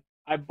 Christian,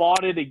 I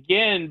bought it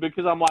again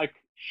because I'm like,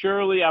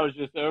 surely I was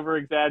just over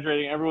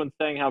exaggerating. Everyone's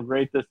saying how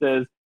great this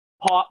is.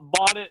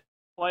 Bought it,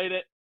 played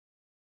it,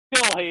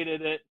 still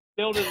hated it,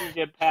 still didn't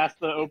get past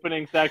the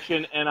opening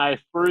section, and I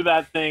threw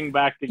that thing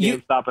back to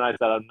GameStop and I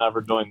said, I'm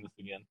never doing this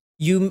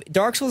again.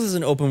 Dark Souls is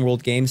an open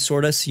world game,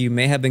 sorta, so you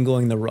may have been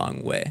going the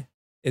wrong way,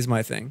 is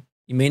my thing.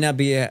 You may not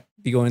be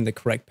going the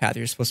correct path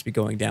you're supposed to be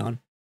going down.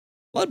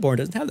 Bloodborne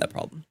doesn't have that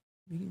problem.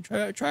 You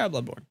can try out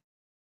Bloodborne.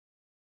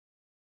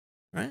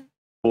 Right?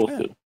 We'll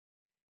see.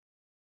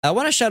 I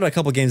want to shout out a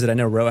couple games that I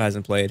know Ro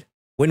hasn't played.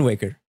 Wind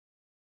Waker.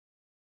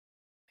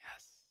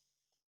 Yes.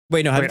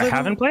 Wait, no, I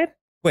haven't played?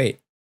 Wait.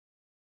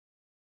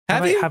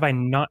 Have you? Have I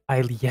not?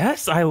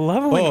 Yes, I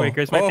love Wind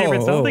Waker. It's my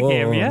favorite Zelda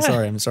game. Yeah.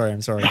 I'm sorry.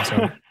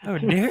 How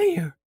dare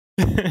you?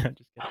 Just kidding.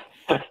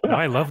 No,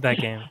 I love that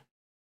game.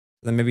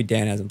 Then maybe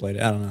Dan hasn't played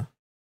it. I don't know.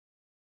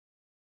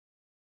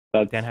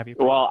 Dan, have you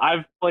played? Well,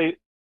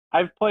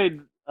 I've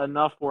played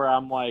enough where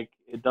I'm like,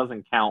 it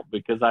doesn't count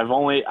because I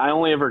only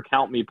ever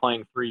count me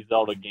playing 3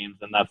 Zelda games,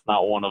 and that's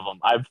not one of them.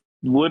 I've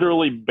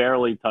literally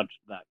barely touched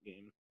that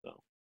game.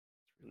 So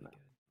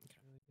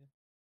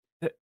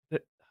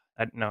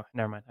no,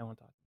 never mind. I won't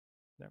talk.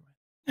 Never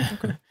mind.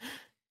 Okay.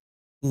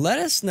 Let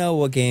us know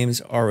what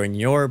games are in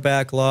your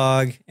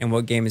backlog and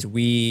what games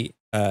we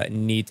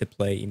need to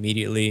play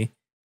immediately.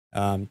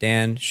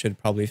 Dan should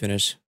probably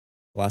finish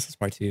The Last of Us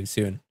Part 2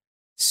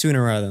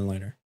 sooner rather than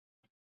later.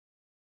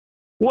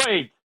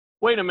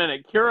 Wait a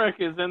minute. Kurek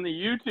is in the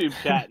YouTube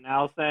chat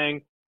now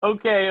saying,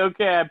 okay,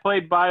 I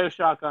played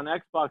BioShock on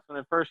Xbox when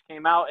it first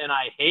came out and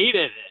I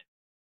hated it.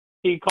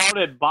 He called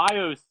it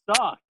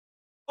BioSuck.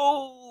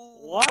 Oh,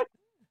 what?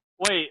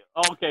 Wait.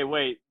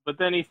 But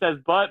then he says,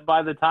 but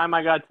by the time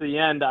I got to the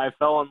end, I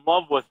fell in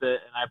love with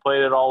it and I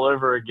played it all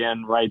over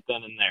again right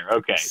then and there.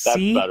 Okay, that's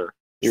better.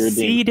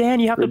 See, Dan,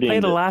 you have to play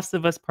The Last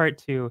of Us Part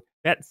 2.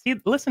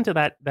 Listen to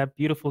that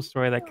beautiful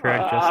story that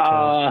Kurek just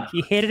told.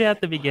 He hated it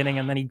at the beginning,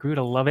 and then he grew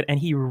to love it, and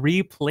he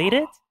replayed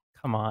it?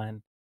 Come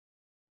on.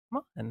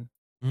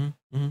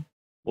 Mm-hmm.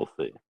 We'll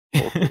see.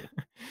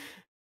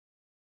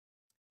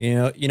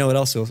 You know what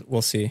else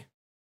we'll see?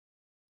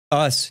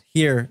 Us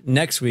here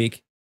next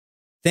week.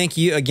 Thank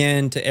you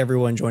again to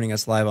everyone joining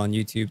us live on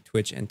YouTube,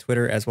 Twitch, and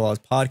Twitter, as well as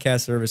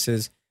podcast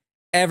services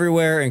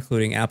everywhere,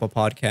 including Apple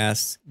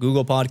Podcasts,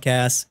 Google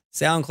Podcasts,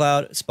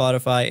 SoundCloud,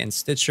 Spotify, and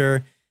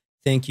Stitcher.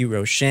 Thank you,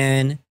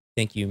 Roshan.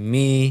 Thank you,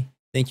 me.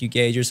 Thank you,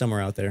 Gage. You're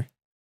somewhere out there.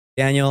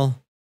 Daniel,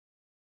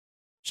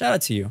 shout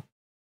out to you.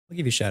 I'll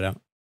give you a shout out.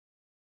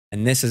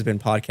 And this has been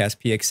Podcast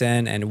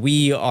PXN, and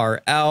we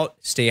are out.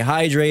 Stay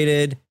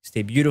hydrated.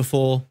 Stay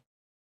beautiful.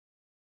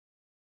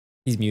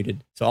 He's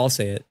muted, so I'll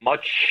say it.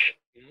 Much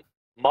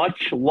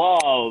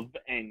love,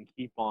 and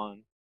keep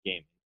on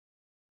gaming.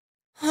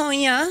 Oh,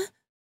 yeah?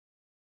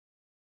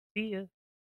 See ya.